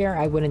 to be fair,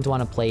 I wouldn't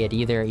want to play it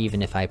either,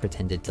 even if I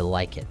pretended to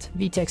like it.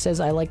 VTech says,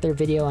 I like their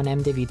video on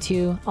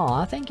MW2.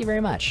 Aw, thank you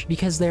very much.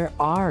 Because there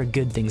are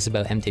good things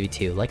about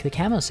MW2, like the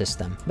camo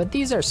system. But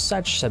these are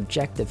such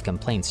subjective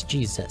complaints,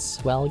 Jesus.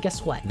 Well,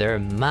 guess what? They're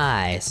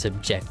my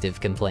subjective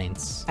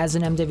complaints. As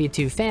an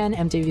MW2 fan,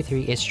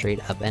 MW3 is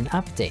straight up an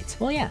update.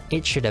 Well, yeah,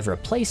 it should have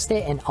replaced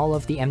it, and all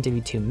of the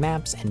MW2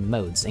 maps and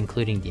modes,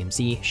 including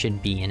DMZ,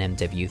 should be in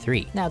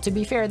MW3. Now, to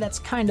be fair, that's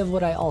kind of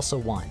what I also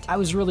want. I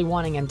was really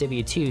wanting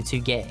MW2 to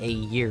get a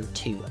year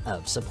 2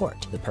 of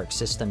support. The perk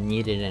system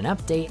needed an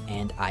update,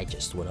 and I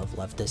just would have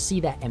loved to see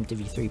that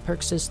MW3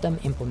 perk system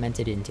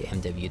implemented into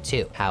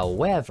MW2.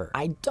 However,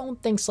 I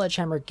don't think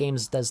Sledgehammer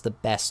Games does the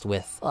best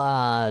with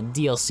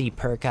DLC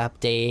perk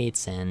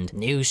updates and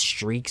new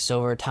streaks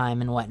over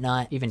time and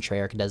whatnot. Even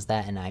Treyarch does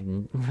that, and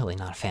I'm really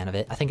not a fan of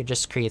it. I think it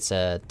just creates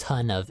a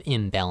ton of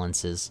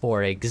imbalances.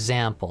 For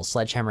example,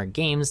 Sledgehammer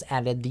Games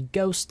added the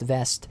Ghost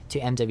vest to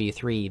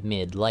MW3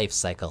 mid-life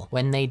cycle.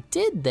 When they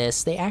did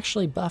this, they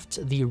actually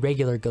buffed the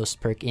regular Ghost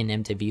perk in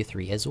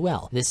MW3 as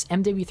well. This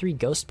MW3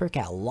 Ghost perk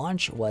at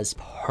launch was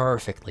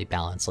perfectly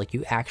balanced, like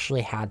you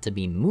actually had to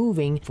be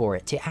moving for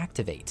it to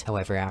activate.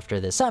 However, after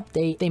this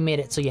update, they made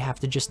it so you have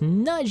to just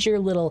nudge your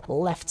little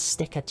left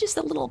stick just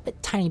a little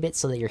bit, tiny bit,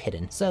 so that you're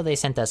hidden. So they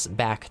sent us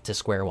back to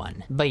square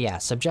one. But yeah,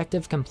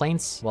 subjective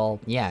complaints, well,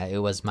 yeah, it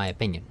was my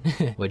opinion.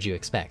 What'd you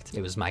expect?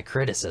 It was my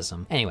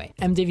criticism. Anyway,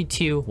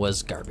 MW2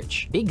 was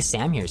garbage. Big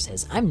Sam here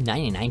says, I'm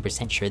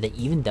 99% sure that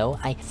even though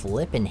I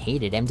flippin'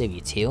 hated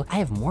MW2, I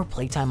have more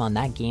playtime on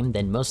that game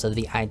than most of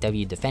the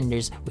IW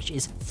defenders, which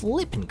is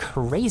flippin'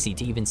 crazy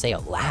to even say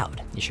out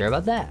loud. You sure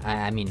about that?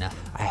 I mean,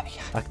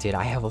 fuck dude,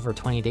 I have over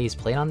 20 days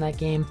played on that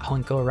game. I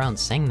wouldn't go around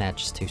saying that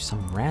just to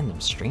some random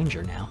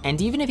stranger now.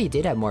 And even if he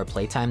did have more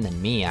playtime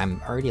than me,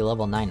 I'm already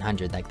level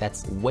 900, like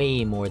that's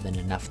way more than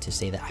enough to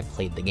say that I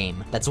played the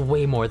game. That's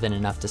way more than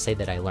enough to say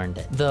that I learned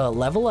it. The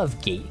level of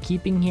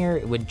gatekeeping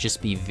here would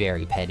just be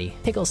very petty.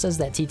 Pickle says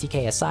that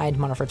TTK aside,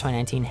 Modern Warfare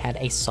 2019 had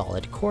a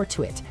solid core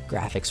to it.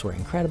 Graphics were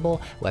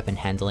incredible, weapon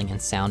handling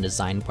and sound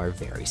design were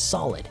very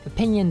solid.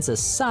 Opinions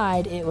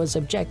aside, it was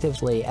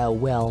objectively a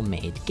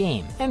well-made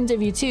game.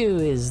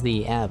 MW2 is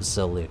the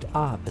absolute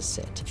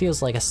opposite.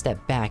 Feels like a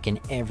step back in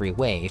every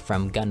way,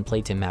 from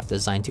gunplay to map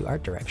design to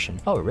art direction.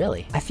 Oh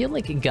really? I feel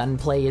like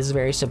gunplay is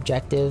very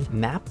subjective.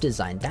 Map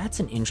design, that's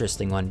an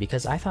interesting one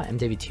because I thought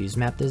MW2's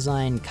map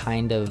design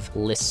kind of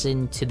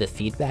listened to the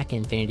feedback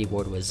Infinity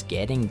Ward was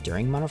getting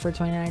during Modern Warfare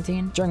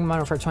 2019. During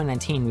Modern Warfare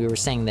 2019, we were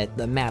saying that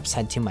the maps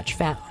had too much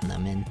fat on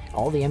them, and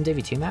all the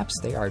MW2 maps,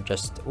 they are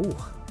just, ooh,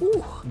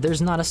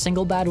 there's not a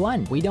single bad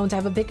one. We don't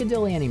have a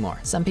Piccadilly anymore.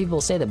 Some people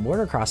say that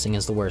border crossing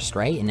is the worst,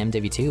 right, in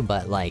MW2,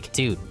 but like,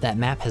 dude, that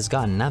map has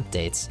gotten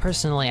updates.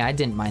 Personally, I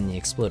didn't mind the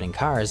exploding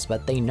cars,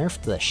 but they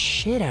nerfed the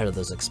shit out of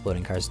those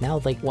exploding cars.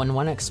 Now, like, when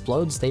one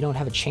explodes, they don't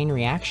have a chain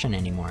reaction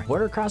anymore.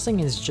 Border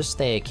crossing is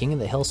just a King of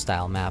the Hill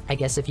style map. I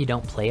guess if you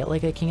don't play it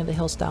like a King of the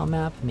Hill style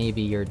map,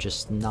 maybe you're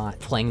just not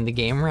playing the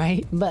game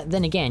right. But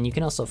then again, you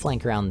can also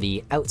flank around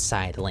the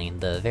outside lane,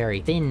 the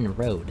very thin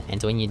road.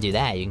 And when you do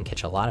that, you can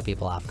catch a lot of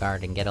people off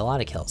guard and get a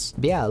lot of kills.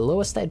 But yeah,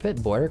 lowest I'd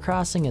put border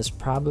crossing is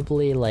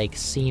probably like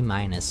C-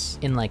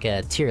 in like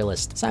a tier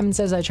list. Simon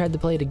says, I tried to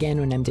play it again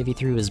when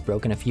MW3 was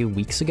broken a few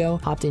weeks ago,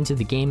 hopped into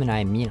the game and I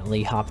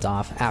immediately hopped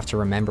off after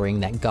remembering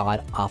that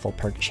god awful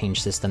perk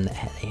change system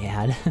that they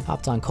had.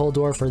 Hopped on Cold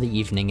War for the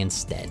evening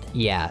instead.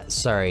 Yeah,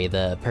 sorry,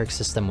 the perk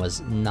system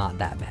was not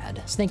that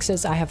bad. Snake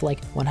says, I have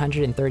like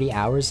 130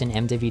 hours in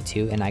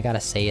MW2 and I gotta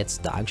say it's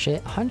dog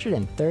shit.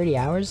 130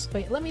 hours?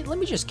 Wait, let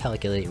me just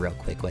calculate real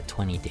quick what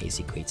 20 days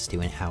equates to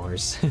in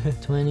hours.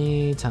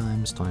 20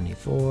 times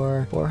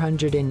 24,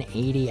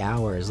 480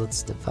 hours.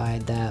 Let's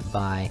divide that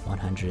by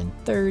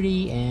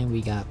 130 and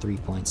we got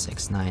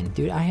 3.69.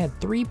 Dude, I had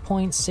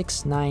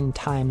 3.69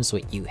 times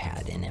what you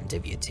had in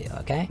MW2,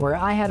 okay? Where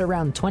I had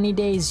around 20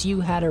 days, you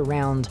had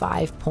around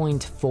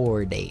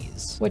 5.4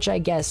 days, which I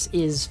guess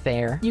is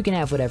fair. You can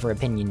have whatever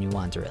opinion you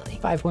want, really.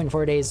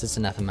 5.4 days is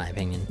enough in my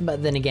opinion.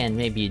 But then again,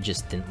 maybe you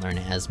just didn't learn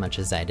it as much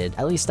as I did.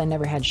 At least I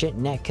never had shit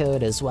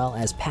netcode as well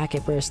as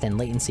packet burst and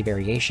latency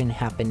variation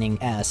happening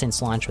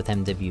since launch with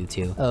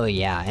MW2. Oh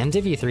yeah,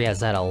 MW3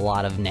 has had a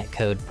lot of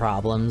netcode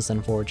problems,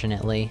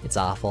 unfortunately. It's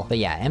awful. But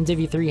yeah,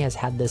 MW3 has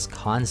had this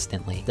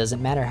constantly.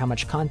 Doesn't matter how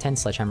much content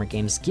Sledgehammer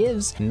Games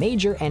gives,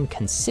 major and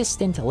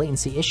consistent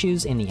latency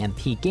issues in the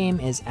MP game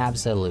is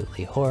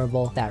absolutely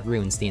horrible. That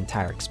ruins the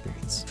entire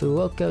experience.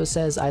 Fuoko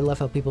says, I love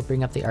how people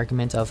bring up the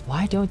argument of,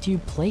 why don't you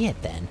play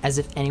it then? As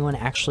if anyone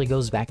actually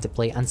goes back to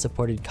play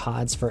unsupported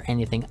CODs for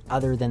anything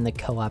other than the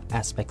co-op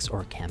aspects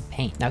or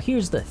campaign. Now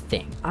here's the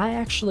thing. I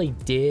actually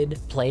did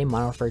play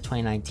Modern Warfare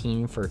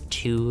 2019 for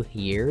 2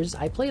 years.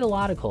 I played a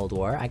lot of Cold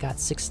War. I got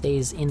 6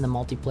 days in the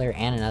multiplayer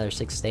and another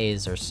 6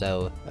 days or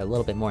so, a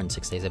little bit more than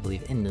 6 days, I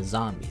believe, in the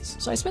zombies.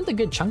 So I spent a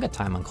good chunk of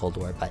time on Cold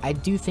War, but I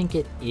do think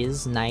it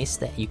is nice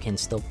that you can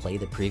still play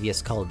the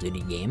previous Call of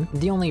Duty game.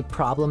 The only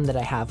problem that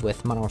I have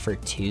with Modern Warfare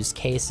 2's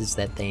case is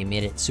that they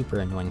made it super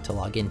annoying to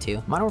log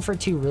into. Modern Warfare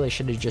 2 really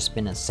should have just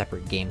been a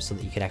separate game so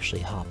that you could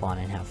actually hop on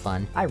and have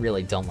fun. I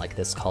really don't like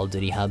this Call of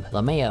Duty hub.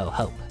 LeMayo,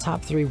 Hope.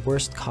 Top 3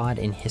 worst COD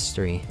in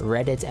history.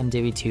 Reddit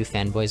MW2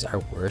 fanboys are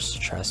worse.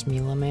 Trust me,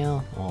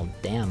 LeMayo. Well,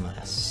 damn.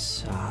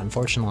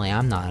 Unfortunately,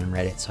 I'm not on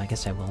Reddit, so I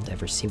guess I won't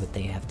ever see what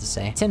they have to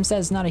say. Tim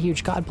says, not a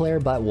huge COD player,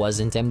 but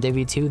wasn't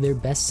MW2 their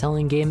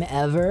best-selling game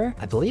ever?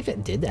 I believe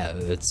it did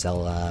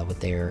outsell what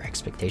their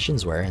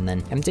expectations were, and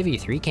then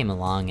MW3 came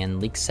along and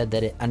leaks said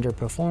that it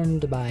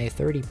underperformed by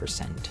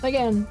 30%.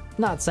 Again,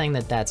 not saying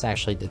that that's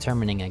actually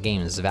determining a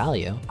game's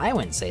value. I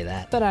wouldn't say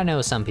that, but I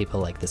know some people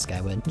like this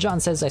guy would. John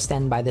says, I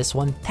stand by this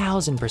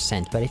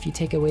 1000%, but if you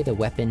take away the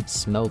weapon weapon,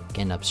 smoke,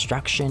 and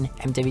obstruction.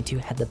 MW2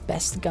 had the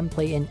best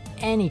gunplay in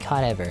any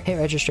COD ever. Hit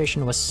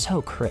registration was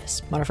so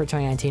crisp. Modern Warfare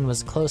 2019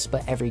 was close,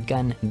 but every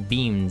gun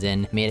beamed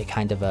and made it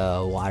kind of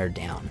a watered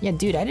down. Yeah,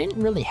 dude, I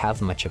didn't really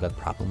have much of a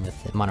problem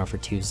with Modern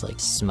Warfare 2's like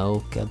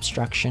smoke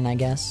obstruction, I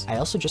guess. I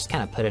also just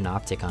kind of put an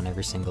optic on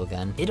every single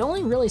gun. It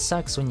only really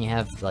sucks when you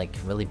have like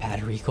really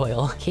bad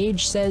recoil.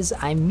 Cage says,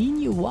 I mean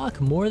you walk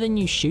more than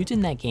you shoot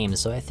in that game,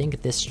 so I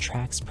think this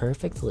tracks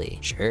perfectly.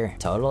 Sure,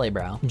 totally,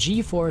 bro.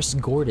 GeForce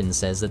Gordon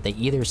says that they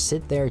either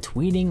sit there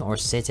tweeting or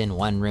sit in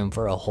one room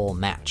for a whole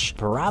match.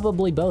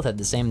 Probably both at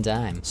the same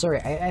time. Sorry,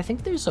 I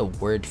think there's a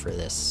word for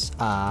this.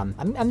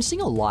 I'm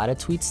seeing a lot of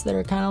tweets that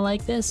are kind of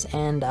like this,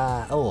 and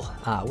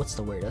what's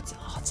the word?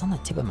 It's on the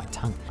tip of my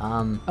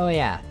tongue. Oh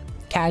yeah.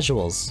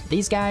 Casuals.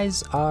 These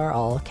guys are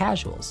all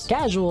casuals.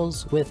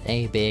 Casuals with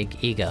a big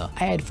ego.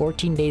 I had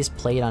 14 days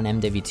played on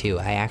MW2.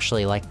 I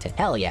actually liked it.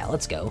 Hell yeah,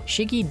 let's go.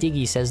 Shiggy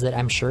Diggy says that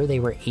I'm sure they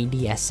were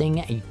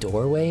ADSing a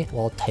doorway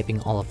while typing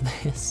all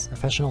of this.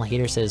 Professional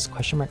Hater says,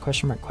 question mark,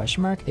 question mark,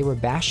 question mark. They were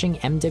bashing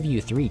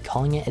MW3,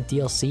 calling it a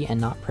DLC and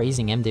not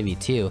praising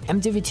MW2.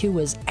 MW2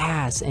 was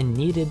ass and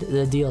needed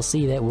the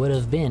DLC that would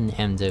have been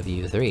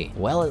MW3.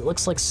 Well, it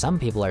looks like some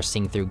people are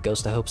seeing through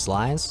Ghost of Hope's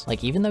lies.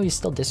 Like, even though he's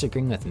still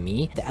disagreeing with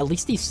me, at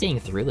least he's seeing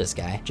through this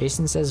guy.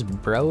 Jason says,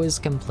 bro is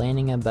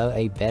complaining about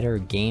a better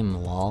game,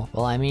 lol.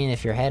 Well, I mean,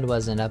 if your head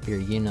wasn't up your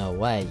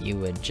you-know-what, you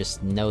would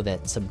just know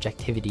that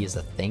subjectivity is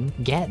a thing.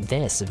 Get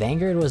this,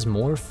 Vanguard was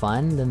more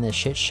fun than the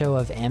shit show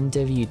of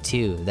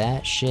MW2.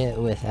 That shit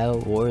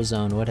without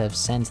Warzone would have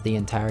sent the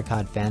entire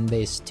COD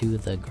fanbase to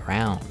the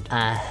ground.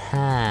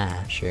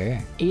 Aha, sure.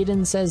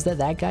 Aiden says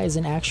that guy is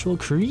an actual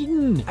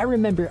cretin. I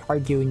remember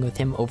arguing with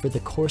him over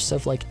the course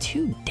of like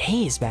 2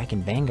 days back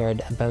in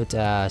Vanguard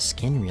about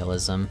skin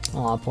realism.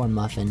 Aw, poor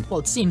Muffin.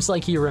 Well, it seems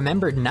like he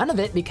remembered none of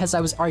it because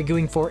I was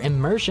arguing for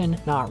immersion,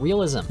 not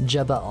realism.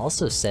 Jubba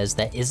also says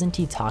that isn't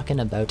he talking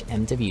about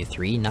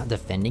MW3, not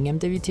defending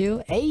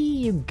MW2? Hey,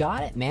 you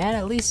got it, man.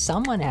 At least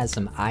someone has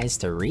some eyes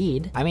to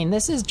read. I mean,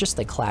 this is just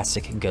the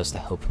classic Ghost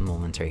of Hope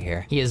moment right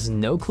here. He has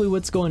no clue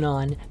what's going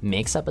on,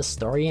 makes up a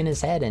story in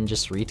his head, and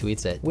just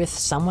retweets it. With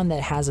someone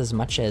that has as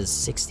much as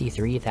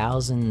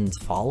 63,000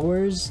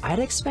 followers, I'd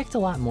expect a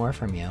lot more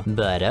from you.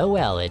 But oh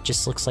well, it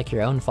just looks like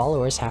your own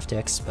followers have to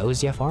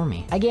expose you for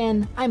me.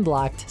 Again, I'm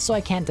blocked, so I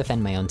can't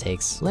defend my own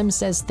takes. Lim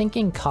says,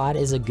 thinking COD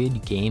is a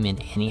good game in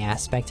any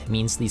aspect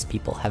means these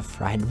people have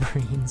fried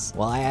brains.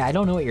 Well, I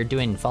don't know what you're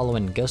doing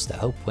following Ghost of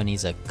Hope when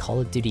he's a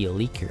Call of Duty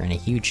leaker and a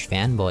huge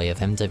fanboy of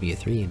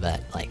MW3,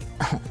 but like,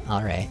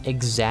 alright.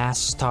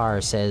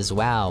 Exastar says,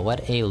 wow,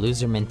 what a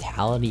loser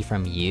mentality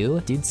from you.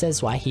 Dude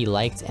says why he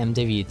liked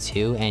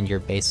MW2 and you're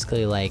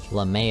basically like,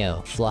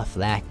 LaMayo, fluff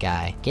that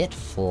guy. Get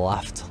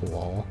fluffed,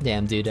 lol.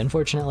 Damn, dude,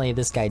 unfortunately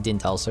this guy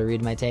didn't also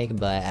read my take,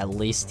 but at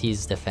least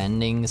he's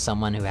defending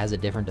someone who has a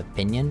different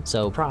opinion,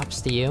 so props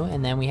to you.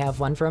 And then we have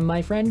one from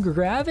my friend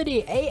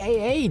Gravity.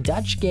 Hey,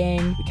 Dutch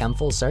gang, we come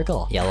full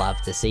circle. You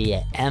love to see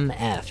it.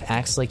 MF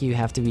acts like you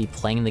have to be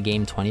playing the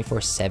game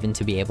 24/7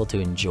 to be able to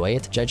enjoy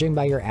it, judging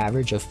by your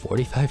average of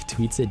 45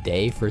 tweets a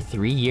day for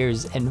 3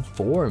 years and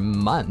 4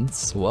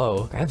 months.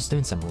 Whoa, Grav's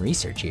doing some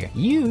research here.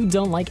 You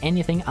don't like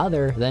anything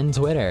other than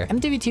Twitter.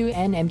 MW2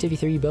 and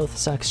MW3 both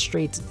suck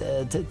straight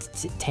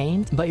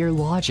tained, but your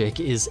logic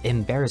is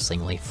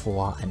embarrassingly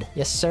flawed.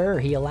 Yes sir,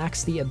 he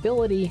lacks the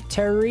ability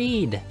to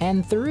read,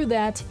 and through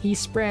that he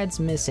spreads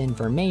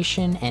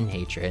misinformation and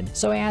hatred.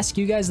 So I ask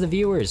you guys, the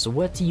viewers,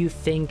 what do you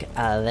think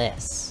of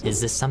this?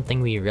 Is this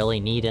something we really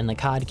need in the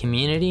COD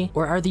community,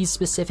 or are these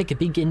specific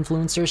big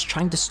influencers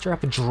trying to stir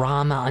up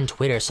drama on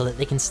Twitter so that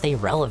they can stay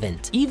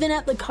relevant, even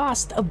at the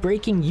cost of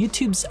breaking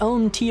YouTube's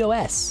own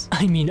TOS?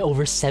 I mean,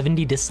 over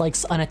 70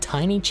 dislikes on a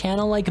tiny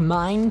channel like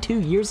mine 2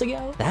 years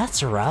ago?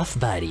 That's rough,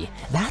 buddy.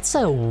 That's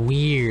a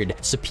weird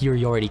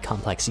superiority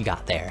complex you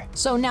got there.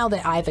 So now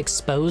that I've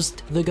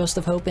exposed the Ghost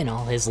of Hope and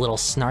all his little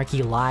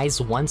snarky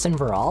lies once and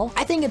for all,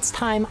 I think it's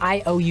time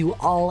I owe you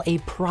all a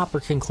proper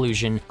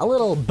conclusion, a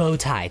little bow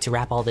tie to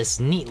wrap all this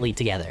neatly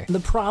together. The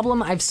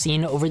problem I've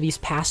seen over these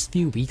past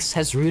few weeks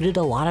has rooted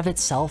a lot of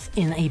itself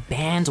in a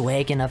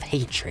bandwagon of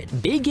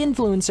hatred. Big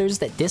influencers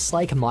that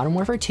dislike Modern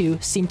Warfare 2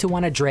 seem to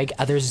want to drag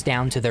others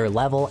down to their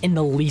level in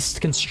the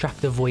least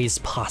constructive ways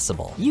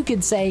possible. You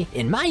could say,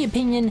 in my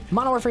opinion,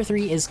 Modern Warfare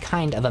 3 is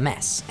kind of a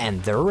mess,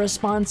 and their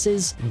response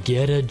is,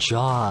 get a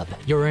job.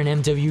 You're an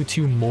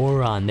MW2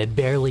 moron that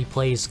barely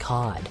plays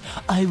COD.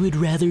 I would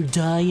rather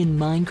die in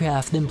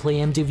Minecraft than play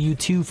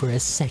MW2 for a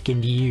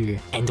second year.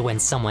 And when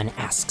someone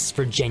asks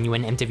for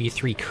genuine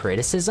MW3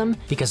 criticism,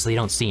 because they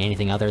don't see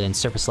anything other than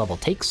surface level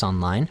takes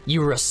online,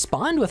 you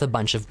respond with a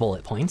bunch of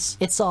bullet points.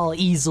 It's all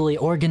easily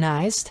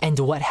organized, and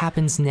what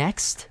happens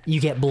next? You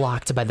get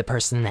blocked by the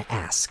person that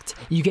asked.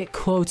 You get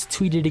quote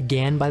tweeted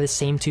again by the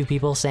same 2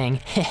 people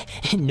saying, heh,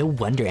 no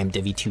wonder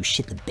MW2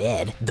 shit the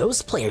bed.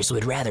 Those players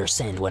would rather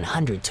send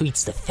 100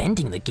 tweets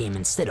defending the game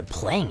instead of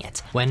playing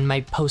it. When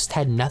my post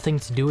had nothing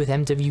to do with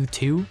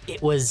MW2,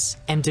 it was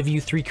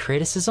MW3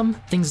 criticism,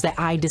 things that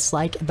I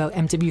dislike about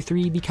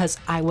MW3 because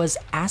I was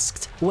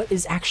asked what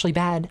is actually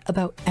bad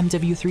about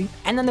MW3.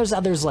 And then there's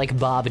others like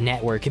Bob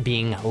Network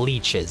being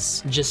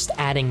leeches, just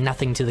adding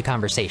nothing to the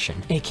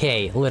conversation,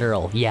 aka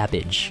literal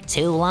yappage.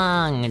 Too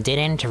long,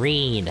 didn't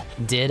read.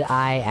 Did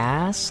I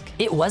ask?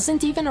 It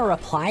wasn't even a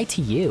reply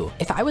to you.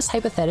 If I was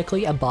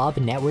hypothetically a Bob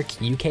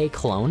Network UK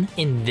clone,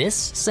 in this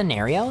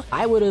scenario,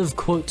 I would have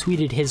quote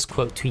tweeted his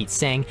quote tweet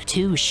saying,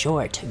 "Too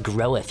short,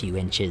 grow a few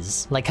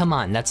inches." Like, come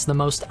on, that's the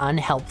most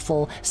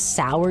unhelpful,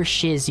 sour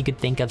shiz you could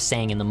think of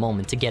saying in the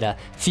moment to get a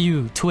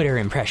few Twitter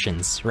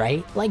impressions,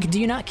 right? Like, do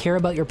you not care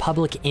about your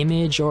public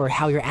image or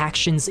how your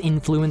actions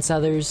influence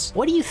others?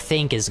 What do you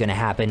think is gonna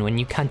happen when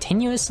you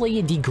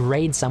continuously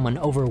degrade someone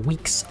over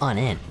weeks on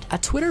end? A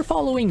Twitter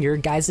following your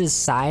guys'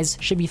 size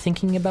should be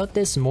thinking about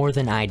this more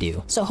than I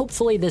do. So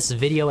hopefully this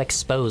video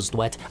exposed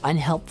what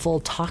unhelpful,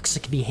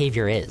 toxic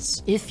behavior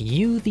is. If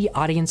you, the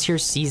audience here,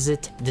 sees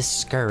it,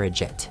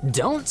 discourage it.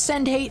 Don't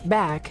send hate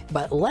back,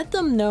 but let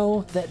them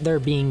know that they're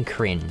being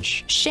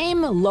cringe.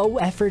 Shame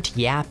low-effort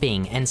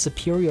yapping and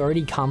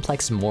superiority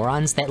complex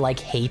morons that like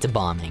hate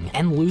bombing,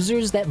 and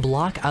losers that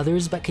block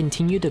others but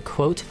continue to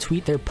quote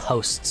tweet their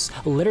posts,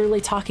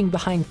 literally talking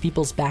behind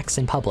people's backs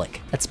in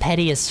public. That's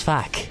petty as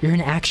fuck. You're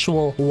an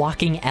actual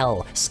walking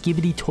L.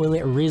 Skibbity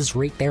toilet riz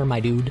right there, my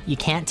dude. You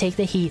can't take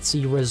the heat, so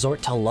you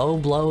resort to low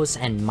blows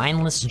and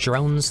mindless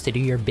drones to do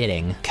your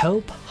bidding.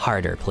 Cope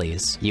harder,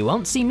 please. You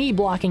won't see me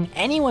blocking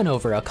anyone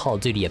over a Call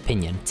of Duty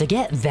opinion. To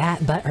get that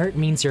butthurt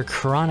means you're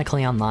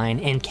chronically online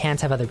and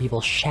can't have other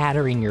people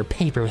shattering your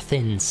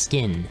paper-thin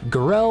skin.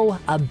 Grow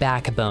a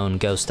backbone,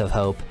 Ghost of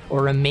Hope,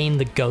 or remain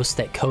the ghost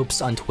that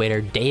copes on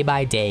Twitter day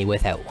by day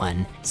without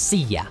one.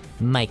 See ya.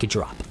 Mic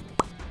drop.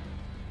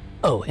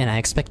 Oh, and I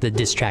expect the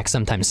diss track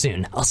sometime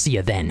soon. I'll see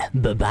ya then.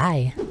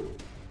 Bye-bye.